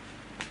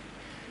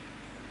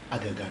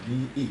àgàgà ní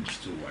age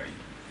tó wà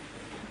yìí,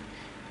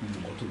 gbogbo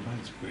nǹkan tó bá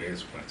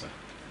experience pátá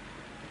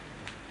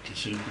kì í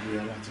ṣe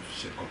bóyá láti fi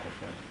ṣe kọ́kọ́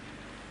fún ẹ.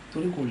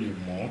 Torí kò lè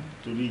mọ̀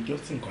torí ijọ́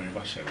tí nǹkan yẹn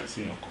bá ṣẹlẹ̀ sí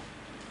èèyàn kan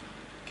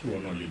kí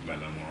wọ́n náà lè gbà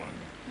lámọ̀ràn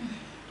ni.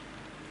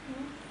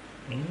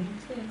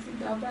 Ṣé ẹ ti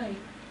gbà báyìí?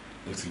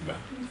 Ó ti gbà. Ó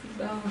ti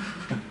gbà wọn.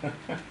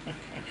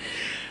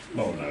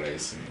 Báwo lára ẹ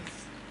sí?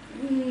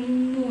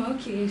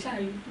 Okay,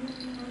 sorry.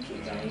 Okay,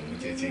 sorry.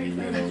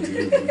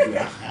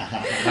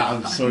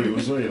 I'm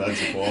sorry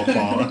láti fọwọ́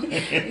kan.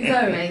 It's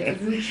alright,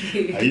 it's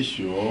okay. Are you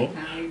sure?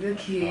 It's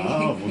okay.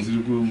 Mo ti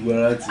rí pé gbogbo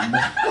ara ti mú.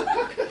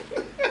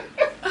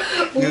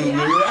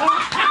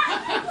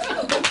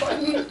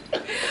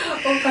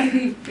 Ó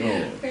funny.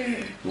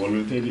 Ìwọ ló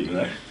tẹ́lẹ̀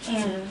rẹ̀.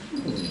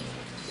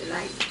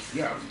 Like.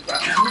 Yeah.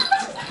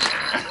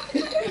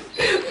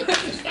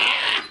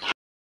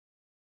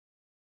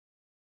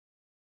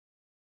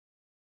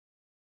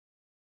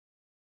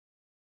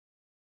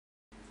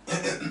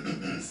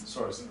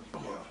 Sorry, sir.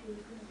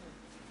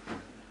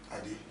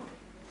 Ade,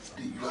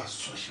 you are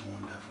such a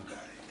wonderful guy.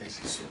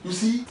 Thank you, sir. You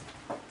see,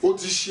 ó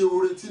ti ṣe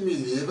oore tí mi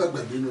lè ever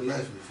gbàgbé nínú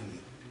life mi fún mi.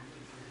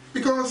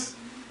 Because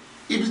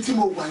ibi tí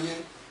mo wà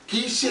yẹn kì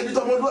í ṣe ibi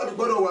tọmọdúnwàbí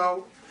gbọ́dọ̀ wà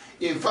o.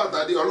 In fact,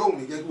 Ade, Ọlọ́run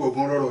mi jẹ́ kí wọ́n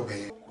gan rọ́rọ̀ bẹ̀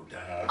yẹn. Kò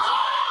dáa.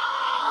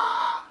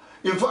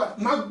 In fact,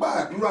 má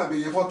gbàdúrà bẹ̀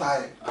yẹn fọ́ta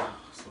ẹ̀.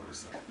 Sorry,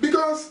 sir.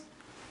 Because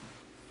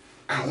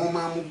àwọn ọmọ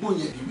amúgbó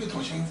yẹn ìwé tó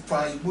ṣe ń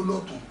fa igbó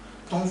lọ́tún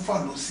tó ń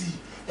fà lọ sí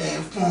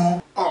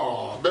ẹ̀fọn.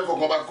 Bẹ́ẹ̀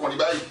fọkàn bá kọrin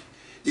báyìí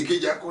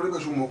ìkejì akọrin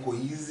bẹ́ẹ̀ ṣùgbọ́n kò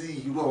yí sí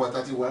irú àwa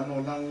tàti wà náà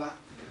ńláńlá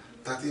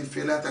tàti ń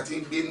fẹ́lá tàti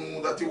ń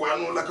gbénu tàti wà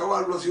náà lákà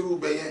wà lọ sí irú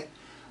ibẹ̀ yẹn.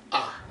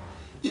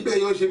 Ibẹ̀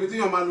yẹn ṣe ibi tí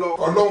yàn máa lọ.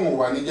 Ọlọ́run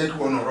wà ní jẹ́ kí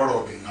wọn náà rọ̀rọ̀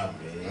ọ̀bẹ.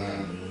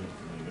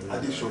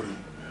 Adéṣọ̀rẹ́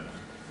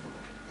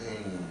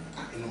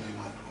inú mi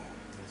máa dùn.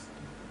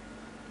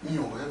 Mi ò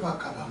ẹ́ bá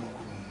kábàámọ̀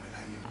kó mọ̀ ẹ́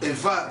láyé. In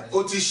fact, ó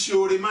ti ṣe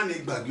oore má ní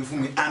gbàgbé fún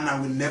mi and I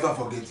will never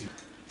forget you.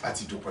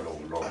 Àti dúpẹ́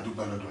lọ́wọ́ lọ́wọ́.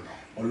 Adúpẹ́ lọ́dọ̀ náà.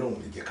 Ọlọ́run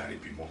ní jẹ́ kárí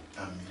bímọ.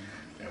 Àmín.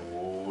 Ẹ wo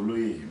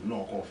olóyè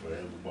náà kàn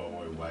fẹ́ gbogbo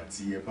àwọn ìwà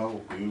tí ẹ bá wò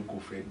pé kò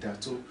fẹ́ dá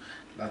tó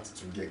láti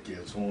tún jẹ́ kí ẹ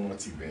tún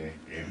rántí bẹ́ẹ̀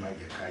ẹ má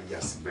jẹ́ ká yà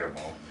síbẹ̀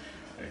mọ́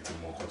ẹ ti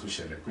mọ nǹkan tó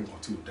ṣẹlẹ̀ pé nǹkan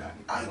tí ò dáa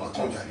ní àwọn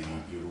kan fi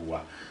irú wa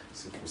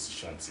sí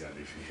position tí a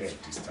lè fi help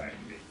this time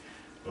ni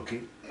okay.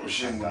 O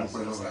ṣe mo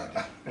dúpẹ́ lọ́wọ́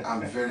rẹ̀.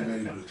 I'm very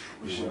very good.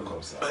 You're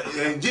welcome, sir.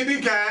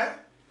 Jíbíkẹ́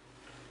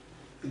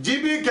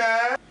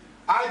Jíbíkẹ́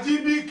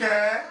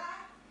Ajíbíkẹ́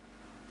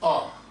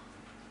ó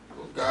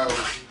ga o.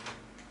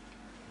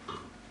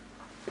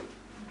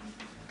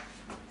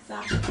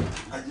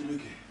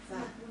 Ajíbíkẹ́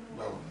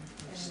báwo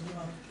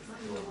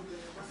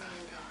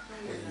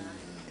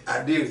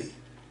Adé rè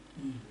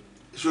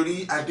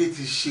sórí Adé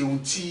ti ṣeun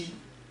tí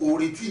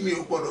oore tí mi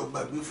ò gbọdọ̀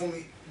gbàgbé fún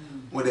mi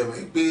mo dẹ̀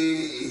mọ̀ pé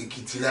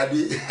Èkìtì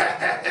ládé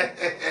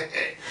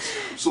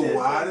so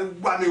wàá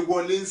bá mi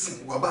wọlé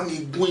sìn wàá bá mi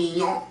gún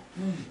iyán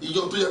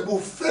tó yẹ kó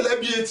fẹ́lẹ́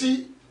bí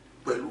etí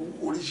pẹ̀lú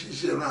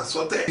oríṣiríṣi ẹran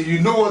àsọtẹ̀. You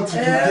know what to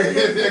do. Ẹ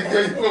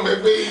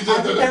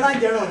má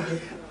jẹ́rọ̀ ọ̀gbẹ́.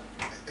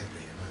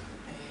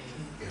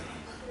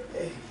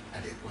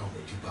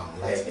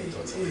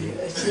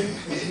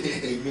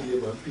 Èmi lè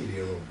máa pèrè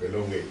ẹran ọ̀gbẹ́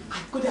lọ́wọ́ ẹ̀.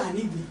 Kódà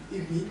níbi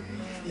ìgbé.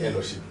 Ẹ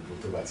lọ ṣe gbogbo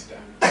tó bá ti dá.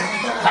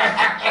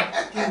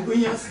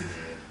 Ìgbóyàn sí.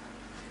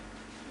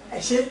 Ẹ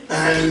ṣe.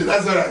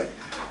 That's all right.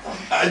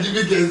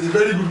 Ajibike is a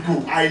very good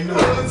cook. I know.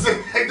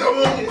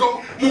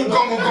 Mú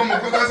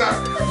kọ́ that's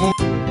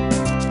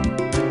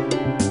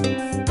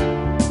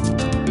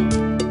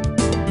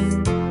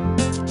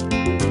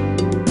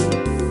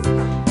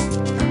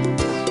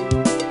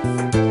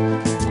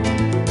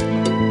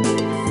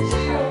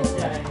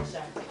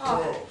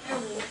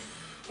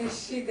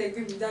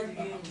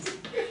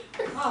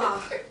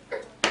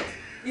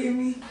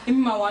èmi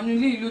máa wà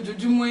nílé ìlú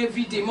ojoojúmọ́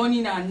everyday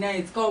morning and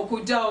night kọ́ kó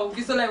já o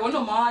Bísọ́lá ìwọ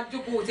náà máa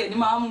jókòó tẹ̀ ní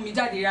máa mú mi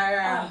jáde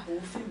rárá.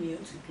 Òun fíìmù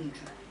yẹn ti dùn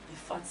jù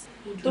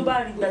tó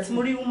bá rí ìgbà tí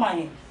mo rí wúmà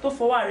yẹn tó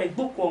fọwọ́ rẹ̀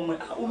gbókò ọmọ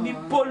omi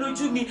bọ́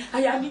lójú mi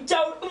àyà mi já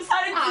o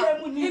sáré tí ẹ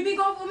mú ni. Èmi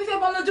gan omi fẹ́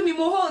bọ́ lójú mi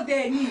mo hold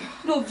ẹ̀ ní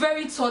no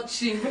very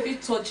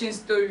touching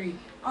story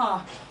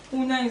who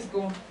nice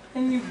gan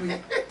anyway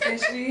ẹ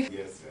ṣe.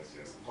 Yes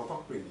nǹkan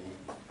tó pè ní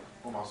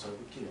wọ́n máa sọ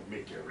pé kí n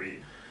make a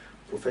real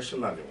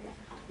professional ni wọ́n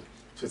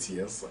tó ti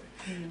yẹn sọ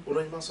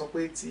olóyin máa sọ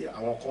pé tí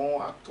àwọn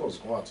kan actors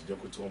kan wà tó jẹ́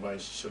pé tí wọ́n bá ń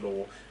ṣiṣẹ́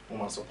lọ́wọ́ wọ́n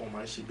máa sọ pé wọ́n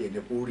máa ń ṣe bẹ́ẹ̀ ní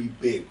ó rí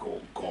bẹ́ẹ̀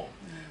gangan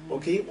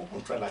ok wọ́n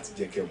kàn try láti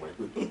jẹ́ kẹ́ mọ̀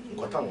pé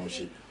nǹkan táwọn ń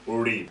ṣe ó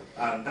rí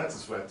and that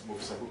is why mo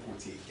fi sọ pé kò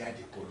tiẹ̀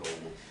jáde kó lọ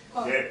wọ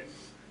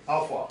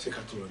how far. ṣé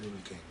ká tó lọ ní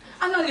weekend.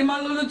 Aná lè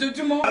máa lọ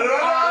lójoojúmọ́.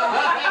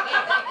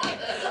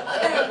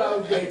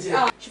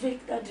 Ṣé fẹ́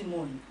dáàdì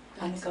mọ̀ ni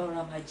ká ní káwọn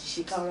ra máa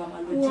jíṣe káwọn ra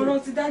máa lọ díẹ̀. ọ̀rọ̀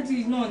ti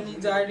dájú náà ní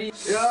jàre.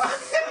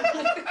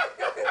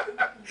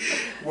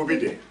 Mo bí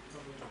dẹ̀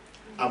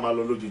a máa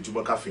lọ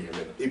lójoojúmọ́ ká fìyàn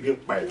lẹ́nu ebi ń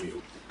pa ẹ̀mí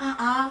o.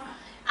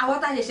 Àwọn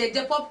tá a ṣẹ̀ṣẹ̀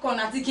jẹ popcorn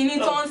àti kinní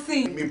tó ń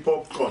sìn. Mi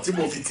popcorn tí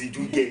mo fi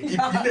tìjú jẹ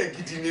ìbílẹ̀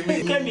gidi ni mí.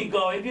 Kẹ́mi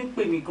gan ebi ń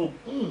pè mí gan.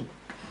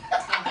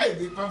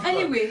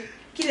 Anyway,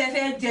 kí lẹ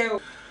fẹ́ jẹ o?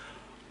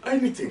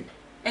 Anything.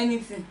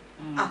 Anything.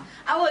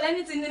 Àwọn ò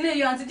lẹ́ni tí inú ilé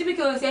yìí àti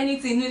jíbìkì ò sí ẹni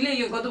tí inú ilé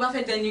yìí nǹkan tó bá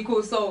fẹ́ jẹ ni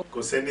kò sọ o. Kò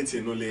sẹ́ni tí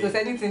inú ilé. Kò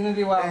sẹ́ni tí inú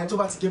ilé wa o. Tó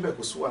bá ti jẹ́ bẹ́ẹ̀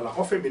kò sí wàhálà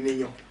wọ́n fẹ́ mi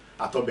níyàn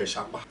àtọbẹ̀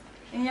ṣapá.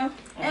 Iyán.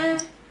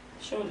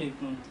 Ṣé o lè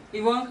gun?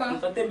 Ìwọ ńkọ́?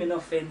 Nǹkan tèmi náà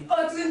fẹ́ ni. Ó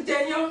ti ń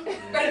jẹyán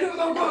pẹ̀lú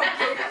gbogbo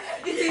òkè.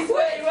 Ìtìsú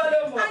ìwọ ló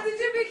mọ̀. Àti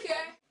jíbìkì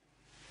ẹ.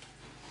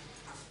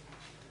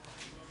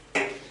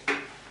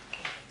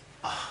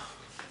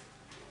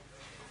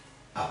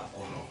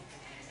 Ọ̀nà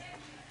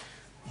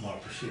mo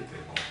appreciate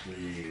ẹ̀ gan pé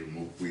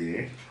mo pè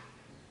é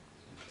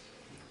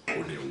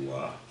ó lè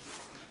wá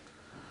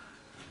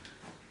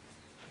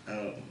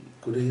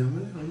kò lè yà mí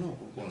lẹ́nu náà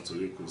púpọ̀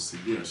nítorí kò sí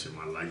bí èèyàn ṣe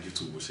máa lájú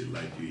tó bó ṣe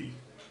lájú yìí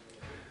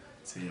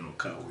tí èèyàn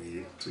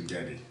kàwé tó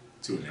jáde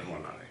tí ò ní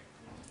hàn lára ẹ̀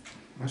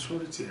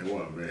maturity ẹ̀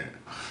wà bẹ́ẹ̀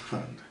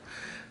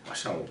wá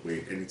ṣàwọ̀ pé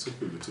ẹni tó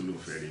pè mí tó ló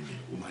fẹ́ rí mi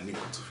ó máa ní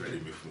nǹkan tó fẹ́ rí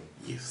mi fún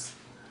yes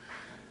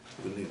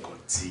ó ní nǹkan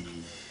tí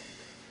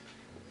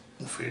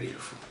mo fẹ́ rí ẹ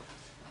fún.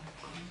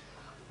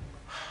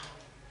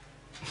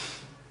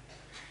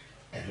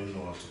 I don't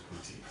know how to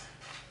put it.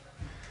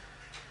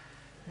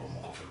 Ọmọ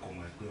kan fẹ́ kọ́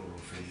máa gbé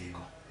ọ̀rọ̀ fẹ́ lé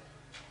gan.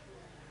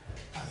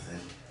 And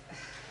then,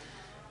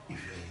 if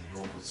you're in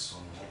love with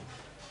someone,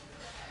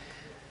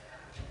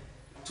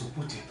 to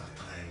put it at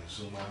times,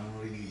 so man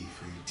really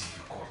very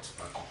difficult to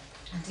back up.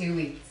 Until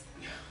wait.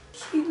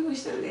 Kí ló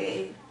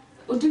ṣẹlẹ̀?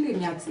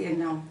 Odunlade àti ẹ̀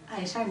now.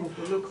 Aishat mo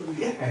kò lóko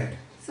ni. Yeah.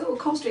 So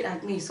come straight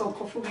at me. So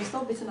come for me.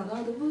 Stop beating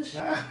around the bush.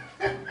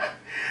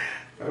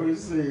 I will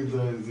say it.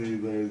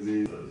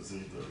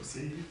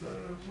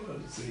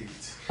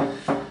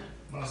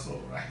 That's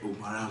all right.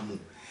 Omaramu,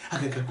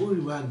 akẹ́kẹ́ kó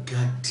rí wa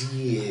ga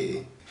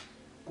díẹ̀,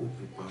 kó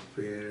pupa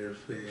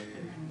fẹ́rẹ́fẹ́,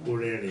 kó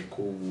rẹ́rìn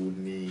kó wú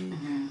ni,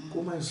 kó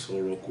má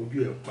sọ̀rọ̀ kójú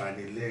ẹ̀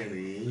pani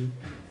lẹ́rìn,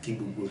 kí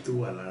gbogbo tó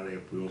wà lára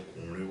ẹ̀ pé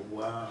ọkùnrin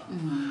wá.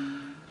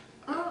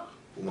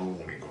 Ó máa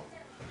wù mí gan.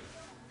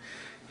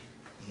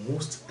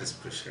 Most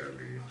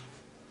especially,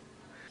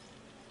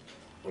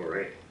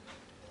 ọ̀rẹ́.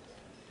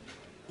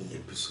 In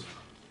episode,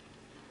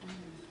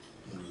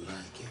 mo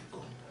like it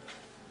gan.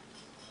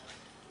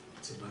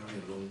 Tí bá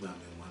rìn ló ń gbà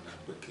mí wọn náà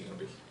pé kí n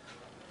rí.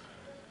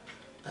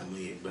 Àmọ́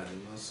ìgbà ni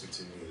máa sùn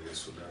tí mi ò lè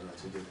sùn dáadáa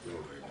tó jẹ́ pé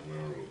ọ̀rọ̀ ẹ̀ máa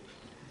ń rò.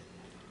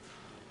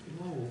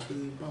 Wọ́n wò pé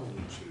báwo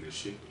ni ṣe lè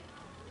ṣe.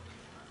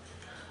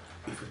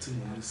 Ìfẹ́ tí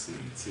mo ní sí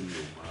tí mi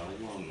ò bá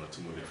wá ọ̀nà tí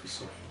mo lè fi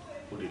sọ,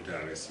 ó lè dá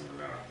ara sí mi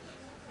lára.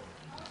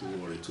 Ìwọ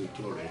ọ̀rẹ́ tó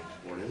jẹ́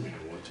ọ̀rẹ́ mi ni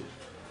wọ́n jẹ́.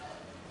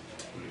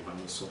 Ó lè bá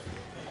mi sọ fún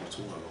ọkọ tó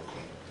wà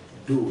lọ́kàn.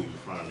 Though you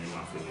find me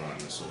my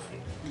favorite and so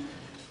forth.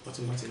 But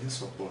I'm not in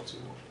support to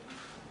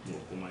no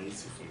come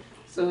easy for me.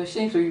 So ṣé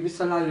nítorí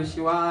Bísọ́lá ló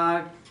ṣe wá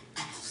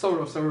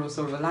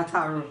sọ̀rọ̀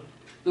látàárọ̀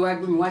ló wá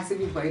gbé mi wá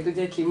síbí ìbàyí tó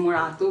jẹ́ kí n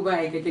múra tó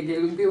báyìí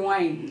gẹ́gẹ́ ló gbé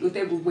wáìnì ló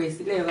tẹ́ gbogbo ẹ̀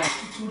sílẹ̀ rà.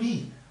 Torí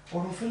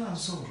ọ̀rọ̀ fẹ́ là ń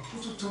sọ̀rọ̀ ó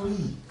tó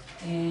torí.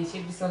 Ṣé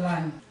Bísọ́lá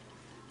ni?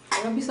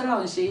 Ọ̀rọ̀ Bísọ́lá ò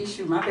ń ṣe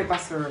issue má fẹ́ bá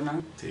sọ̀rọ̀ náà.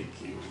 Thank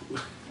you.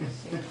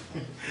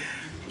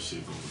 Ó ṣe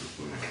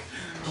gbogbo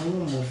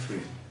àwọn ọmọ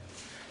fẹ́.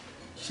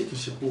 Ṣé kìí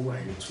ṣe kó wà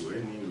into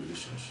any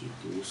relationship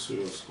tó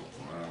serious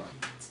kankan rárá?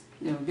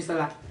 No,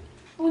 Bísọ́lá.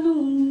 Ó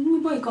lóun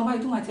níbọ̀ ìkan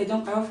báyìí tó máa tẹjọ́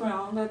ń parọ́ fúnra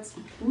wọn but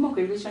mímọ̀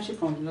pé relationship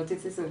kan lọ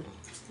títí so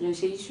yóò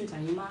ṣe issue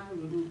tàyè máa ń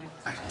ronú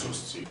báyìí. I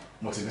trust you.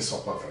 Mo ti ní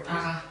support rẹ.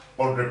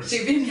 100%.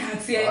 Ṣèbí mi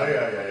àti ẹ.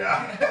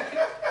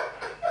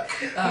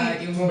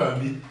 Ìwọ. Gbà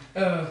mí.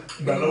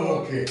 Gbà lọ́wọ́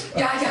òkè.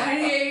 Yàyà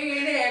rí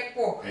eré ẹ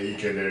pọ̀. Ẹ̀yin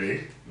kẹ̀dẹ̀rẹ́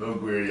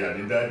lógo èrè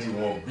àdídádì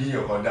wọn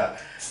bíyàn kan dà.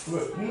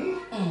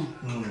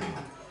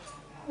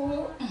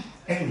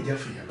 Ẹ̀yin jẹ́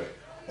fìyà bẹ́ẹ̀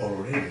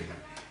ọ̀rọ̀ rẹ̀ rẹ̀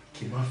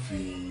kí n má fi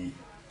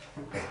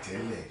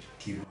ẹ̀tẹ́lẹ̀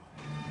kí n.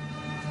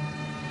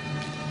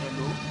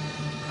 Hello.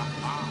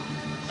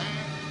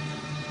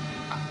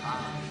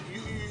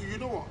 You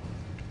know what?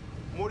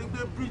 Mo rí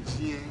pé bridge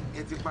yẹn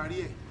ẹ ti parí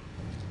ẹ̀.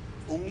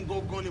 Òun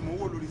gangan ni mo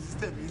wò lórí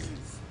system yìí.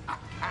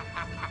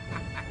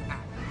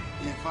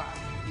 In fact,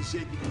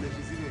 iṣẹ́ gidi lè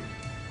fi sílẹ̀.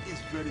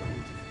 It's very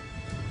good.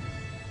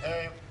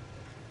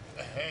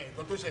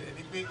 Nǹkan tó ṣẹlẹ̀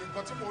ni pé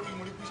nǹkan tí mo rí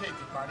pé iṣẹ́ yìí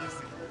ti parí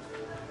sí.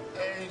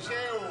 Ṣé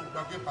o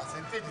gbàgbé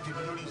percentage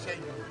tèmi lórí iṣẹ́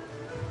yìí?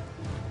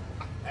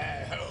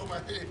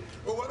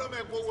 Owó náà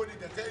mẹ́pẹ́ owó ni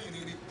kẹ̀kẹ́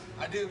ìrírí.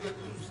 Adé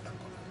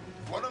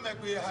wọ́n náà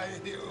mẹ́pẹ́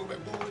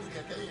owó ni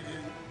kẹ̀kẹ́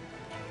ìrírí.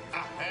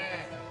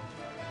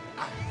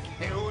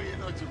 Owó yẹn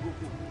náà ti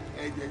kókó.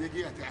 Jẹ́ kí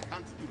àti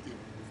àkáǹtì tó tẹ̀.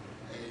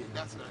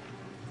 That's right.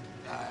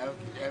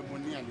 Okay. Mo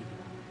ní àlejò.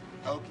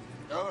 Okay.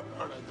 All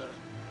right.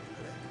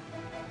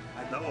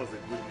 And that was a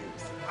good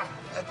news.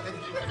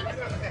 Thank you very much.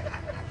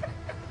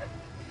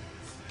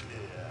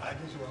 I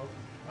just want.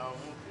 I'm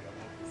okay.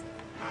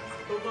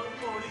 Tó bá ń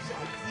mọ oríṣi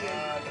àti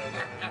ẹ̀.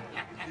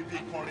 Ibi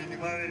ìkọrin ni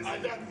máa ń rìn sí.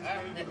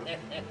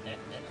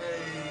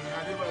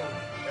 Adébáyọ̀.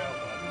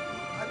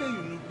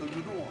 Ade,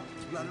 you know what?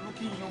 You are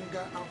looking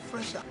younger and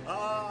fresher.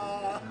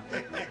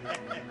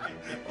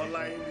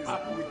 Online is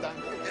we thank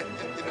you.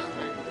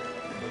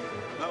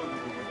 How are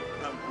you?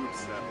 I'm good,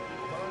 sir.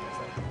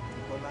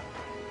 Bukola,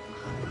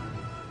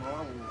 màá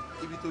wá wo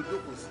ibi tó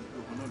jókòó sí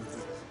ìgbòho náà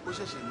lójú. Ó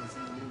ṣẹ̀ṣẹ̀ lọ sí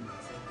ilé mi.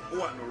 Ó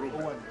wà ní room. Ó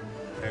wà ní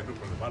room.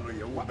 Má lọ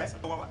yẹ̀ wò bẹ́ẹ̀.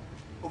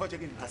 Ó fẹ́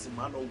check in. A sì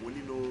máa lọ wò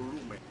nínú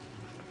room ẹ̀.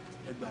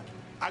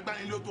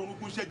 Agbanilé tó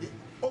orúkún ṣẹ̀jẹ̀.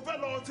 Ó fẹ́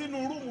lọ sínú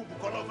rúùmù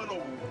Bukola, ó fẹ́ lọ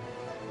wò.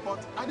 But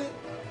Ade,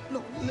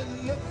 look,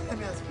 let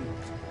me ask you.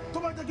 Tó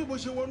bá jẹ́ kí bó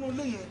ṣe wọnú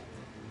ilé yẹn,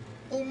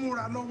 ó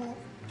múra lọ́wọ́,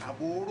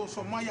 àbò oró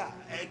sọ máyà,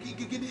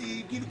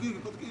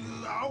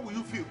 how will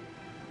you feel?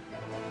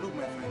 Look,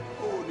 my friend,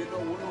 ó lè lọ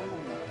wo náà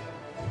rúùmù.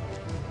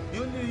 The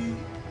only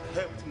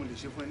help tí mo lè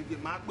ṣe fún ẹ ní pé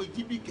máa pe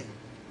jíbìkẹ́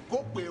kó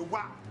pè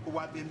wá kó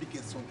wá bẹ́ẹ̀ bí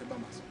kẹ́ sọ̀n tẹ́ bá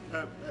máa sọ.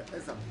 Ẹ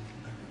sà,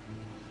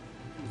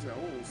 mo ti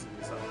àwọn òsì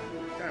ní sà,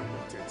 táìmù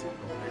náà tẹ̀ tí ń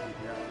lọ lẹ́yìn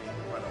bí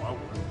i padà wá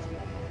wò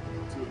lójúmọ́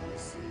tí ò ní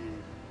sí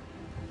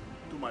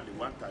tó máa lè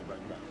wá ń ta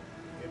gbangba.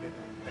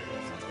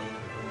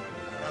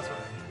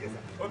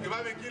 Okay, bá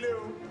mi kílé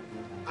o.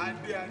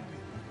 Adé.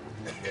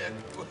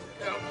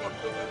 Ọmọ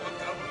tó fẹ́ lọ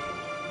káwọn.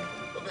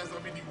 Ó fẹ́ sọ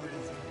mí ní ìwé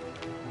yìí.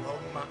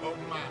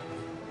 Ọmọ.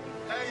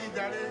 Ẹ̀yin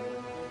jàre.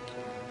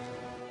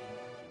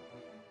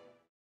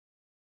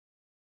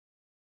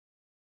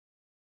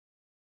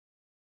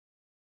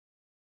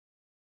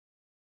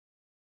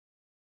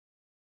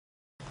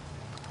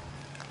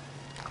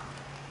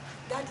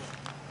 Daddy,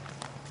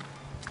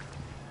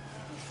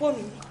 fóònù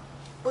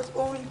mi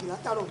ó ń rìn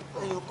látàrọ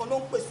èèyàn kan ló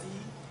ń pè sí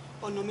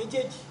ọ̀nà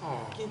méjèèjì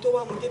kí n tó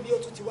wá mu débi ó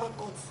tún ti wá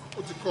cut.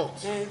 Ó ti cut.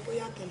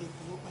 Bóyá kẹlẹ̀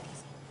kò wọ́n padà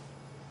sí.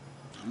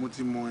 Mo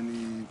ti mọ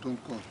ẹni tó ń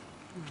kọ.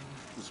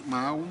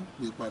 Màá ń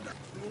pè padà.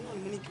 Ìyẹn náà ni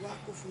mo ní kí wá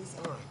kó fún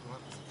ìsà.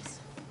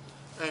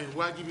 Ẹ̀yin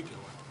wá jíbìkẹ́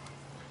wá.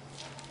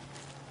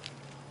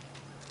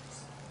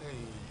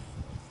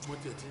 Mo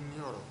tiẹ̀ ti ní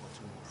ọ̀rọ̀ kan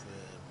tí mo fẹ́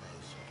bá ẹ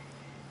sọ.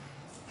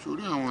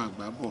 Sórí àwọn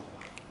àgbà bọ̀,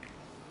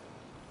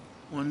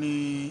 wọ́n ní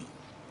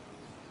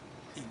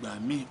ìgbà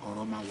míì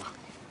ọ̀rọ̀ máa wà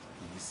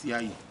kò ní sí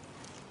àyè.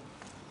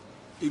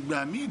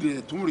 Ìgbà míì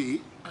rẹ̀ tún rèé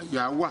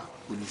àyà wà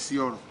kò ní sí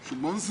ọ̀rọ̀,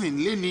 ṣùgbọ́n sì ń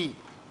lé ní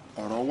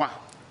ọ̀rọ̀ wà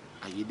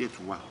àyè dẹ̀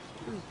tún wà.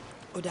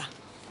 Ó dà.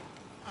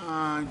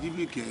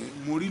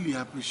 Jíbìkẹ́, mo really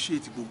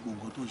appreciate gbogbo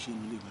nǹkan tó ń ṣe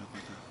nílé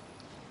pátápátá.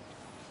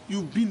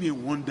 You been a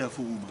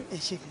wonderful woman. Ẹ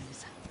ṣe kìí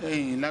sá.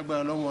 Ẹ̀yin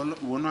lágbára lọ́wọ́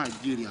ìwọ náà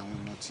jèrè àwọn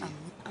ọmọ tí.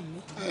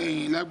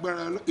 Ẹ̀yin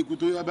lágbára ikú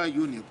tó yá báyìí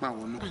ò ní pa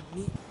àwọn náà.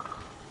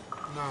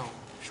 Now,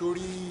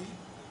 sórí,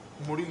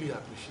 mo really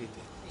appreciate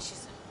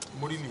it.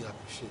 Mo really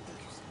appreciate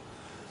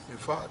it. In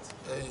fact,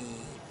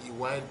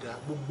 ìwà ẹ̀dá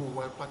gbogbo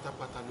wa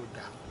pátápátá ló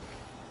dá.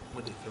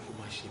 Mo dẹ̀ fẹ́ kó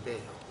máa ṣe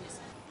bẹ́ẹ̀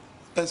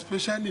lọ.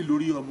 Especially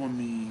lórí ọmọ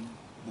mi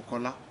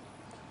Bukola.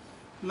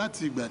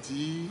 Láti ìgbà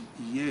tí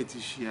ìyá ẹ̀ ti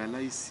ṣe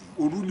aláìsí,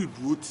 orúlì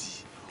dúró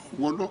tì.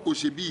 Wọ́n náà ó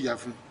ṣe bí ìyá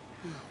fún,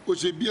 ó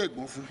ṣe bí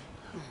ẹ̀gbọ́n fún,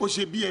 ó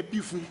ṣe bí ẹbí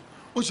fún,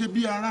 ó ṣe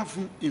bí ará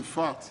fún. In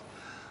fact,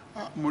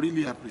 mo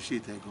really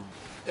appreciate ẹ gan.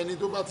 Ẹni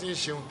tó bá ti ń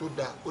ṣeun tó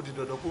dáa, ó di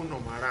dandan kó nà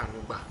máa rà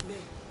àánú gbà.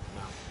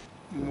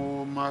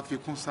 Mo máa fi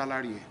kún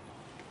sálárì ẹ.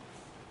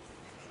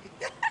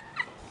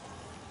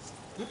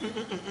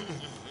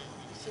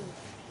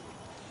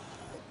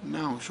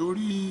 Now,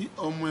 sórí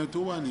ọmọ ẹ tó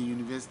wà ní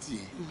yunifásitì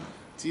ẹ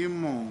tí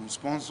mo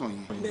sponsor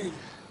yẹn,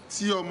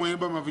 tí ọmọ yẹn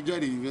bá máa fi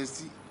jáde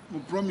yunifásitì, mo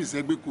promise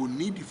ẹ pé kò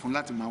nídìí fún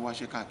láti máa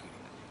wáṣẹ́ káàkiri.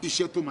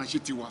 Iṣẹ́ tó máa ṣe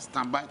ti wà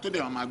standby tó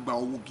dẹ̀ máa gba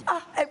owó gidi.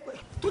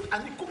 Tó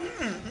àníkó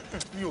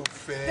mi ò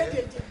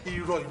fẹ́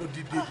irọ́ ìlú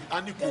dìde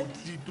àníkó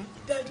dídún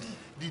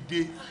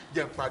dìde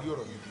jẹ́ parí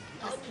ọ̀rọ̀ yìí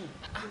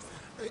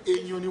dìde.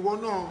 Èèyàn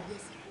níwọ náà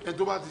ẹ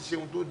tó bá ti ṣe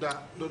ohun tó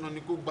dáa dandan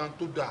ni kó gba ohun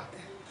tó dáa.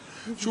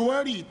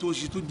 Ṣòwárì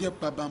ìtòṣì tó jẹ́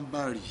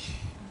pabambarì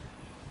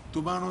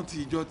tó bá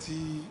rántí ìjọ tí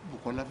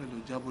Bukola fẹ́ lọ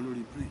jábọ́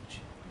lórí bridge.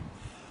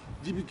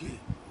 Jíbìkẹ́,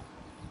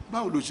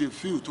 báwo ló ṣe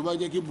fíìl tó bá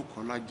jẹ́ kí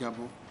Bukola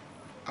jábọ́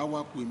á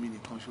wá kó èmi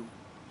nìkan ṣó?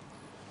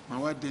 Màá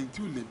wá dẹni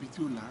tí ò lẹ́bi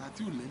tí ò lára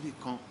tí ò lẹ́lẹ̀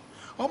kan.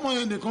 Ọmọ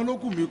yẹn nìkan ló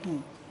kù mí kù.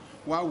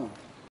 Wá wò.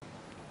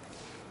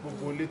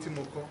 Gbogbo ilé tí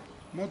mo kọ́,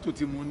 mọ́tò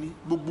tí mo ní,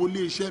 gbogbo ilé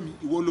iṣẹ́ mi,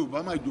 ìwọ ló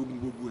bá máa jogun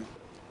gbogbo ẹ̀.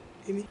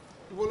 Èmi.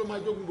 Ìwọ ló máa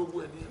jogun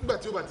gbogbo ẹ̀ nígbà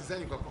tí ó bá ti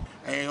sẹ́yìn kankan.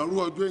 Ọrú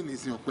ọjọ́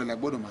ìnìsìn ọ̀pẹ la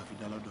gbọ́dọ̀ máa fi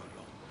dá lọ́dọ̀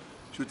lọ.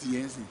 Ṣó ti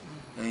yẹn sìn?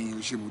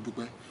 Ò ṣe mo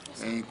dúpẹ́.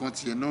 Kan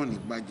tiẹ̀ náà ní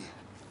gbàjẹ́.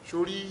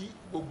 Sórí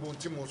gbogbo ohun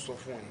tí mo sọ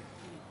fún ẹ,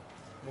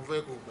 mo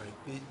fẹ́ kó gbà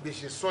pé bí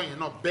ṣe sọ yẹn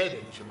náà bẹ́ẹ̀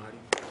dẹ̀ ní ṣe máa rí.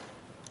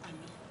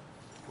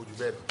 Kò jù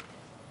bẹ́ẹ̀ lọ.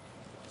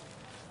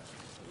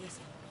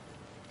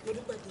 Mo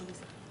dúpẹ́ tó ń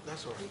sá.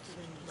 That's all right.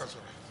 That's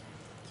all right.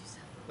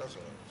 That's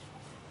all right.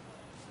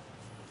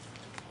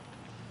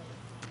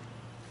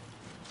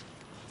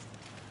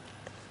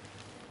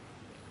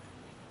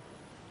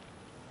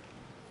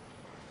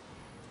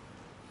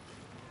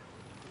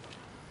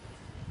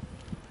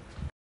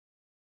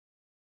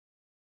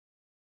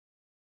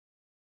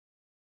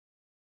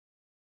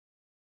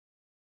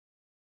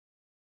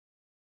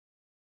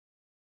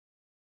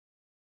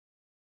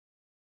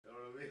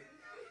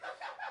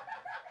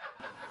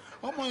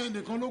 Ọmọ yẹn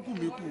nìkan ló kù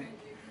mí kù.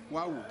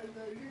 Wá wò.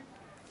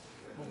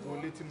 Gbogbo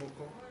ilé tí mo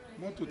kọ́,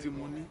 mọ́tò tí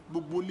mo ní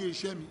gbogbo ilé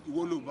iṣẹ́ mi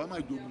ìwọ ló bá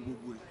máa jogún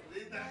gbogbo ẹ̀.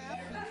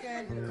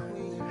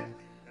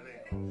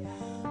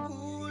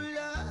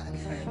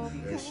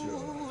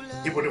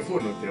 ibo ni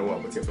fóònù tẹ wà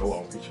mo ti fẹ́ wà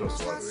àwọn pictures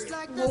wà lórí.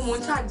 mo mọ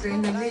ṣáàjì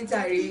ẹni létà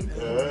rè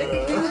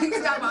kí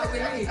ló máa wọlé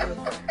ìlú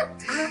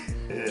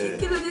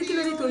kí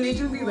ló dé tó lè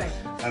dún bí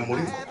báyìí. mo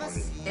rí nǹkan kan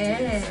ni.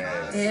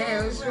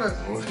 ó ṣùọ́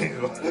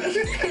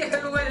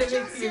wọ́n lè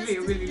létí ilé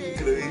ìwé lè.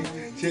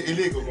 ṣé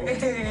ilé ìkọ̀kọ̀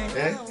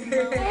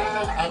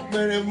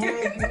àpẹẹrẹ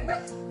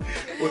burúkú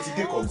o ti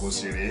dé kọ̀ọ̀gùn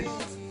ṣeré.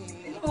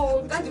 ó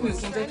dájú mi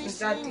kì í jẹ́ kí n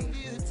jáde.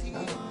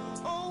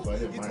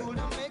 báyọ̀ máa ń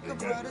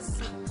jáde.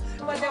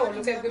 wọ́n jẹ́ wọ́n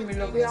ló fẹ́ gbé mi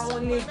lọ bóyá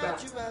wọ́n lè gbà.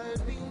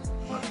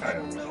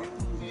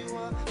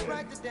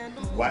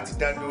 wà á ti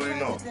dá lórí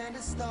náà.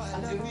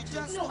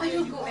 No, I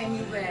don't go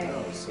anywhere. No,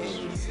 so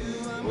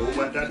òun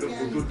máa dá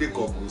lóko tó dé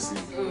kọ̀ọ̀gùn sí.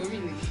 Oh,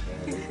 really?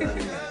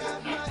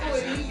 Oh,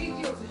 ní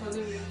fídíò tó kọ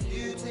lórí.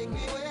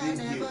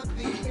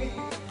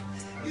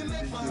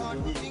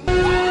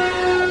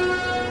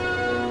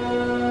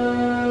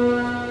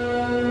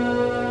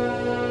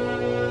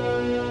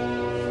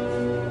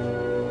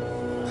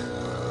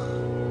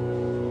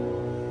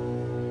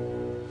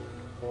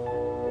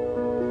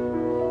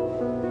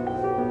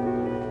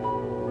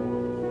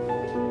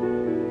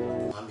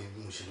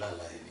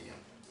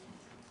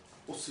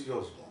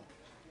 serious gan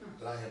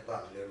láyé bá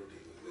mi lẹ́rù dé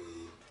pé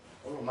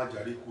ọlọ́run má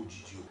jàre kó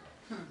jíjí o.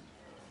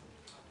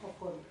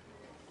 ọkọ mi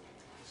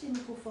ṣé ní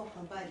kó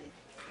fọkàn balẹ̀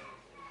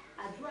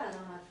àdúrà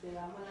la máa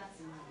tẹra mọ́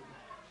láti máa lò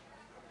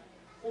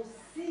kò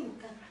sí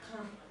nǹkan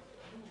kan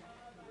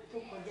tó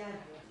kọjá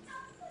àdúrà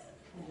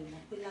mo lè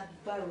mọ̀ pé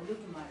lágbára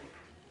olódùmarè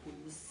kò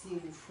ní sí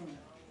ewu fún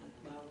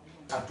agbára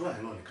olódùmarè. àdúrà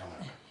yẹn náà ní ká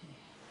máa gbà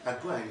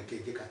àdúrà yẹn ní kí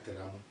ẹ jẹ́ ká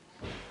tẹra mọ́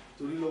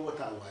torí lọ́wọ́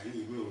tá a wà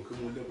yìí mi ò rò pé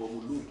mo lẹ́bọ̀ mo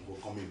lóògùn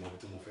kankan mi mọ̀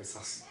tí mo fẹ́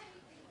sá sí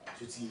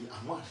tó ti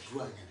àwọn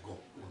àdúrà yẹn gan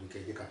òní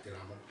kẹ́ jẹ́ ká tẹra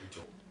mọ́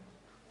ìjọ.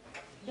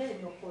 bẹ́ẹ̀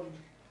ni ọkọ mi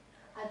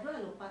àdúrà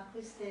ló pa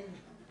kírísítẹ́nì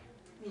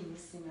mi ní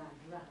sinmi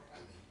àdúrà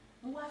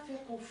mo wá fẹ́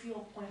kó fi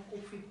ọkàn ẹ kó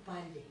fi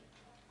balẹ̀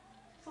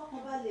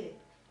fọkàn balẹ̀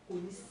kò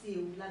ní sí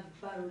ewu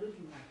lágbára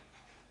olódùmarè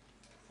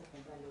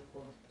fọkàn balẹ̀ ọkọ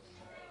mi.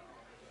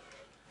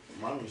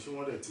 màámi ṣé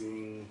wọ́n dẹ̀ ti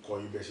ń kọ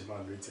ibẹ̀ ṣe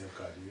máa lo ATM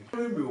card yìí.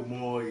 lórí mi ò mọ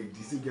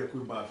ìdí sí jẹ́ pé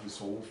máa fi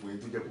sanwó fún yín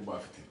tó jẹ́ pé máa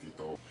fi tètè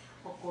tọ́.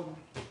 ọkọ mi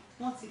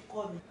wọ́n ti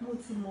kọ́ mi mo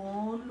ti mọ̀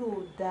ọ́n lò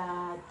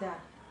dáadáa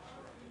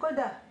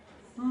kódà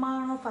máa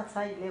ń rán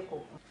Fàtáì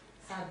lẹ́kọ̀ọ́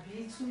tàbí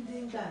Túndé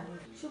ń gbà mí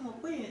ṣé mo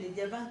pé èèyàn lè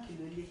jẹ báǹkì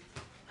lólè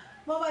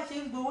bó bá ṣe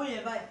ń gbowó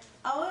yẹn báyìí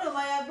àwọn náà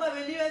máa ya gbọ́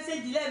mi ní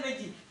mẹ́sẹ̀jì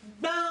lẹ́ẹ̀mejì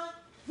gbọ́n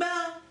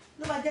gbọ́n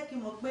ló máa jẹ́ kí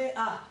n mọ̀ pé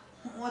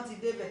wọ́n ti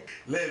débẹ̀.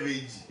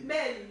 lẹ́ẹ̀mejì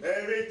bẹ́ẹ̀ni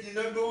ẹ̀ẹ̀mejì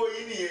náà gbowó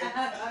yín nìyẹn.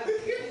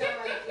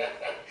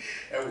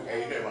 ẹ wò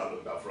ẹ̀yin náà máa lọ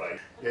gbà fúra yìí.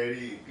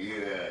 ẹ̀rí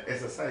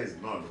exercise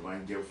náà ló máa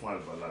ń jẹ́ fún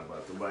àgbàlagbà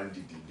tó bá ń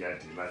dìde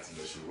jáde láti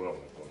lọ ṣòro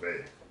àwọn nǹkan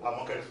bẹ́ẹ̀.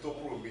 àmọ́ kẹ́ni tó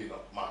kúrò mí náà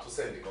máa tún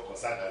sẹ́ni kankan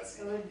sáà tí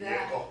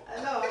ìyẹn kọ́.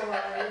 ọlọ́run wà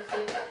á ṣe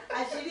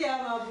àṣírí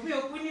àwọn àbúrò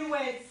òkú ní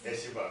wẹ́ẹ̀tì. ẹ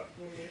ṣe bá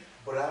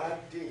bọ̀dá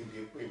dé ìdí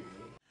pè mí.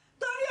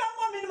 torí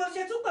ọmọ mi ni mo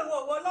ṣe tún pè wọ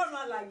òwò ọlọ́run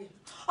alààyè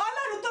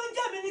ọlọ́run tó ń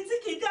jẹ́ mi ni tí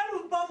kì í dẹ́rù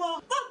bọmọ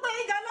ó gbé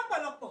yín ga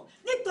lọ́pọ̀lọpọ̀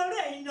nítorí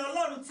ẹ̀yin ni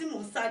ọlọ́run tí mò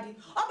ń sáde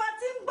ọba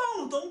tí ń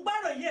gbóhùn tó ń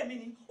gbárò yé mi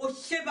ni ó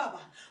ṣe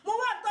bàbá mo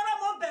wá tọrọ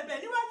mo bẹ̀bẹ̀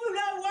níwájú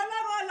rẹ òwò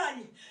ọlọ́run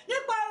alààyè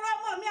nípa ọ̀rọ̀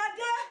ọmọ mi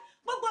adé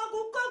gbogbo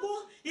ogun kógun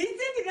èyí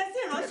tí dìde sí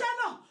ìránṣẹ́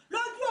náà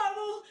lójú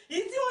ọ̀run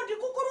èyí tí ó di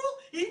kúkúrú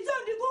èyí tí ó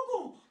di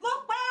gúngùn mo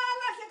pa á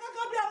láṣẹ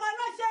kankan bí ọmọ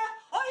aláṣẹ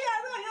ó yẹ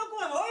ẹrú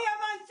ìyókùn ẹ ó yẹ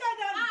máa ń ṣẹ́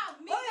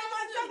dànù ó yẹ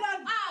máa ń ṣẹ́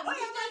dànù ó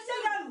yẹ máa ń ṣẹ́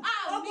dànù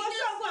ọgbọ́n tí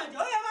ọgbọ́n àjẹ́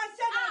ó yẹ máa ń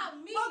ṣẹ́ dànù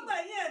gbogbo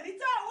ẹ̀yìn ẹ̀mí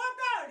tí àwọn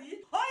bá rí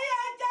ó yẹ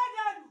jẹ́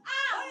dànù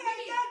ó yẹ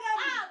jẹ́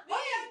dànù ó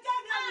yẹ jẹ́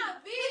dànù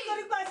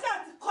nítorí pé ṣáà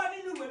ti kọ́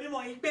nínú ìwé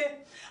mímọ́ yìí pé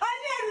a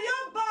ní ẹ̀rù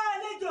yóò bá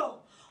àlejò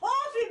ó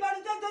fi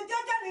ìbànújẹ́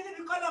jẹ́jẹ́ mi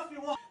níbi kọ́ lọ́ọ́ fi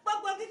wọn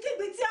gbogbo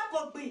kíkíbi tí a kò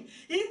gbìn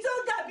èyí tí ó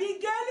dàbí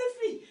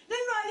gẹ́lífì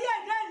nínú ayé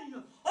ẹ̀dá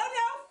ènìyàn ó ní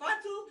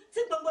àfàtú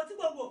tí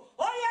gbogbo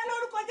ó yẹ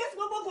lórúkọ Jésù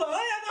gbogbo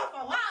ó yẹ máa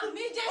fà wọ́n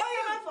tú ó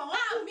yẹ máa fà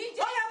wọ́n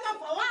tú ó yẹ máa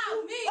fà wọ́n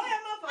tú ó yẹ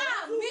máa fà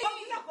wọ́n tú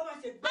ogun náà kò máa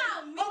ṣe gbẹ́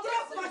ogun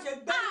náà kò máa ṣe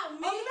gbẹ́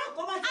ogun náà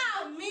kò máa ṣe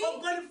gbẹ́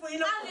ogun ní fún yín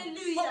lọ́kọ̀ ogun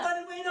ní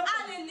fún yín lọ́kọ̀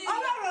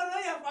ọlọ́run ló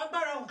yẹ fún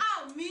agbára wọn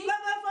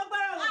lọ́mọ fún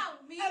agbára wọn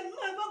ẹ̀mí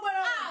mọ́ fún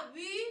agbára wọn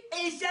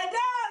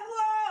ìṣẹ̀dá ọ̀run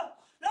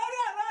o lórí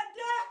ọ̀rọ̀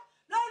adé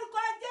lórúkọ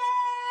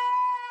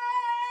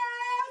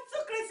Jésù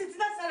Kristi ti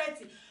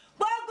Násárẹ́tì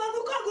gbogbo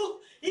olùkọ́gun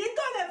yìí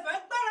tó lè fẹ́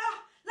gbára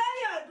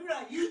lẹ́yìn àdúrà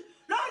yìí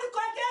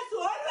lórúkọ Jésù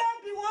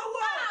olúwẹ̀bí wọn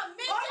wọ̀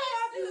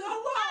olúwẹ̀bí wọn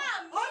wọ̀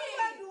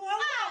olúwẹ̀bí wọn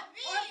wọ̀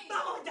ọgbà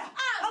ọjà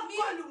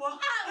ọkọlù wọn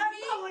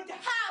ẹgbà ọjà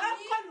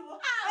ọkọlù wọn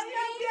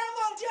ayẹyẹ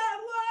ẹmọ ọjà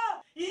wọn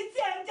yìí tí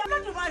ẹ ń jẹ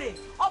lódùmarè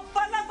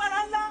ọba lágbára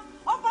ńlá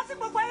ọba tí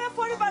gbogbo ayé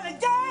forí balẹ̀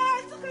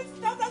Jésù Kristi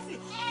Násárẹ́tì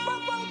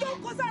gbogbo ohun tó ń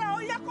kó sára ó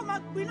yẹ kó máa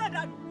gbiná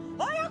dànù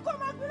ó yẹ kó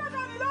máa gbiná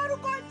dànù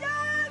lórúkọ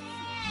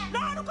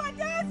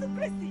Jésù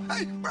Kristi.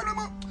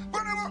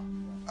 pẹ́ẹ́nẹ́mọ́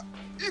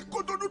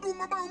ìkòtò dúdú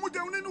mo bá wọn mú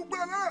jẹun nínú gbọ́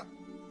alára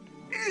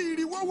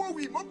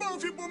ìrìwọ́wọ́wì mo bá wọn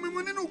fi bomi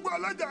mu nínú gbọ́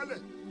alájàalẹ̀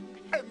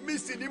ẹ̀mí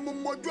sì ni mo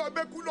mọjú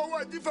abẹ́kú lọ́wọ́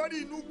ajífárí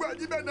inú gbọ́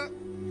ajíbẹ́ná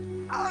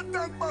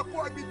àtàǹpàkò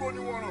àgbègbè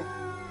ni wọ́n ràn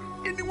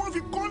ìní wọ́n fi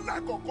kọ́ńdà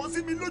kọ̀ọ̀kan sí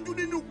mi lójú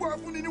nínú igbó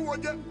afúnni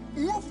níwọ̀jẹ́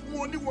wọ́n fún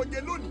wọn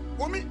níwọ̀jẹ́ lónìí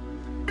omi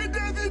bí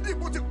Dáfídì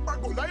bó ti pa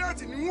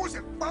Gòláyátì ni wọ́n ṣe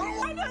pa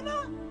wọ́n. ẹ̀dọ́nà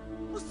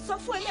mo sọ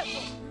fún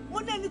ẹlẹ́kọ̀ọ́ mo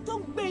ní ẹni tó ń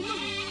gbé inú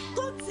mi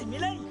tó ń tì mí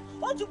lẹ́yìn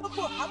ó ju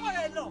gbogbo àmọ́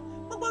rẹ̀ lọ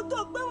gbogbo tó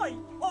gbé wọ̀nyí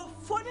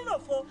òfo nínú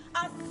òfo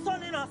asán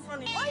nínú asán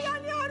ni. ó yá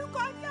ní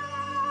orúkọ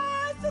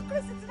Jésù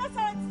Kristi ti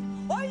Násárẹ́tì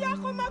ó yá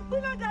kó máa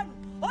gbiná dànù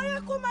ó yá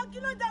kó máa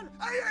gbiná dànù.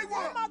 ẹyẹ ìwọ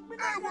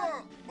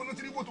mo ló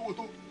ti rí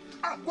wòtòwòtò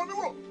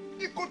àgbọ̀míwò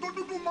ìkòtò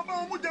dúdú mo bá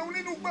wọn mú jẹun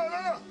nínú gbọ́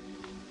rárá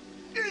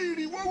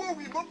ìrìwọ́wọ́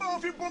wì mo bá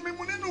wọn fi bomi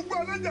mu nínú gbọ́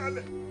alájà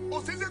alẹ̀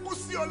òṣìṣẹ́ kó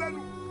sí ọ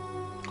lẹ́nu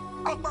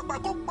àpàpà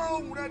kó pa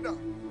ohùn rẹ̀ dà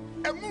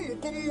ẹ̀mú mú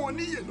kó mú ọ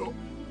níyè lọ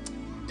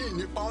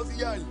ìní pa ọ sí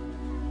yá yìí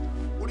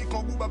orí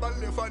kan kú baba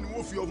ńlẹ̀ fa ni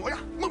wọ́n fi ọmọ yá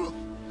mọ̀bọ̀.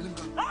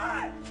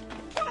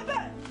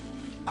 bẹ́ẹ̀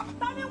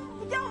tani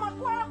jẹ́ ọmọ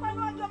kú ara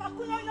pẹ̀lú ọjọ́ ọmọ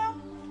kú yányán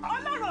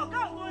ọlọ́run ọ̀gá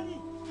àwọn ni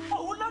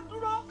òun ló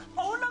dúró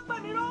òun ló gbé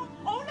mi ró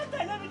òun ló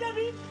tẹ̀lé mi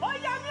débi ó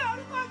yá ní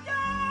orúkọ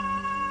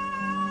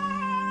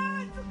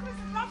Jésù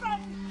Kristi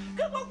Násárẹ́tì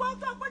kí gbogbo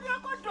ọjọ́ ọgbọ́n yẹn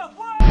kó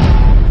dọ̀kú ọ́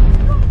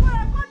kí gbogbo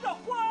ẹ̀ kó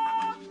dọ̀kú ọ́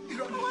kí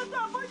gbogbo ọjọ́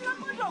ọgbọ́n yẹn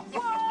kó dọ̀kú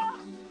ọ́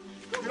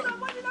kí gbogbo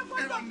ọgbọ́n yẹn kó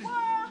dọ̀kú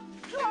ọ́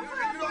kí gbogbo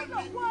ẹ̀ kó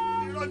dọ̀kú ọ́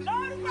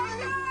lórúkọ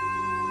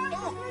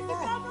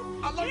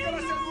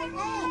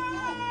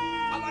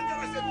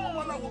alájẹrẹsẹ ni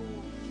wọn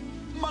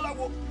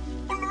malawo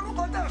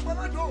olórúkọ dá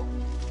àpárádọ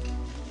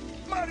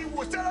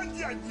máriwo sẹrẹ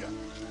díàdíà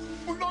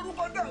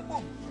olórúkọ dá àpò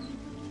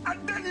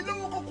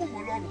adẹnilówó kókó mọ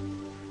lọ́rùn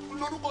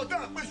olórúkọ dá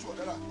àpèsù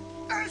ọ̀dára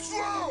èṣù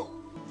o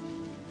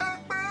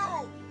ẹgbẹ́ o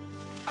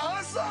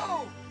àásà o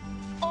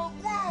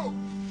ọ̀gbọ́n o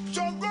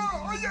ṣọ̀gbọ́n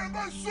ó yẹ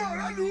bá sún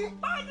ọ̀rẹ́ lu.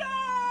 Fire!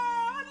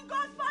 Holy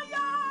Ghost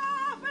fire!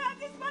 Fire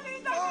this morning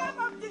in the name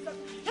of Jesus!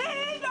 In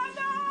the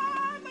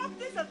name of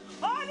Jesus!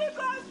 Holy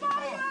Ghost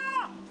fire!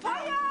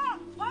 Fire!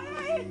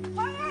 Fire it!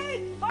 Fire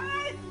it!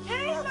 Fire it!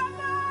 In the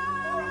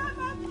name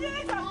of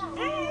Jesus!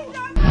 In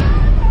the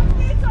name of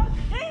Jesus!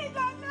 In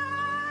the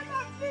name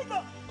of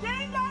Jesus!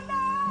 In the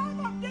name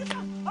of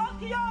Jesus!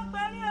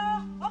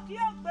 Òkè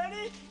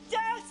ọ̀gbẹ̀rì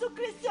Jésù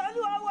Kristi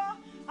Olúwa wa!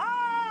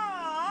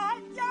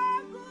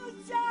 Ajagun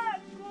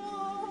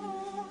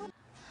ṣẹ́gun.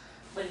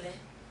 Pẹ̀lẹ́,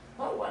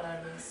 wọ́n wà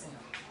lára ẹ̀sìn.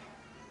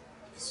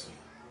 Èso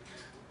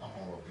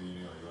àwọn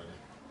obìnrin Ọ̀yọ́ ni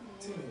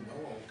tí mi ò bá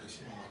wà òkè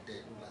ṣé máa dẹ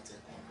ìlú láti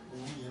ẹ̀kan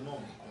orí yẹn náà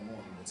nìkan náà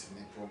ni mo ti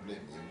ní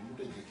problem yẹn mo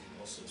lè jẹ́ kí n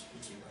lọ sí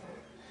hospital náà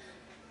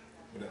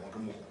mo dẹ̀ wọ́n kí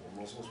mo kọ̀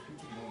lọ sí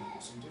hospital náà ni kò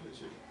sí ní tó lè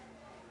ṣe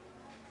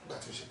nígbà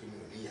tí ó ṣe pé mi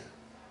ò níyà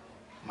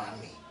máa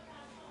mi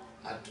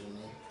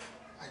adùnní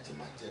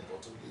ajẹmájẹ ẹ̀bọ̀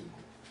tó lé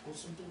egun kó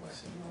sún tó máa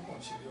ṣe ní wọ́n kàn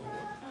ṣe bí ọwọ́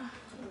rẹ̀.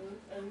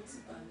 Ẹrú ti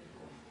bá mi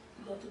kọ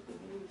lọ tó pè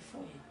mí lórí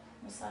fún yẹn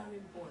mo sáré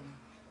bọ̀ ni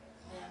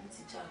àyà mi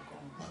ti já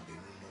gan. má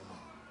bínú lọ́nà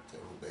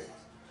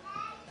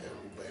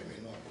ẹ̀rù bẹ́ẹ̀ mi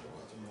náà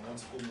lọ́wọ́ tó mọ wọ́n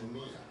ti kó mi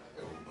níyà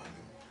ẹ̀rù bá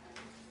mi.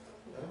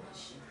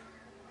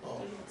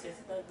 Torí mo tiẹ̀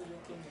ti bá gbé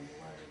lókè mi ní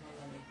wàá rí mọ́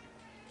lálẹ́.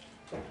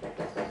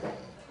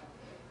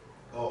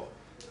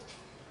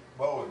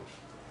 Báwo ni?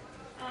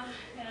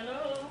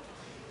 Hello.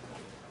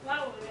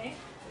 Báwo ni?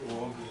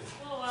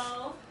 Ó wà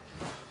ó.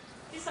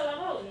 Bísọ́lá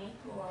báwo ni?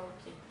 Ó wà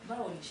okay.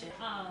 Báwo ni iṣẹ́?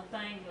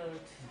 Thank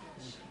God.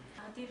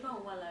 Adé báwo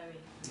wà lára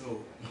ẹ̀? No.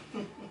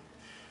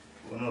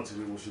 Wọn náà ti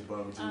rí bó ṣe bá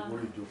mi tí wọ́n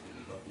rí ìjókòó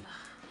nígbà mi.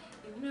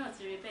 Èmi náà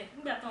ti rí bẹ́ẹ̀.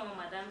 Nígbà táwọn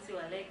madam ti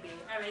wà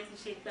lẹ́gbẹ̀ẹ́, ara ẹ ti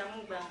ṣe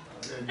gbámúgbámú.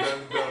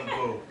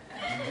 Gbàngbàngbọ̀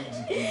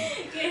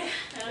jìgìjìgì.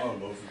 Báwo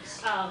lọ́fíìsì?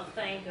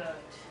 Thank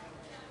God.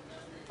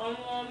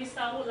 Ọmọ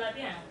Mr.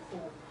 Odunlade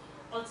Adekola,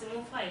 ó ti mú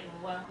fáìlì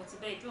wá, ó ti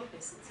bẹ́ẹ̀ drop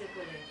ẹ̀ sí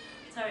table ẹ̀.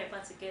 Tara ẹ̀ bá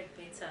ti get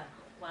better,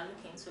 we'll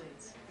look into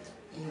it.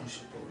 No, it's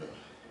a problem.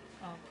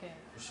 Okay.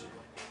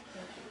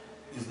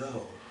 Is that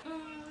all?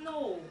 No,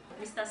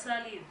 Mr.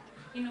 Salif,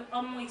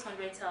 ọmọ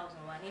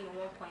 800,000 wà nínú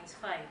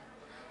 1.5.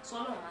 So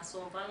Ọlọ́run máa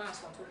san balance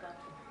wọn tó bá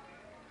kù.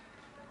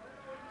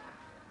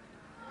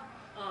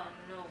 Oh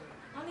no,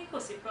 wọ́n ní kò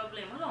sí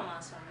problem, Ọlọ́run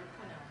máa san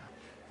lókun náà.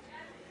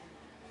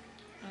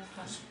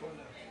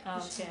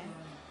 Okay.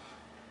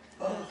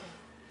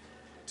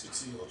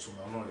 Títí ọ̀tún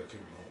náà náà yẹ kí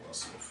mi náà wá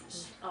sí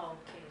ọ́fíìsì.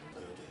 Okay.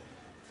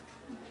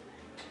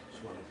 Ṣé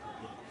wàá lọ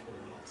problem fún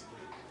mi láti dé?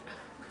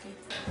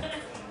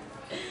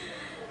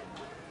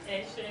 Ẹ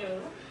ṣé o.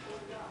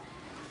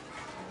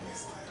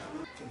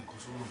 Kí ni kò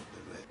tó rọrùn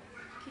pẹ̀lú ẹ̀?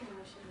 Kí ni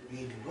mo ṣe? We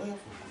need a lawyer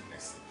for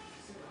goodness sake.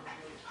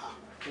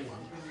 Ó wà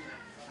ń gbé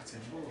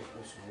àtẹ̀gbọ́rọ̀ kò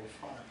sọ̀rọ̀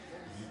fáà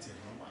ìyẹn tẹ̀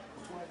nọ́mà. Ó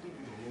tún wá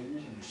débi ọ̀rọ̀ owó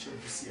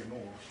ìṣẹ́jú sí ẹ̀ náà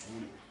wọ́n tó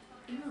rè.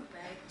 Inú ìgbà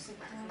ẹ̀ kò sí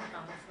pàtó nípa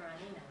àwọn fúnra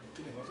yín náà.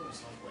 Kí ni wọ́n tó ń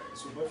san pa ẹ̀?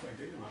 So boyfriend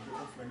délé wà ló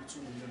fún ẹni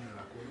 2 million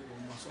naira kó ní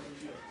ọmọ sọ́dún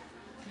díẹ̀.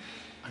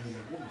 And in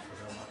a woman for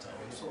that matter,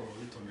 ó sọ̀rọ̀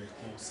 800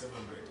 kan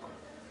 700 kan.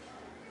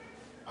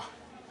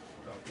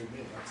 Ọ̀dà pé mi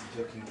láti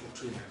jẹ́ kí n tó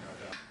train ẹ̀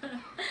dáadáa.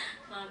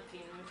 Máa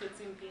bínú tó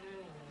ti ń bínú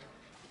nìyẹn.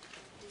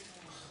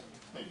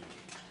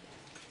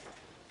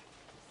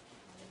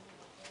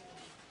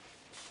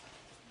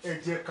 Ẹ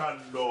jẹ́ ká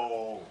lọ.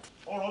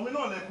 Ọ̀rọ̀ mi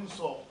náà lẹ́kún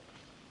sọ.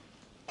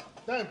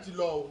 Time ti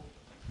lọ o.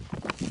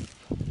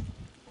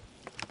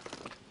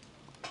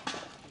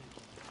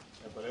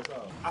 Ẹ pẹ̀lẹ́ sà.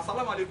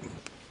 Assalamu alaikum.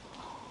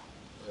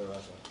 Ẹ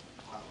Rasak.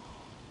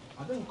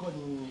 Adé nǹkan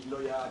ni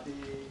lọ́ọ̀yà Adé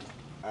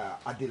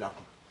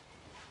Adélakùn.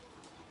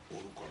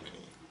 Orúkọ mi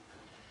ni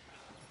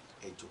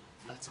ẹjọ́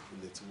láti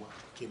ìpínlẹ̀ tí wá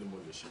kí ni mo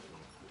lè ṣe fún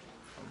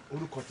un.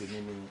 Orúkọ tèmi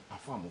ni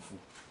Àfàmúfú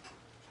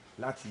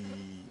láti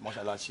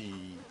mọ́ṣáláṣí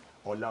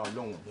Ọlá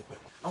Ọlọ́run nípẹ̀.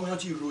 Àwọn èèyàn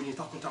ti ròyìn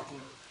takuntakun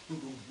ní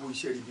gbogbo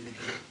iṣẹ́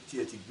ribiribi tí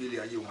ẹ ti gbélé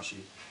ayé wọn ṣe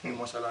ní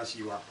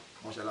mọ́ṣáláṣí wa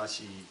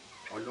mọ́ṣáláṣí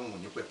Ọlọ́run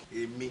nípẹ̀.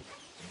 Èmi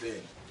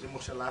bẹ́ẹ̀ ní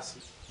mọ́ṣáláṣí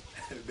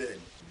bẹ́ẹ̀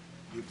ni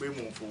bí pé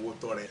mò ń fowó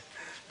tọrẹ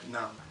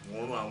náà mò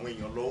ń ran àwọn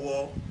èèyàn lọ́wọ́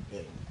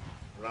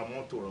ra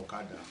mọ́tò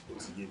rọ̀kadà ó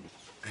ti yé mi.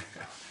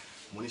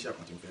 Mo níṣẹ́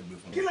kan tí mo fẹ́ gbé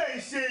fún kí lè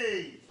ṣe.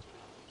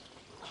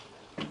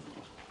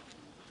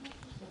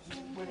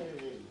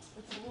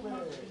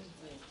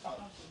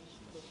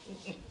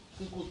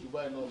 Kò jù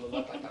báyìí náà lọ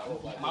látàkà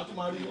ọ̀rọ̀ báyìí. Màá tún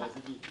máa rí ìwà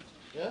síbi.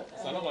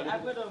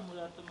 Agbẹ́dọ̀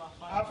múra tó máa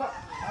fa. Afá.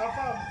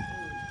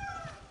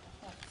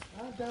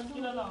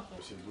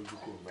 Kí ṣe gbójú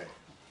kò mẹ́.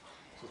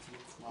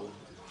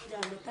 Ìjà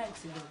ló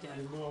táìsì lọ jà.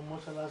 Ìlú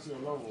mọ́ṣáláṣí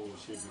Ọlọ́run ò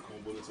ṣe ibì kan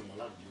bó ló ti mọ̀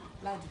ládùúgbò.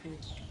 Ládùúgbò.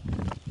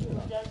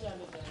 Ìjà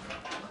ló jà.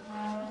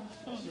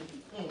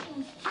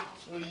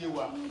 Ó yé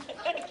wa.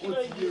 Ó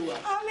ti yé wa.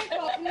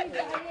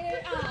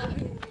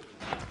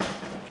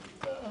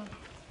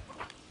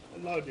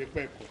 Ọláòdé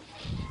pẹ̀kọ̀.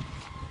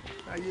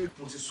 Ayé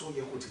mo ti sọ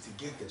yẹ kó tètè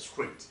get the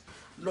straight.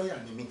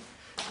 Lọ́yà ni mí.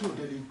 Mi ò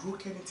dẹ̀ lè dúró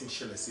kẹ́ni tí ń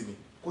ṣẹlẹ̀ sí mi.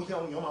 Kó yá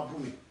àwọn èèyàn máa bú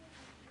mi.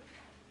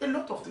 A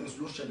lot of things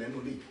ló ṣẹlẹ̀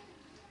nínú ilé.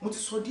 Mo ti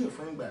sọ díẹ̀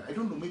fún ẹgbàá. I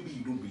don't know, maybe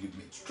you don't believe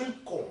me. Strange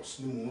calls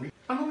ni mo rí.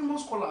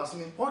 Anonymous callers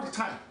ni all the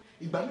time.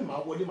 Ìgbà mi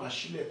máa wọlé máa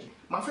ṣílẹ̀kùn.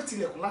 Máa fẹ́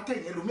tilẹ̀kùn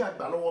látẹ̀yìn ẹlòmíì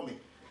àgbà lọ́wọ́ mi.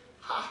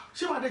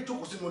 Ṣé wàá dé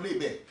jókòó sínú ilé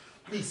bẹ́ẹ̀?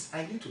 Please,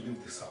 I need to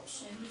leave this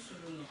house. Ẹni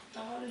sùúrù ni,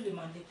 táwọn ló lè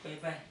máa lé pẹ́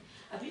báyìí.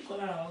 Àbí ìkan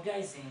lára àwọn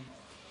guys yẹn.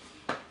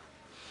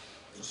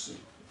 Ó sì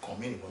kàn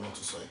mí ìwọ náà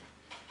tó sọ ẹ̀.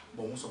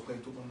 Bọ̀ wọ́n sọ pé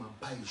tó bá máa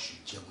bá èṣù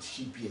jẹun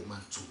síbí ẹ̀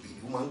máa tóbi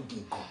ni ó máa ń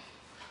gùn gan.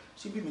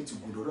 Síbí mi ti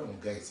gùn lọ́dọ̀ àwọn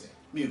guys yẹn.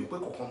 Mi ò rò pé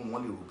kọ̀ọ̀kan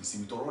wọn lè ròbì sí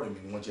mi tọrọ rẹ̀ mi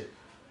ni wọ́n jẹ́.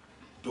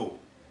 Dò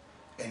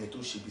ẹni tó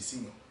ṣe bí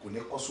síyàn kò ní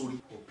kọ́ sórí.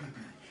 Ò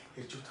bíbí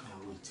ẹjọ́ táwọn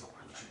olóyè ti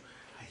wà lójú.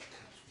 I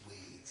can't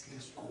wait,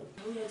 let's go.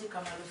 Ó yẹ kí ká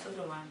máa lọ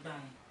sọ́dọ̀ wa ń gbà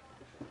yẹn.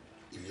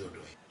 Ilé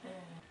ọ̀dọ̀ ẹ̀.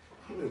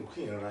 Mo lè rò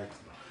kí yẹn right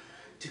now.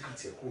 Jẹ́ ká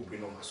tiẹ̀ kó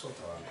obìnrin náà máa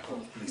sọ̀tà wa lẹ́kọ̀ọ́.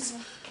 Please,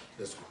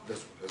 let's go,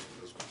 let's go, let's go,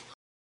 let's go.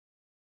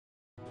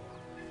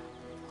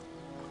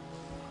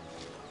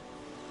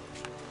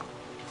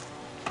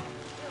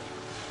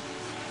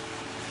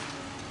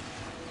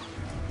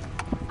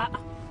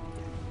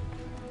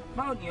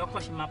 Báwo ni ọkọ̀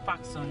ṣe máa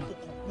park sọ́nà?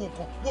 Wọ́n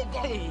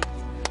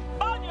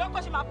Báwo ni ọkọ̀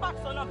ṣe máa park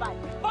sọ́nà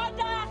báyìí?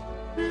 Bọ́dá!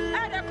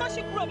 Ẹ̀rẹ̀ kó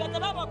ṣì kúrò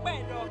bẹ̀tẹ̀ bá mọ̀ pẹ́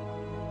ẹ̀ lọ.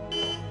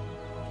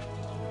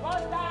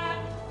 Bọ́dá!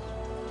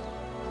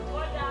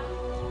 Bọ́dá!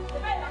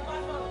 Ẹ̀bẹ̀ ìlànà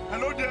lọ. Ẹ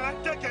ló dé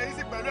kẹ̀kẹ́ yìí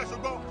sí pẹ̀lú ẹ̀ṣọ́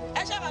gbọ́.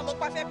 Ẹ ṣáà máa mọ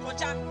pa fẹ́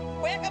kọjá.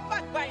 Kò yẹ kẹ́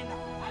park báyìí nà.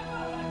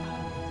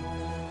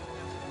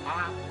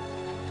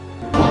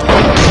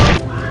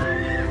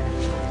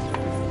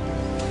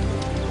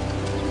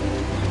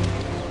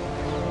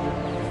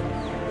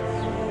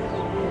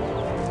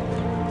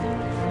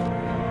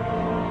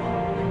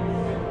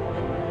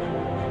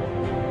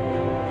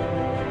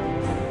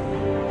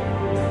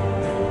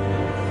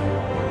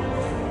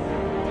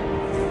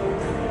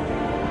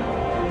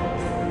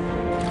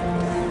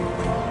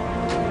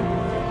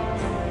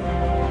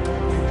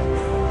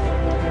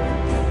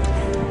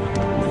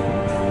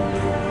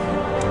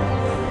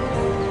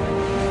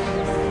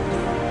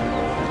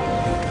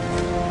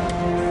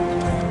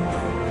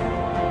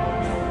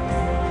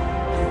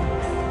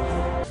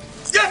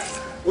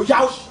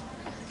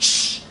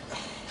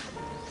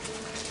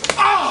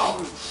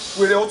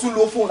 Wèrè o tún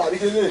lo fóònù àbí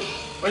kékeré.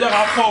 Ó jẹ́ ká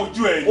fọ́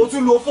ojú ẹ̀. O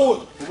tún lo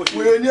fóònù.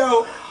 Wèrè ni ẹ o.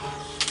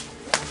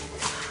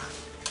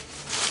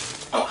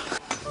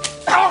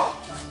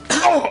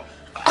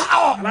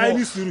 Aláyé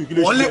ní sùúrù kí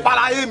ló ṣe. Wọ́n lépa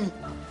láyé mi.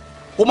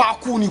 Ó máa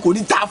kú ni kò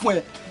ní dá fún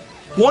ẹ.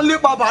 Wọ́n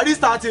lépa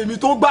barista tèmi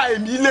tó gbá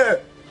èmi lẹ̀.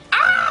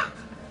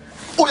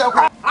 Ó yẹ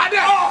kó. Adé!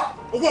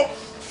 Owó!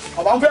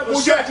 Bàbá ń fẹ́ kó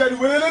jẹ́ ẹ̀jẹ̀ ni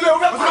wèrè lélẹ̀. Ó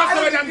fẹ́ kó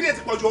jẹ́ ẹ̀jẹ̀ ni.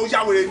 Ti pọ̀jù ọjà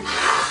wèrè ni.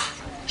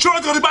 Ṣé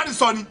o ti rí bá ní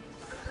sọ ni?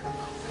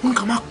 Wọ́n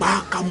kà máa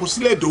pa kàmú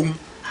sílẹ̀ dòun.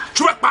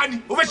 Ṣé pa ni?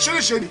 O fẹ́ ṣe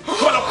é ṣe ni.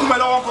 Ó lọ kú mẹ́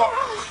lọ́wọ́ kọ.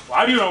 Wà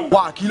á ríran o.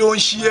 Wà kí ló ń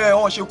ṣí ẹ?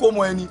 Wọ́n ṣe kó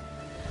mọ ẹni.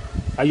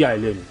 Ayé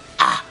àìlẹ́ ni.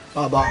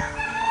 Bàbá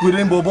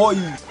wèrè ń bọ̀bọ̀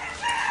yìí.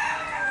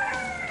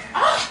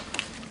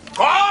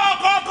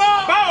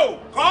 Báwo?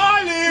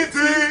 Kọ́ọ̀lì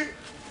ti.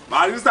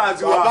 Barista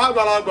ti wá. Bàbá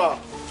àgbàlagbà.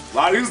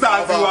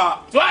 Barista ti wá.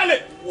 Tuwálè.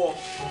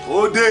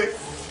 Ó dé.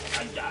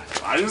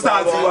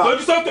 Barista ti wá.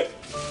 Lójú sókè.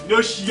 Ní ó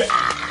ṣí ẹ.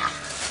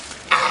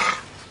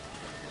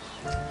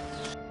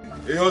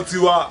 Èèyàn ti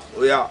wá.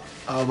 Oya.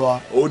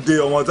 Ó dé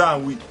ọmọ tá à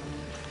ń wí.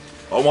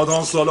 Ọmọ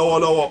tó ń sọ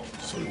lọ́wọ́lọ́wọ́.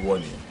 Sọ ìwọ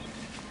ni.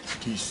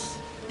 This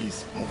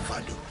is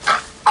Mofado.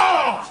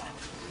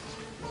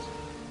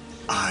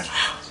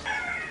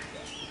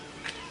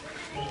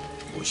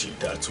 Bó ṣe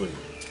dáa tó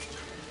yìí,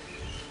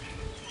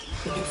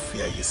 kò lè fi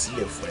àyè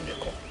sílẹ̀ fún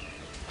ẹnìkan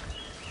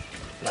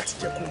láti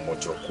jẹ́ kó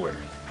mọ́jọ́ kú ẹ̀.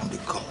 I'm the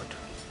god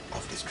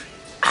of the street.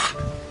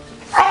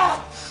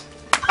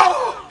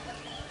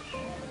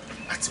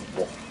 Àti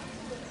wọ́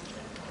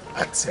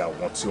àti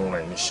àwọn tí ó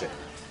rán ẹ níṣẹ́,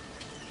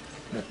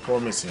 mo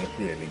promise yín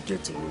pé ẹ lè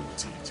get away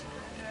with it.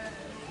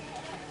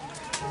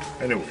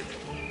 Anyway,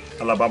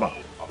 Alabama.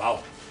 Bàbá o.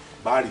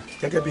 Bari.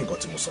 Gẹ́gẹ́ bí nǹkan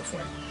tí mo sọ fún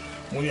ẹ.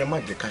 Mo ní ẹ má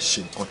jẹ́ ká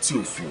ṣe nǹkan tí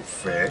òfin ò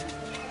fẹ́.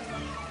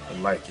 Ẹ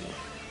láìkì.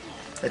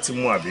 Ẹ ti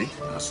mú àbí?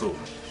 So,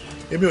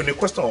 èmi ò ní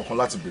question ọ̀kan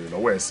láti béèrè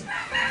lọ́wọ́ ẹ̀ sìn.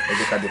 Ẹ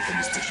jẹ́ ká dé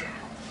police station.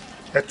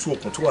 Ẹ tú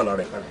okùn tó wà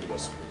lára ẹ̀ ká gbé lọ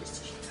sí police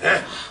station.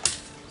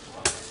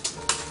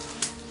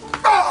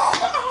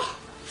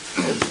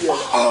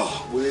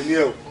 Wèrè ni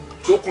ẹ o.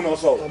 Tó kùnà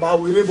sọ. Bàbá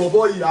wèrè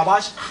bọ̀bọ̀ yìí àbá.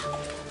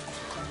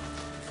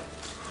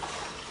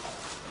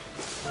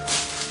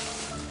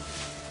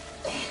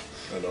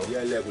 Hello.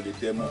 Ìyá ilé kò lè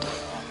dẹ́ mọ́.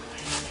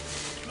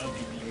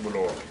 Ń bọ̀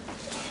lọ́wọ́.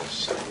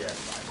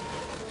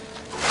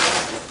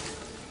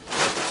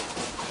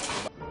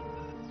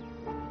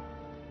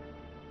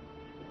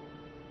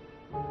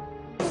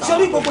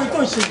 Sori gbogbo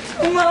ìtàn ṣe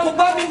kò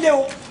bá mi lé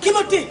o kí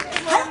ló dé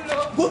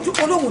gbójú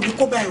Ọlọ́run ní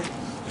kó bá ẹ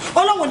o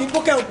Ọlọ́run ní kó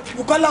kẹ o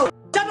Bukola o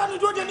jábọ́ ní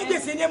dúró de ní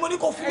gbèsè ni mo ní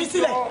kó fún mi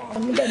sílẹ̀.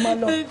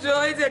 ìjọ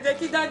ìjẹ̀jẹ̀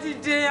kí dájú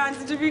dé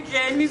àǹtí jíbí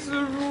kẹ́ ní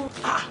sùúrù.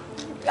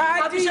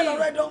 Dádì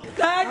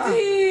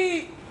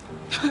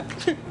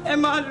ẹ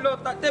máa lọ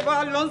tẹ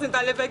bá lọ sí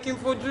ta lè fẹ́ kí n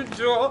fojú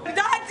jọ.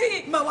 Dádì.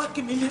 máa wá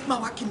kí mi ní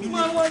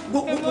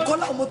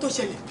Bukola ọmọ tó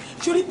ṣẹlẹ̀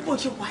sórí bí mo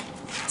ṣe wà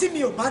tí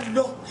mi ò bá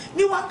lọ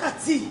ní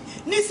wákàtí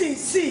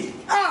nísinsìnyí.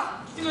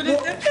 kí ló dé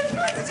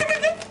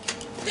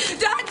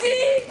Dádì.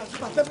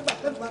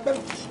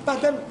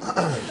 bàbá mi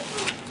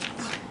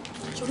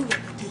sórí wọ̀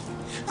mí dé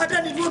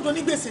adánidúró tó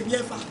ní gbèsè ní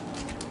ẹ̀fà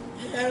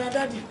ẹ̀rọ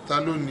dádì. ta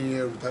ló ní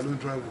ẹrù ta ló ń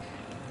travel.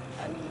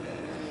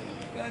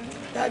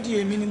 dádì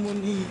èmi ni mo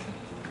ní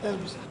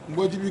ẹrù sá.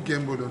 gbọ́ Jíbíkẹ́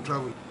ń bọ̀dọ̀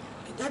travel.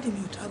 dádì mi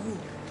ò travel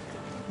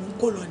mo ń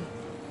kó lọ ni.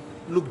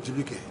 look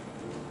Jíbíkẹ́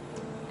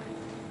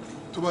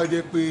tó bá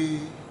jẹ́ pé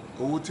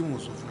owó tí mo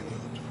sọ fún ẹ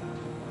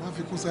wọ́n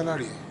fi kún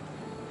sálárì ẹ̀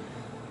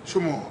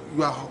ṣọmọ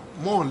you are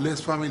more or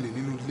less family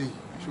nínú ilé yìí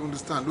ṣé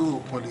understand ló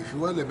kàn lè fi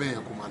wálẹ̀ bẹ́ẹ̀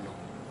yẹn kó máa lọ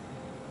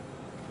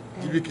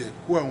Jíbíkẹ́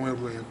kó àwọn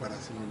ẹrù ẹ̀yẹn padà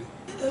sínú ilé.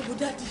 ẹ wo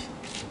dádì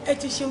ẹ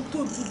ti ṣe tó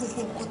ju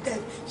gbogbo nǹkan tẹ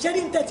ṣé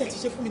ní tẹ̀tẹ̀ ti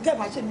ṣe fún mi tẹ́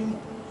bá ṣe mímọ́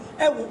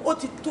ẹ wo ó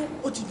ti tó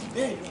ó ti jù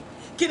bẹ́ẹ̀ lọ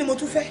kí ni mo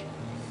tún fẹ́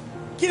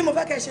kí ni mo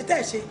fẹ́ kẹ́ ẹ ṣe tẹ́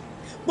ẹ ṣe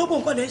gbogbo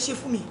nǹkan lè ń ṣe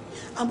fún mi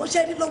àmọ́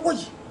ṣé ní lọ́wọ́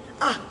yìí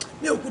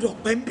mi ò gbọdọ̀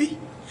pẹ́ ń bí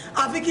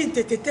àfi kí n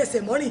tètè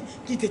tẹsẹ̀ mọ́rìn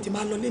kí n tètè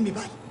máa lọ lé mi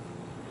báyìí.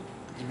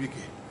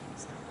 Jíbíkẹ́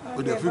ó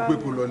dẹ̀ fi pé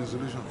kó lọ ní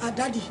solution.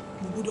 dádì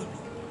mo gbọdọ̀ lọ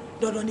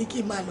dandan ni kí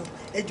n máa lọ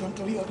ẹjọ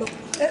nítorí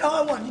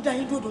Ọlọ́run wọn nídàá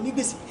yín dúró ní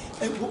gbèsè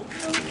ẹ wo.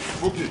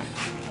 ok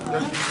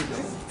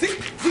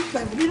fi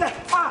pẹ̀lú nílẹ̀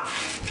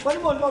wọ́n ní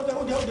mo lọ ọdẹ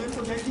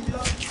jíjí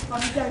lọ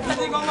àti jẹ́ ìdílé.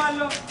 àti kan máa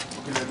lọ.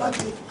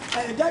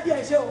 dádì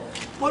ẹ ṣé o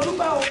mo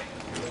dúpẹ́ o.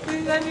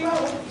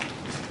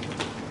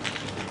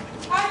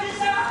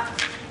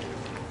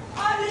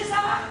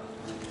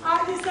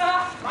 Àdìsá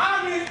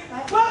máàmì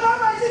wọ́n bá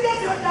máa ṣí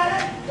gẹ̀ẹ́sì ọjà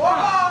rẹ̀ wọ́n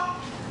bá.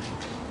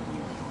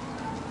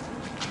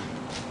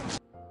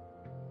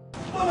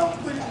 Mo lọ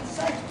pè ní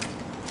Àdìsá yìí.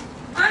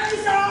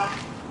 Àdìsá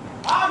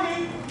máàmì.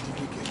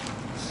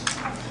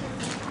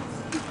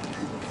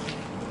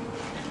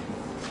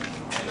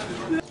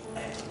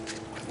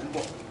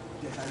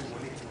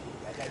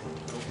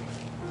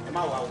 Ẹ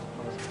má wà o,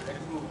 ẹ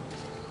dúró.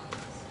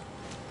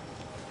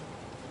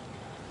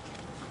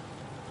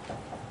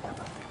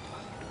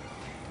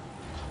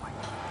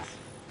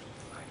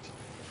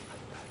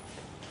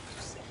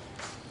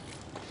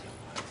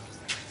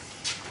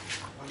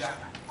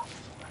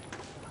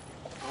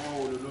 àwọn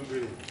wo ló ń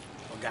béèrè.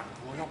 Ọ̀gá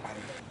àwọn ọlọ́pàá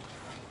rẹ̀.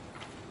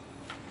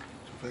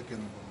 tó fẹ́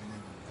kẹnu bọ̀ mí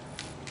lẹ́nu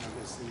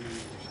lábẹ́ sí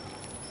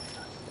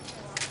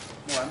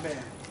Mo wà ń bẹ̀.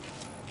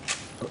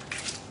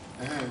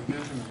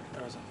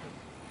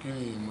 kí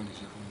ni mo lè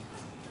ṣe fún mi.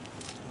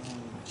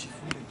 Chief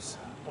Williams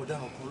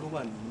ọ̀daràn kan ló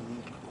wà ní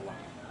àgọ́ wa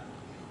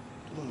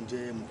tó lóun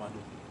jẹ́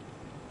mọ̀bádọ́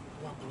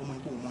wà pẹ̀lú ọmọ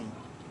ipò mọ́ yìí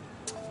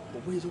bọ̀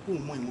bóyá tó kó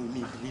mọ́ ìmọ̀ mi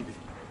ìbílẹ̀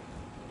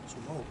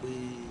ṣùgbọ́n ò pé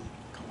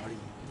kàwárí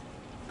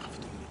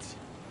káfíńtò ìrètí.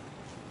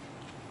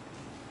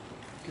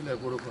 kí lẹ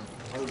gbọ́dọ̀ kan.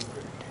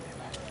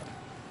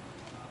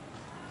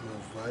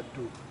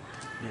 mọ̀vádò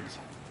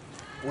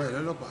wọ́n yẹn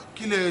lọ́lọ́pàá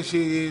kí lẹ ṣe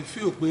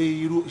fíò pé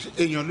irú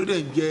èèyàn ló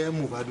dẹ̀ ń jẹ́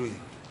mọ̀vádò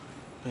yẹn.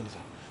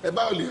 ẹ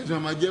báwo lè ṣe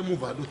máa jẹ́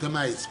mọ̀vádò tẹ́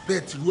máa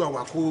expect irú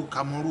àwa kó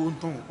kamọ́rú ń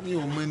tàn ní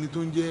ọmọ ẹni tó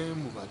ń jẹ́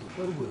mọ̀vádò.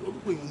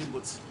 orúkọ èèyàn ní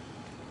bọ́tì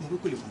mo rí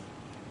pé lè mọ̀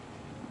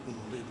mo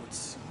mọ̀ bẹ́ẹ̀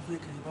bọ́tì mo fẹ́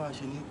kẹ́ ẹ bá wa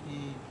ṣe ní pé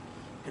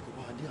ẹ̀kọ́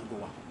bá wa dé àgọ́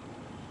wa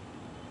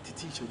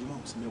títí ìṣẹ́jú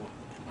márùn-ún sí mẹ́wàá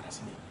ẹ̀ padà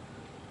sílẹ̀.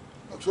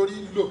 sórí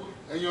lò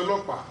ẹ̀yin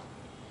ọlọ́pàá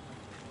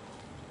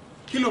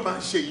kí ló máa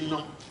ń ṣe yìí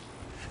náà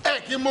ẹ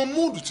kì í mọ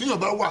múùdù tíyàn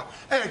bá wà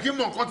ẹ kì í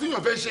mọ nǹkan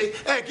tíyàn fẹ́ ṣe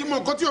ẹ kì í mọ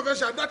nǹkan tíyàn fẹ́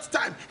ṣe at that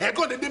time ẹ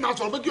kàn dédé máa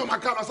sọ̀rọ̀ pé kí o máa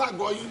ká lọ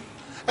ságọ́ yín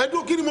ẹ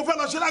dúró kí ni mo fẹ́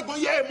lọ ṣe lágọ́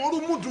yẹ ẹ mọ́rú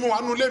múùdù mo wà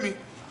nù lé mi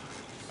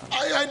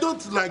I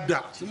don't like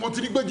that mo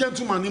ti rí pé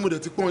gentleman ni mo dẹ̀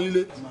ti pọ́n yín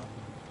lé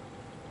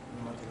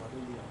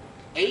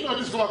ẹ̀yin náà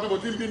ní sọ́wọ́ pé mo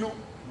ti ń bínú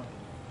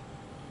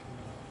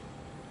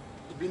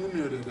ìbínú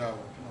mi ò dẹ̀ dá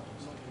o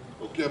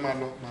òkè ẹ máa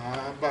lọ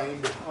màá bá yín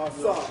bẹ̀.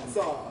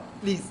 Sir,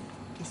 please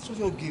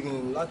instruction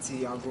given láti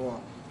àgọ́ wa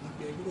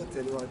nípa ẹ gbọ́dọ̀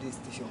tẹ̀lé wa dé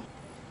station.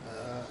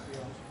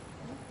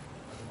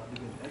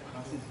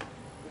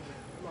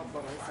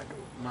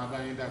 máa bá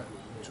yín dàgbò.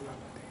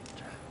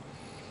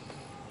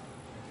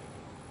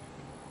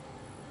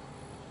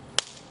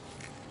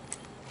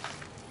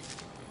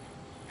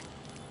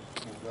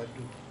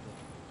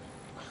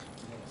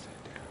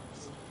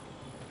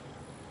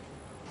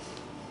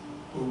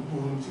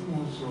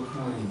 sọ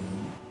fún ẹ̀yin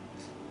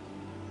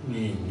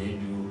mi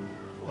nílò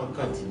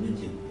wákàtí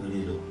méje péré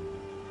lọ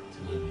tí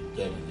mo lè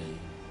jáde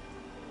lẹ́yìn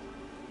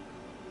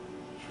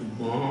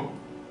ṣùgbọ́n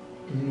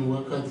nínú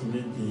wákàtí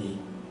méje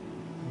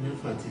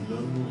mẹ́fà ti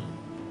lọ́nà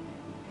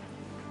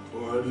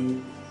wá rí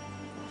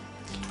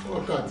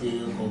wákàtí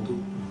kan tó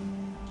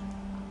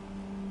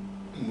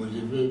kù mo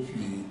lè fẹ́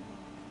fi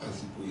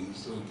àsìkò yìí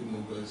sọ kí mo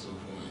fẹ́ sọ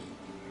fún ẹ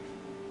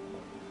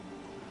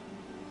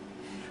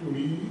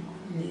sórí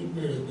ní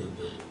bẹ̀rẹ̀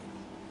pẹ̀pẹ̀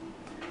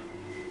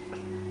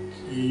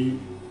tí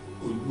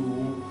ojú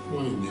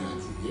fún èmi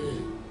àti yẹ́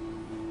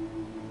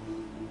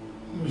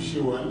mo ṣe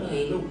wàhálà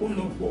ẹ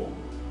lọ́pọ̀lọpọ̀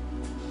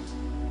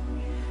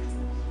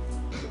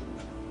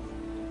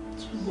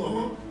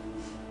ṣùgbọ́n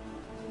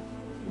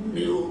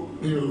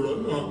mi ò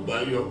rọ́nà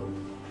àbáyọ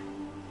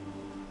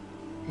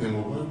ni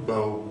mo bá gba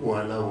oko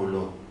aláwo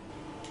lọ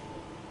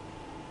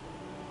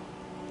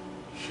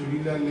ṣorí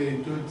lálẹ́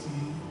ẹjọ́ tí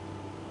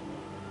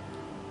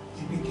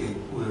jíbìkẹ́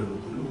kó ẹrù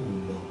tó lóun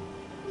lọ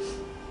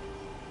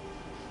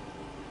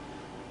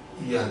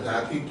ìyàtà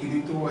kékeré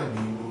tó wà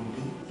ní inú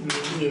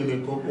ilé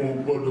ẹnìkan kan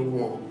gbọ́dọ̀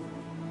wọ̀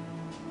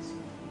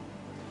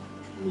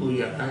ó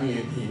yàrá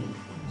yẹn ní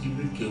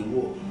jíbìkẹ́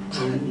wọ̀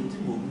lórí tí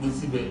mo gbé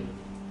síbẹ̀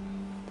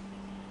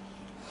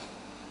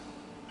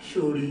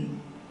sórí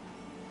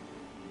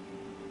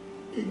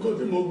nǹkan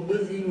tí mo gbé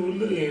sínú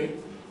ilé yẹn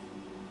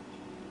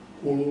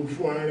kò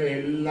fún ara ẹ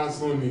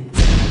lásán ni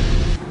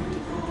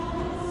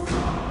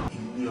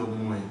ilé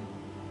ọmọ ẹ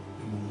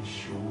ni mo ń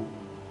ṣòwò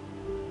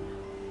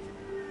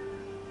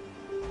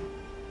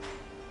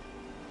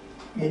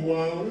mo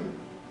wá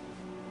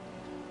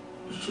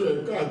ṣọ́ ẹ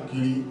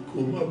káàkiri kó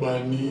má bàa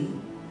ní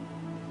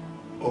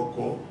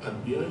ọkọ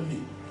àbí àlè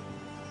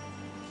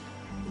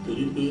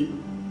nítorí pé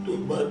tó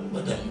bá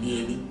padà ní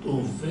ẹni tó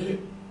ń fẹ́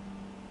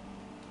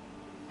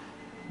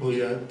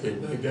bóyá tẹ́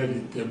bá jáde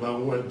tẹ́ bá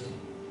wádìí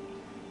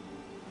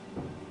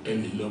ẹ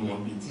lè lọ́mọ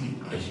bíi tí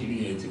àṣírí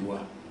yẹn ti wà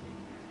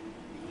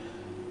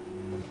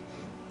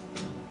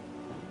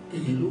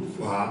èyí ló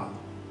fà á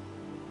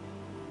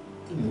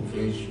tí mo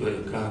fẹ́ ṣọ́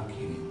ẹ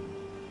káàkiri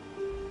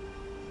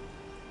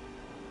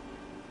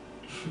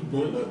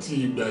ṣùgbọ́n láti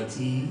ìgbà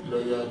tí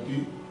lọ́ọ̀yà dé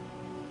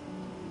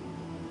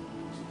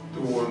tó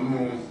wọnú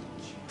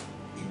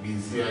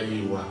ìgbésí ayé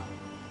wa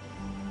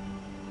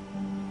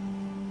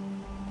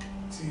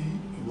tí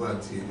ìwà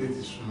àti èdè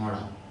ti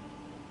súnmọ́ra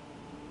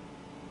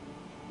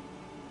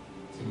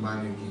tí bá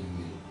ní kí n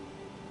lè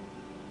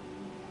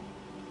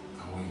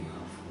àwọn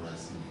èèyàn fura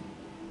sí mi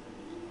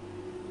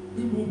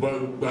bí mo bá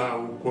gba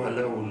oko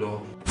aláwo lọ.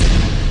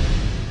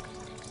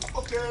 ó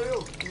kéré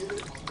ò kéré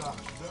ọ̀gá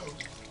bẹ́ẹ̀ o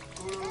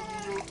kóró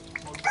yíyó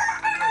ọ̀gá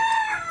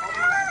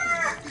ọmọ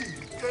ìbí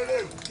kéré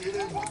ò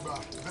kéré ọ̀gá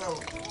bẹ́ẹ̀ o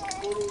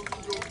kóró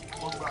yíyó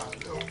ọ̀gá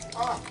bẹ́ẹ̀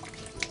o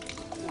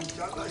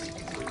òjá láti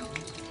kí ni òní.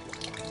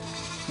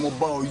 mo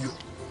bá ọ yọ̀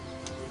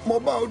mo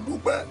bá ọ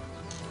dúpẹ́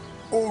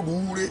ó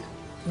rúure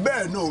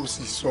bẹ́ẹ̀ náà ò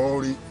sì sọ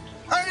ọ́ rí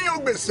ẹ̀yin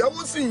ògbèsẹ́wó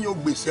sì yin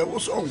ògbèsẹ́wó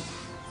sọ̀hún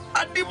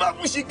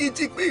adébáfúnṣigi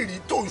ti pé ìrí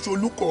tó ń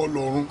ṣolúkọ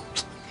ọlọ́run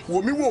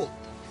wòmí wò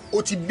ó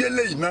ti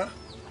gbélé iná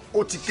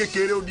ó ti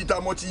kékeré ó di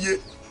tamọ́ ti yé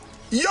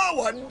yóò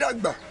wá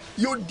dàgbà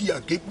yóò di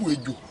àgékù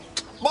ejò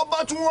bó bá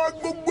tún wá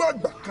gbogbo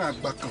àgbà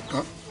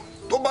kankan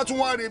tó bá tún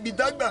wá rebi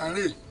dágbà ń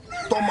rè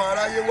tọmọ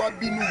aráyé wá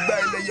bínú gba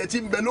ẹlẹ́yẹ tí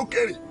ń bẹ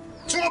lókèrè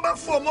tí wọ́n bá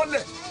fọ́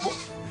mọ́lẹ̀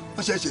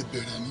wọ́n ṣẹ̀ṣẹ̀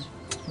bẹ̀rẹ̀ ni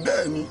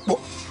bẹ́ẹ̀ ni pọ́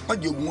wọ́n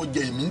jẹ òun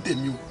ọjẹ èmi ń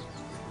tèmi o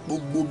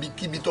gbogbo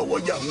bíkíbi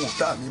tọwọ́jà àwọn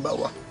ọ̀tá mi bá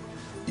wà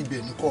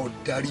ibẹ̀ ni kò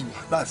darí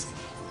wàhálà sí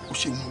o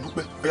ṣe wọn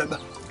dúpẹ́ ọ̀yá gbà.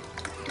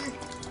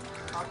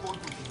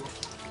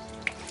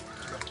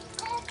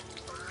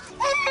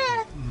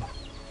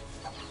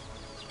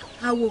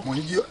 awo mò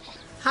ń yẹ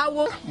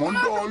awo mò ń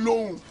dán ọ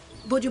lóhùn.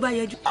 bójú bá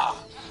yẹjú.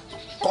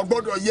 kò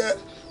gbọ́dọ̀ yẹ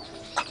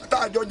tá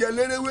a jọ jẹ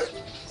lérewé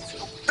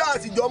tá a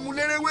sì jọ mú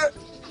lérewé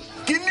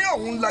kí ní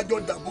ọ̀hún lájọ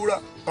dàbúrà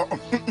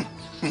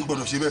n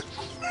gbọ́dọ̀ ṣe bẹ́ẹ̀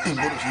n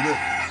gbọ́dọ̀ ṣe bẹ́ẹ̀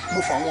mo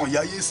fà àwọn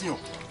ìyá ayé sí hàn.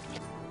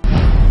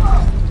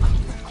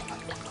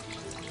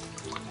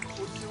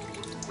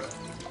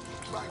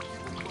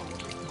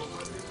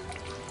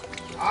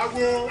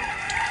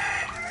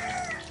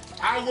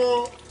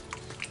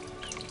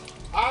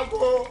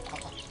 Ago,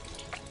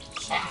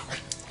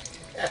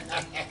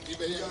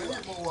 ibẹ̀ yẹn yìí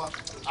mo wà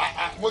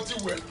mo ti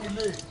wẹ̀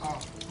kúlé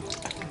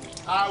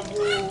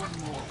awo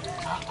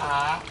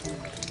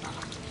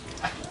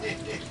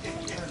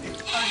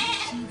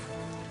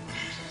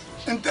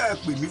n tẹ́ ẹ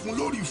pè mí fún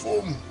lórí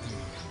fóònù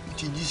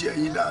ti jíṣẹ́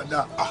yín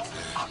dáadáa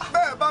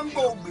bẹ́ẹ̀ bá ń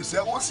gbọ́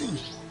ògbèsẹ́wó sí i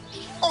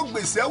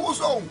ògbèsẹ́wó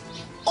sọ̀hún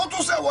ó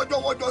tún ṣe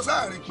wọ́jọ́wọ́jọ́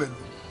sáàrin pẹ̀lú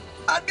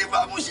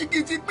adífámú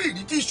ṣìkìtì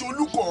pìrì tí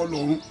ṣolúkọ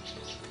ọlọ́run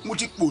mo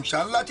ti pòṣà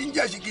ńlá tí ń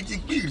jẹ́ ṣìkìtì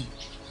pìrì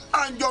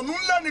àǹjọ̀nú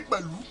ńlá ni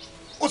pẹ̀lú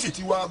ó sì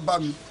ti wá bá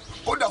mi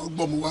kódà ó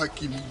gbọ́ mo wá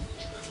kí mi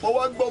mo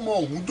wá gbọ́ ọmọ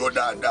ọ̀hún jó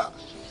dáadáa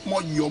mo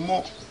yọ̀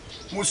mọ́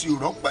mo sì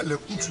rọ́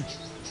pẹ̀lẹ́kùtù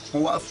mo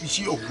wá fi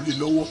sí ọ̀hún lé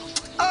lọ́wọ́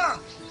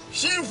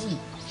ṣífù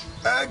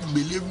ẹ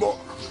gbélé gbọ́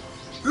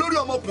lórí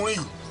ọmọkùnrin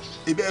yìí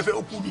ebi ẹ fẹ́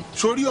ó kú ni.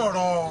 sórí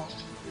ọ̀rọ̀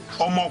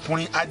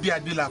ọmọkùnrin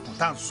adéadélakùn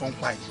tá à ń sọ ń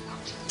pa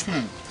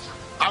yìí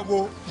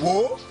àwo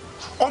wo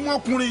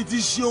ọmọkùnrin ti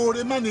ṣe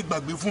oore má ní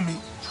gbàgbé fún mi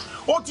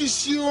ó ti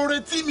ṣe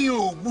oore tí mi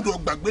ò gbúdọ̀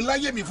gbàgbé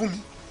láyé mi fún mi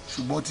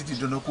ṣùgbọ́n títí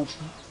dandan kó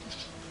kú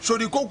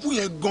sórí kó kú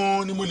yẹn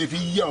gan-an ni mo lè fi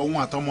yá òun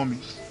àtọmọ mi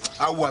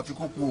awo àfi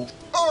kó kú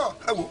o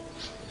ẹ wo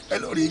ẹ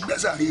lọ rí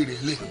gbẹ́sàrí rẹ̀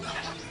lẹ̀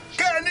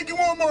kẹ́ ẹ ní kí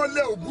wọ́n mọ̀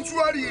lẹ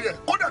òbútúwárì rẹ̀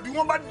kódà bí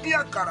wọ́n bá dín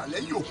àkàrà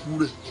lẹ́yìn òkú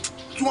rẹ̀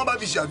tí wọ́n bá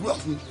fi ṣàdúrà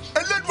fún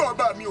Elédùà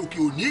ọba mi òkè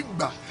òní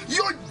gbà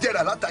yóò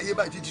jẹrà látàyè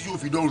báyìí títí yóò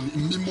fi dọ́run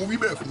mi mo wí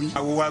bẹ́ẹ̀ fún yín.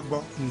 àwo wa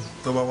gbọ́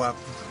tó bá wa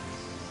kú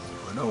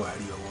ọ̀nà wà á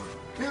rí ọwọ́ rẹ̀.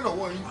 kí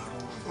ìrànwọ́ yín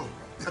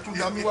ẹ tún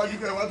dá mi wájú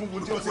kẹ́ ẹ wá tún wo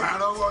tí ó ṣe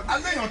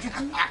aléyàn ti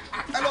kú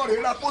ẹ lọ rè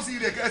é ra pósí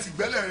rẹ̀ kẹ́ ẹ sì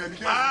gbẹ́lẹ̀ rẹ̀ ní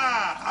kẹ́ ẹ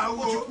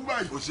ti kú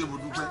báyìí. o ṣe mo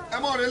dúpẹ́. ẹ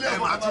mọ̀ rẹ lé ẹ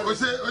mọ̀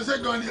o ṣe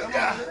gan ni.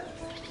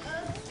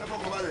 ẹ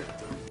fọkàn balẹ̀.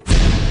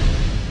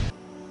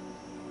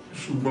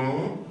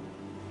 ṣùgbọ́n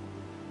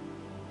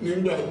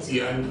nígbà tí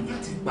a ní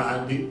láti pa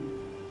adé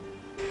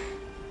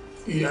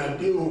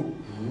ìyáde ò kú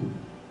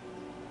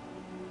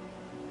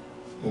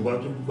mo bá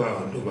tún gba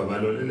ọ̀dọ̀ bàbá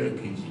lọ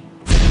lẹ́lẹ́kejì.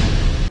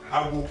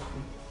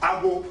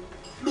 awo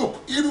look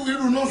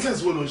irú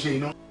nonsense wo ló ń ṣe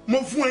iná. mo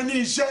fún ẹ ní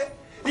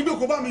iṣẹ́ nígbà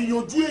kó bá mi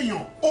yanjú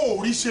èèyàn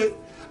ó rí ṣe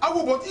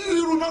awo but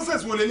irú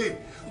nonsense wo lélẹ̀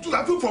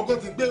I tún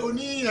forgot pé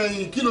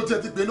oní kí ló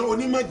tiẹ̀ ti pè náà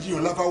onímọ̀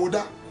jiyàn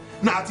láfàwọ́dá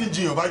náà a ti ń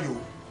jiyàn báyìí o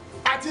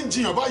a ti ń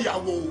jiyàn báyìí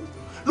awo o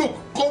look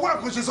kò wá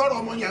nǹkan ṣe sọ́dọ̀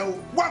ọmọ yẹn o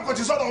wá nǹkan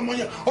ṣe sọ́dọ̀ ọmọ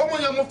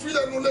yẹn mo fi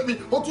lẹ́nu lẹ́mi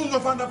ó tún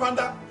yan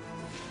fandafanda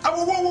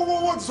awo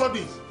wo ti sọ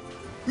this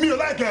mi ò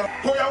láìkẹ́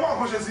kò yà wá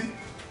nǹkan ṣe sí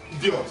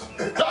idiot.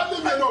 dáadé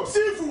mi náà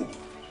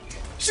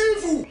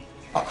sífù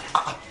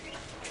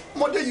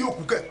mọdé yìí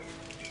òkú kẹ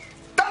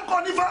tákọ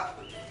nífa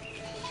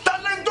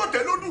tálẹ́ńtò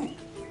tẹ́lódù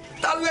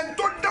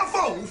tálẹ́ńtò dáfà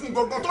òun fún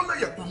gbọ̀ngàn tó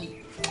lẹ̀yẹ̀kú ni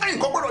ẹ̀yìn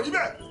kan gbọ́dọ̀ yí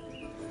bẹ́ẹ̀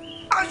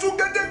aṣú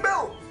gédégbé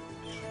o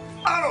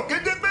arọ̀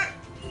gédégbé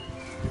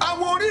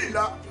àwọn orí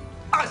ìlà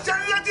àṣẹ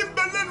ńlá ti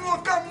bẹ lẹ́nu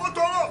ọ̀ka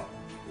mọ́tọ́rọ̀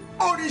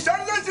òrìṣà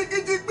ńlá sì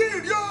gidi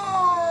gbìrì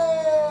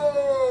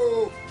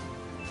ooo.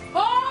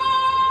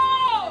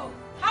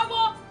 Awo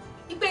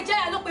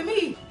ìgbẹ́jẹ́ ló pè mí.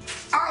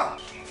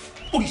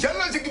 Òrìṣà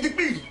ńlá sì gidi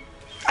gbìrì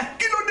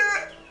kí ló dé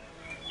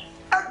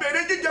ẹ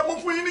bèrè jíjẹ mo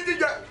fún yín ní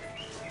jíjẹ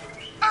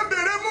ẹ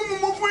bèrè mímu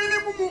mo fún yín ní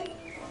mímu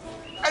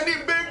ẹni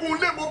bẹ́ẹ̀gùn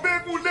lé mo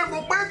bẹ́ẹ̀gùn lé mo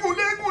pẹ́ẹ́gùn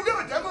lé ẹ̀gùn lé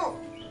ọ̀jẹ̀ mọ̀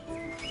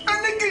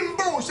ẹni kí n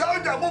bọ òṣà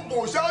ọjà mo bọ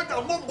òṣà ọjà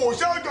mo bọ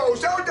òṣà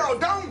ọjà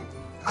ọ̀dáhùn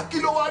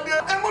àkìlọ́wádé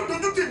ẹ mọ̀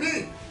dojú tì mí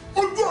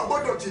ojú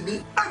ọ̀gbọ́dọ̀ tì mí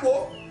ẹ wo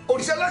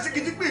òrìṣà ńlá sì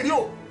gidi gbìrì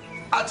o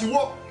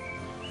àtiwọ́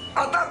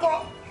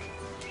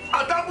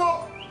àtàbọ̀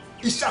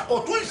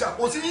ìṣàkọ̀tún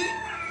ìṣàkóso yín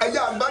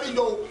ẹ̀yà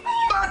àgbáríjọ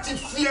bá ti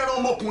fi ẹran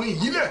ọmọkùnrin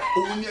yìí lẹ̀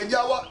òun ni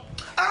ẹ̀jẹ̀ wa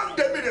á ń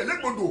dẹ̀mí rẹ̀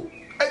légbodò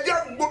ẹ̀jẹ̀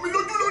gbomi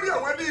lójú lórí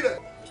àwọn ẹbí rẹ̀.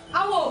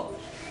 Awo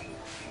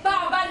bá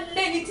a bá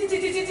lé ní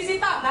títí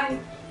tá a bá ní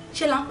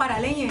ṣe là ń padà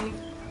lẹ́yìn ẹ̀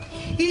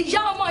ni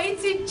ìyá ọmọ yìí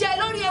ti jẹ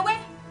lórí ewé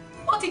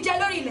ó ti jẹ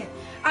lórí ilẹ̀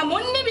àmọ́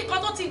níbi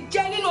kan tó ti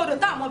jẹ nínú odò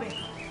tá a mọ̀ bẹ̀.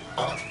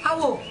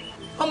 Awo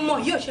ọmọ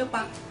yìí ò ṣe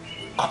pa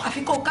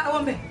àfi kó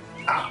káwọ́ bẹ̀.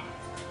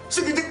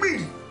 Sìgìdì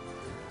gbìrì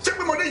ṣé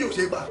pé mọdé yóò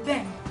ṣe gbà.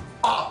 bẹ́ẹ̀ni.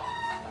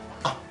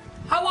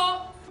 Awo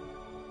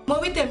mo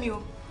wí tèmi o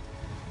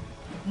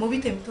mo wí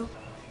tèmi tó.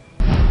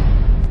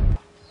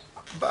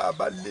 bá a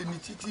bá lé ní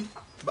títí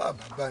bá a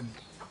bá bá ní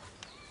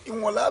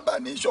ìwọ̀n la bá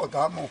ní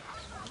ṣọ̀tá mọ̀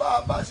bá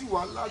a bá sì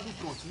wà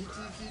ládùúgbò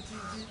títí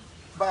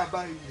bá a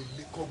bá ilé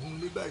lè kọgun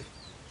lé báyìí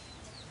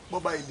bọ́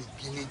bá ilé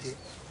gíní jẹ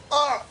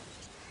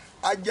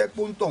a jẹ́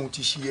pọ́ńtọ̀ òun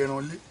ti ṣe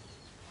ẹran lé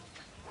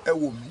ẹ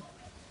wò mí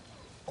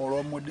ọ̀rọ̀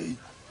ọmọdé yìí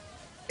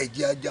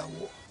ẹ̀jẹ̀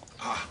ajáwọ̀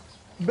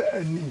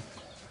bẹ́ẹ̀ ni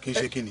kí n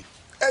ṣe kí ni.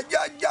 ẹ̀jẹ̀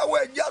ajáwọ̀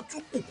ẹ̀jẹ̀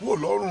àtúkù kúrò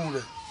lọ́rùn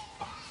rẹ̀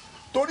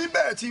torí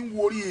bẹ́ẹ̀ ti ń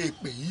worí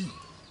èpè yìí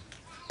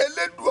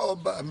Elédùà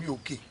ọba mi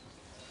òkè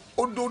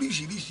ó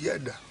dóríṣiríṣi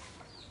ẹ̀dá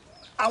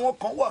àwọn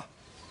kan wà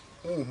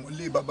wọn ò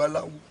mọlé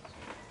babaláwo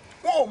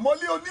wọn ò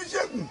mọlé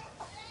oníṣègùn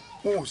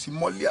wọn ò sì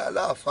mọlé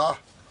aláàfáà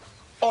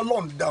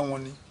Ọlọ́run dá wọn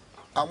ni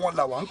àwọn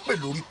làwa ń pè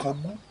lórí kan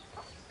bú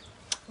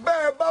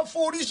bẹ́ẹ̀ bá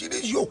fọ́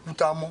oríṣiríṣi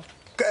òkúta mọ́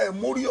kẹ́ ẹ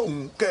mórí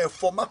ọ̀hún kẹ́ ẹ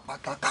fọ́ má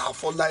pàtàkì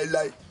àfọ́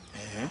láéláé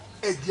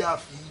ẹ̀jẹ̀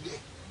àfihàn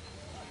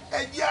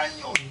ẹ̀jẹ̀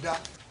àyànda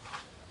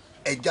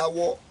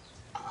ẹ̀jáwọ́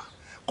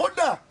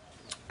kódà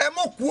ẹ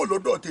mọ̀ kúrò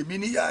lọ́dọ̀ tèmi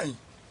níyàyìn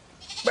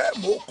bẹ́ẹ̀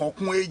mo kàn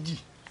kún èjì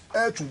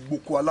ẹ tún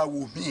gboko aláwo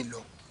mi lọ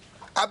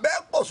abẹ́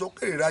pọ̀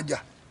sókèrè rajà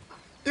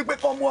ipe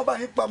kan mú ọba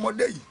yín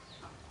pamọ́dé yìí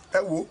ẹ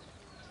wo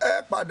ẹ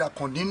padà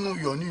kàn nínú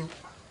yọ ní o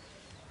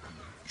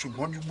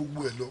ṣùgbọ́n ju gbogbo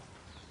ẹ lọ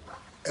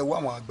ẹ wá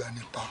àwọn àgbà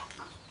nípa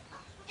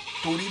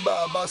torí bá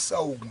a bá sa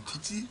oògùn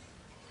títí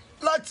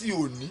láti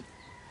òní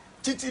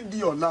títí di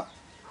ọ̀la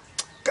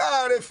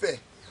káàárẹ̀ Ifẹ̀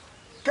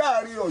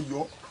káàárẹ̀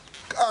Ọ̀yọ́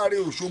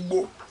káàárẹ̀ Òṣogbo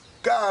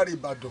káàárẹ̀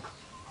Ìbàdàn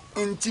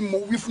n tí mo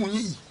wí fún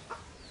yín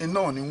yìí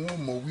náà ni wọ́n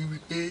mọ̀ wí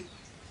wípé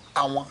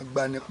àwọn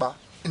agbanipa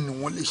ni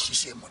wọ́n lè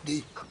ṣiṣẹ́ mọ́dé.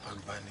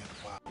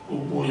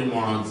 gbogbo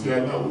ìmọ̀ràn tí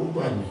aláwo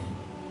gbà mí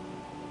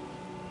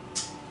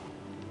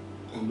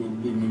wọ́n ló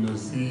gbé mi lọ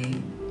sí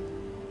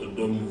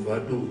ọ̀dọ̀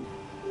mufado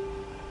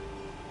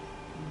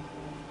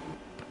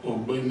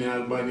ọ̀gbẹ́ni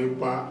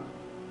agbanipa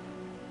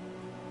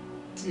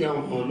tí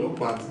àwọn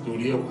ọlọ́pàá ti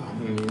torí ẹ̀ wá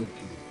mú mi.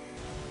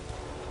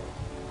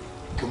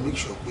 kò make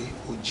sure pé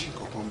o jí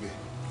nǹkan kan bẹ̀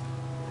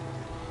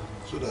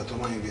so that wọ́n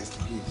máa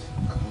investigate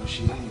àwọn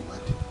ṣe é ní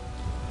ìwádìí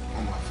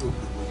wọ́n máa fi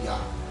òpin bóyá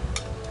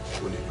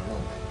o lè lọ́wọ́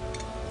mi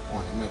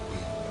wọ́n ní mẹ́ pé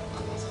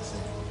àwọn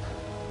ṣẹ̀ṣẹ̀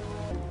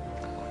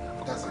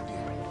that's the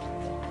deal.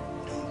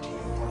 Don't do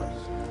your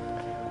worst.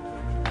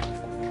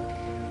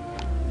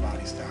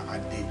 Barrister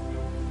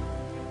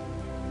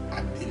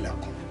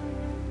Adelakun,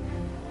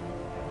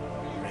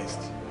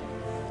 rest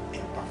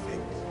in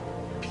perfect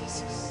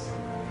pieces.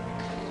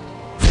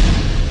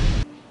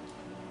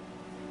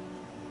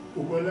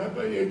 Bukola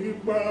bá yẹ kí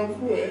para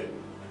fún ẹ.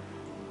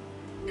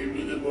 Ibi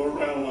ni mo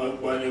rọ àwọn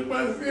àgbà nípa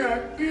sí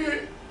àdé.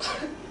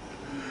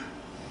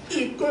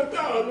 Nǹkan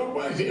táwọn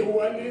ọlọ́pàá ṣe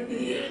wálé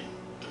nìyẹn.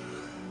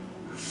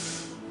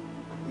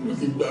 Mo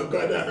ti gba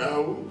kádàrá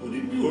o, torí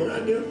bí ọ̀rá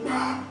dé pa.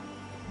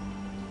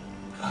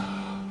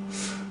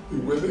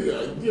 Ìgbésẹ̀ yà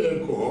jẹ́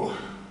ẹ̀kọ́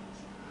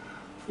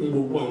fún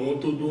gbogbo àwọn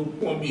tó tó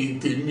pọ́n bíi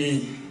tèmi.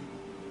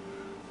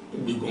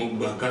 Ibi kan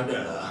gba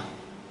kádàrá.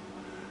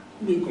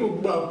 Ibi kan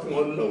gbà fún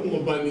ọlọ́run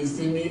ọba ní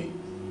sinmi.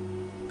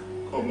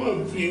 Kọ́ máa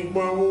fi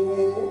ipa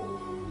owó.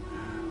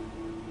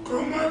 Kọ́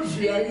máa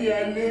fi ayé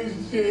alẹ́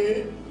ṣe.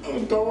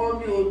 Tọwọ́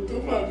mi ò tó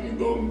máa fi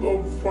gbọ̀ngàn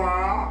fà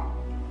á.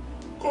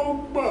 Kọ́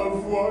gbà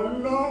fún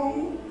ọlọ́run.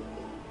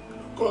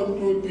 Kọ́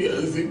tó di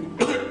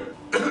àsìkò.